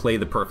easily play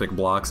the perfect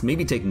blocks,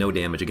 maybe take no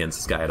damage against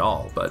this guy at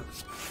all, but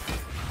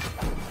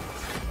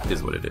it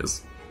is what it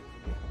is.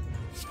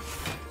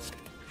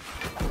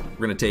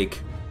 We're gonna take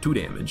 2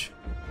 damage.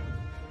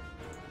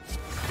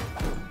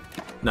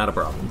 Not a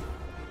problem.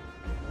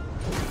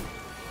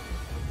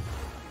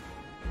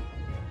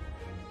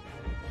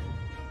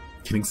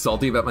 Getting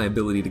salty about my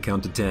ability to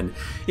count to 10.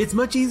 It's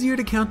much easier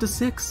to count to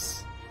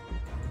 6.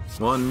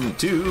 1,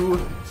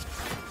 2,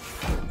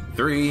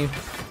 3,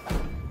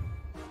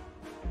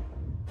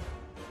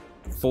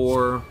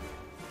 4,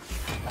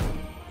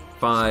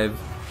 5,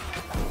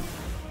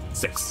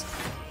 6.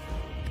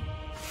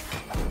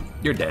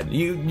 You're dead.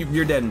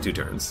 You're dead in 2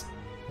 turns.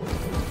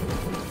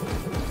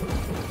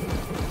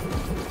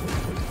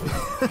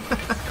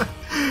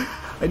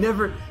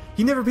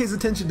 He never pays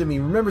attention to me,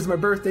 remembers my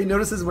birthday,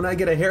 notices when I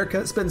get a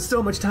haircut, spends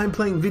so much time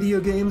playing video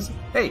games.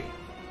 Hey,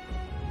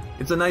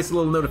 it's a nice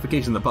little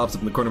notification that pops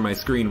up in the corner of my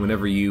screen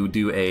whenever you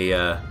do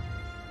a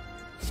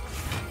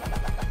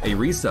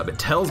resub. It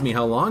tells me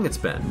how long it's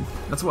been.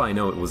 That's why I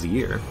know it was a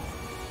year.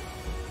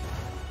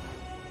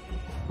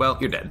 Well,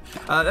 you're dead.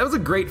 That was a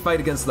great fight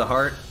against the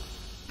heart.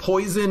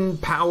 Poison,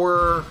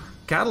 power,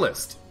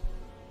 catalyst.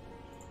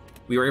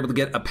 We were able to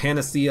get a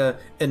Panacea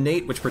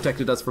Innate, which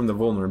protected us from the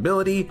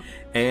vulnerability,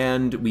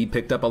 and we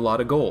picked up a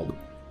lot of gold.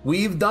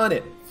 We've done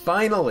it,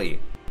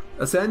 finally!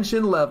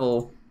 Ascension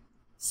level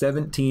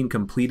 17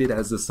 completed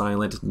as the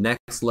Silent,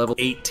 next level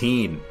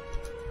 18.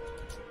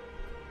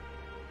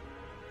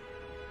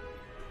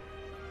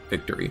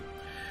 Victory.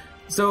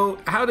 So,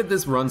 how did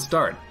this run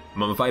start?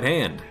 Mummified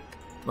Hand.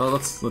 Well,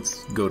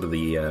 let's go to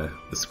the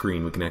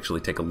screen. We can actually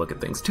take a look at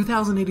things.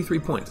 2,083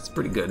 points. It's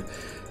pretty good.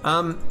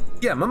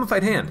 Yeah,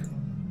 Mummified Hand.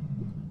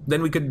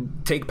 Then we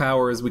could take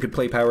powers, we could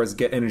play powers,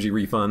 get energy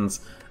refunds.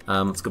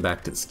 Let's go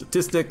back to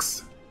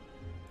statistics.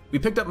 We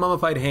picked up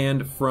Mummified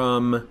Hand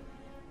from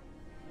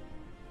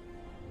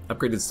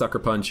upgraded Sucker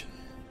Punch,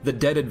 the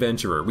Dead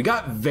Adventurer. We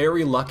got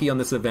very lucky on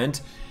this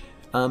event.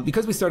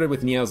 Because we started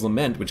with Niao's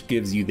Lament, which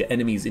gives you the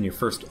enemies in your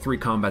first 3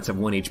 combats have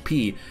 1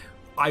 HP,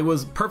 I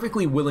was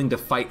perfectly willing to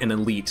fight an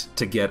elite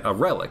to get a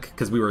relic,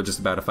 because we were just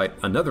about to fight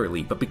another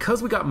elite. But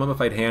because we got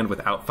Mummified Hand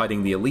without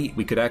fighting the elite,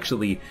 we could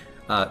actually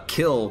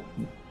kill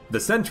the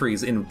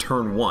sentries in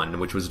turn 1,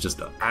 which was just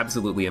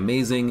absolutely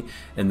amazing.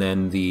 And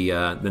then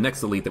the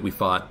next elite that we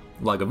fought,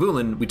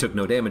 Lagavulin, we took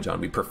no damage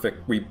on.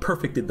 We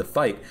perfected the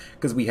fight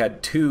because we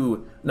had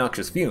 2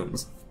 Noxious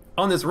Fumes.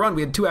 On this run,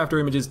 we had 2 After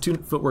Images, 2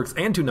 Footworks,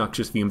 and 2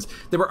 Noxious Fumes.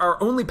 They were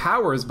our only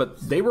powers, but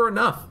they were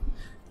enough.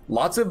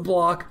 Lots of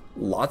block,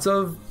 lots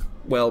of,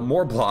 well,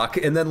 more block,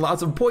 and then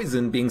lots of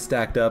poison being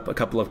stacked up. A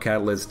couple of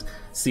catalysts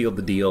sealed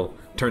the deal,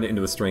 turned it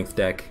into a strength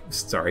deck.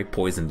 Sorry,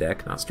 poison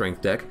deck, not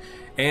strength deck.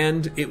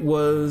 And it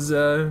was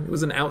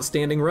an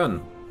outstanding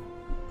run.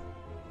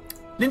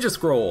 Ninja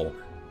Scroll.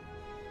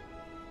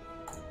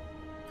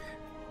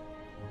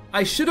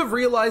 I should have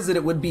realized that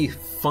it would be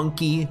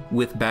funky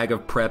with Bag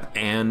of Prep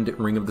and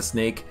Ring of the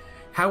Snake.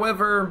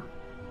 However,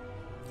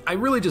 I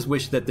really just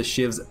wish that the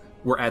shivs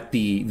were at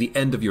the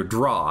end of your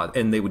draw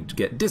and they would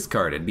get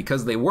discarded.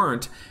 Because they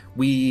weren't,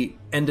 we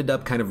ended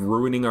up kind of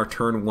ruining our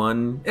turn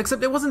 1.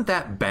 Except it wasn't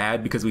that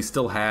bad because we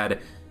still had,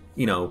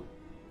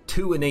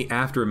 2 innate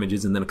After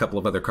Images and then a couple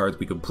of other cards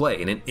we could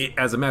play. And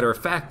as a matter of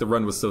fact, the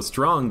run was so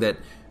strong that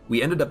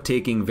we ended up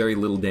taking very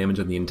little damage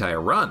on the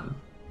entire run.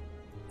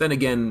 Then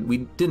again, we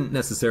didn't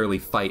necessarily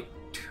fight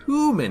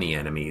too many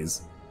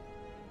enemies.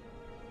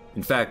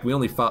 In fact, we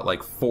only fought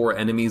like 4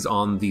 enemies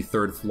on the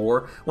 3rd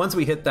floor. Once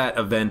we hit that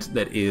event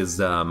that is,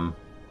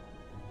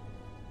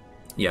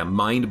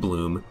 Mind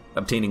Bloom,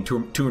 obtaining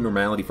 2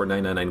 normality for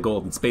 999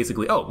 gold, it's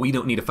basically, oh, we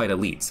don't need to fight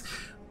elites.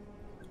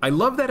 I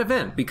love that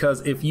event because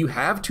if you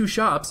have 2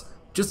 shops,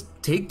 just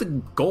take the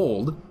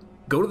gold,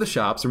 go to the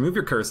shops, remove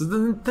your curses,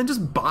 and then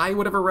just buy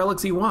whatever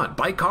relics you want.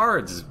 Buy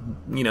cards,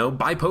 you know,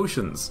 buy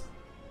potions.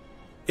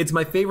 It's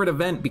my favorite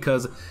event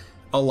because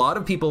a lot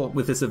of people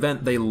with this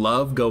event, they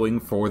love going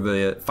for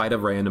the fight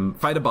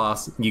a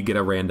boss, you get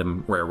a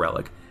random rare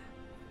relic.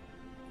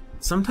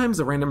 Sometimes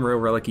the random rare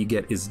relic you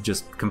get is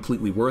just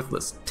completely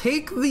worthless.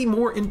 Take the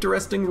more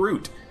interesting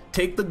route.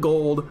 Take the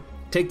gold,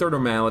 take their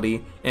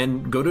normality,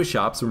 and go to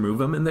shops, remove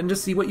them, and then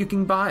just see what you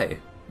can buy.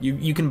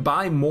 You can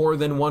buy more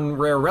than one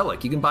rare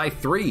relic. You can buy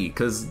 3,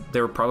 because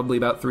they're probably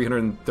about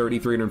 330,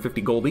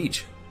 350 gold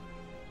each.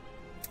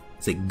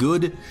 It's a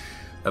good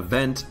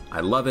event. I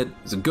love it.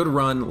 It's a good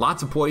run.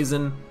 Lots of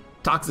poison.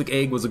 Toxic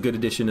Egg was a good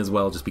addition as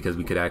well, just because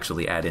we could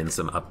actually add in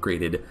some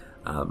upgraded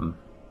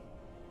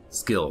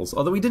skills.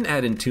 Although we didn't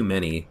add in too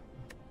many.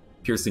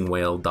 Piercing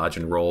Whale, Dodge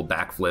and Roll,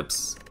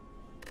 Backflips.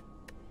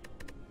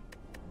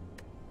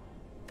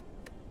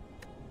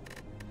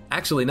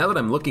 Actually, now that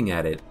I'm looking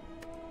at it,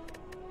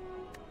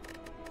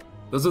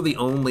 those are the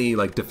only,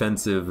 like,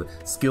 defensive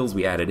skills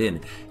we added in.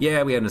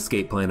 Yeah, we had an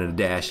escape plan and a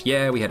dash.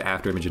 Yeah, we had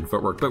afterimage and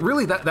footwork. But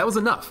really, that was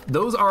enough.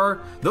 Those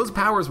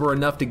powers were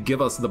enough to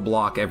give us the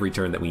block every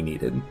turn that we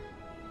needed.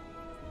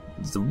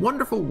 It's a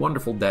wonderful,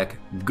 wonderful deck.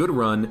 Good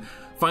run.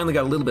 Finally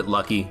got a little bit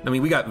lucky. I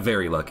mean, we got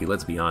very lucky,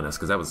 let's be honest,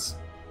 because that was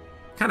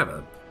kind of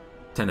a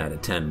 10 out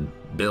of 10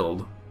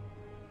 build.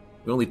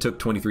 We only took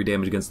 23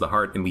 damage against the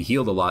heart, and we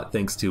healed a lot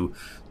thanks to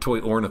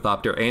Toy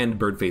Ornithopter and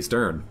Bird-Faced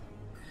Urn.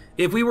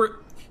 If we were...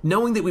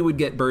 Knowing that we would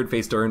get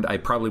Bird-Faced Urn, I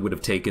probably would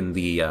have taken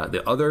the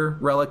other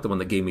relic, the one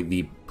that gave me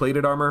the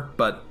plated armor,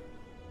 but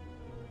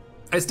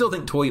I still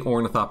think Toy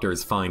Ornithopter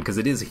is fine, because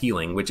it is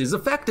healing, which is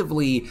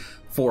effectively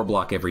 4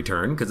 block every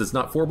turn, because it's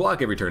not 4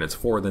 block every turn, it's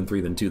 4, then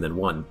 3, then 2, then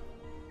 1.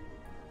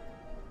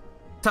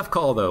 Tough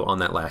call, though, on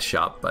that last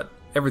shop, but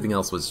everything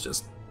else was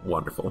just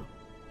wonderful.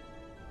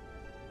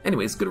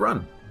 Anyways, good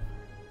run.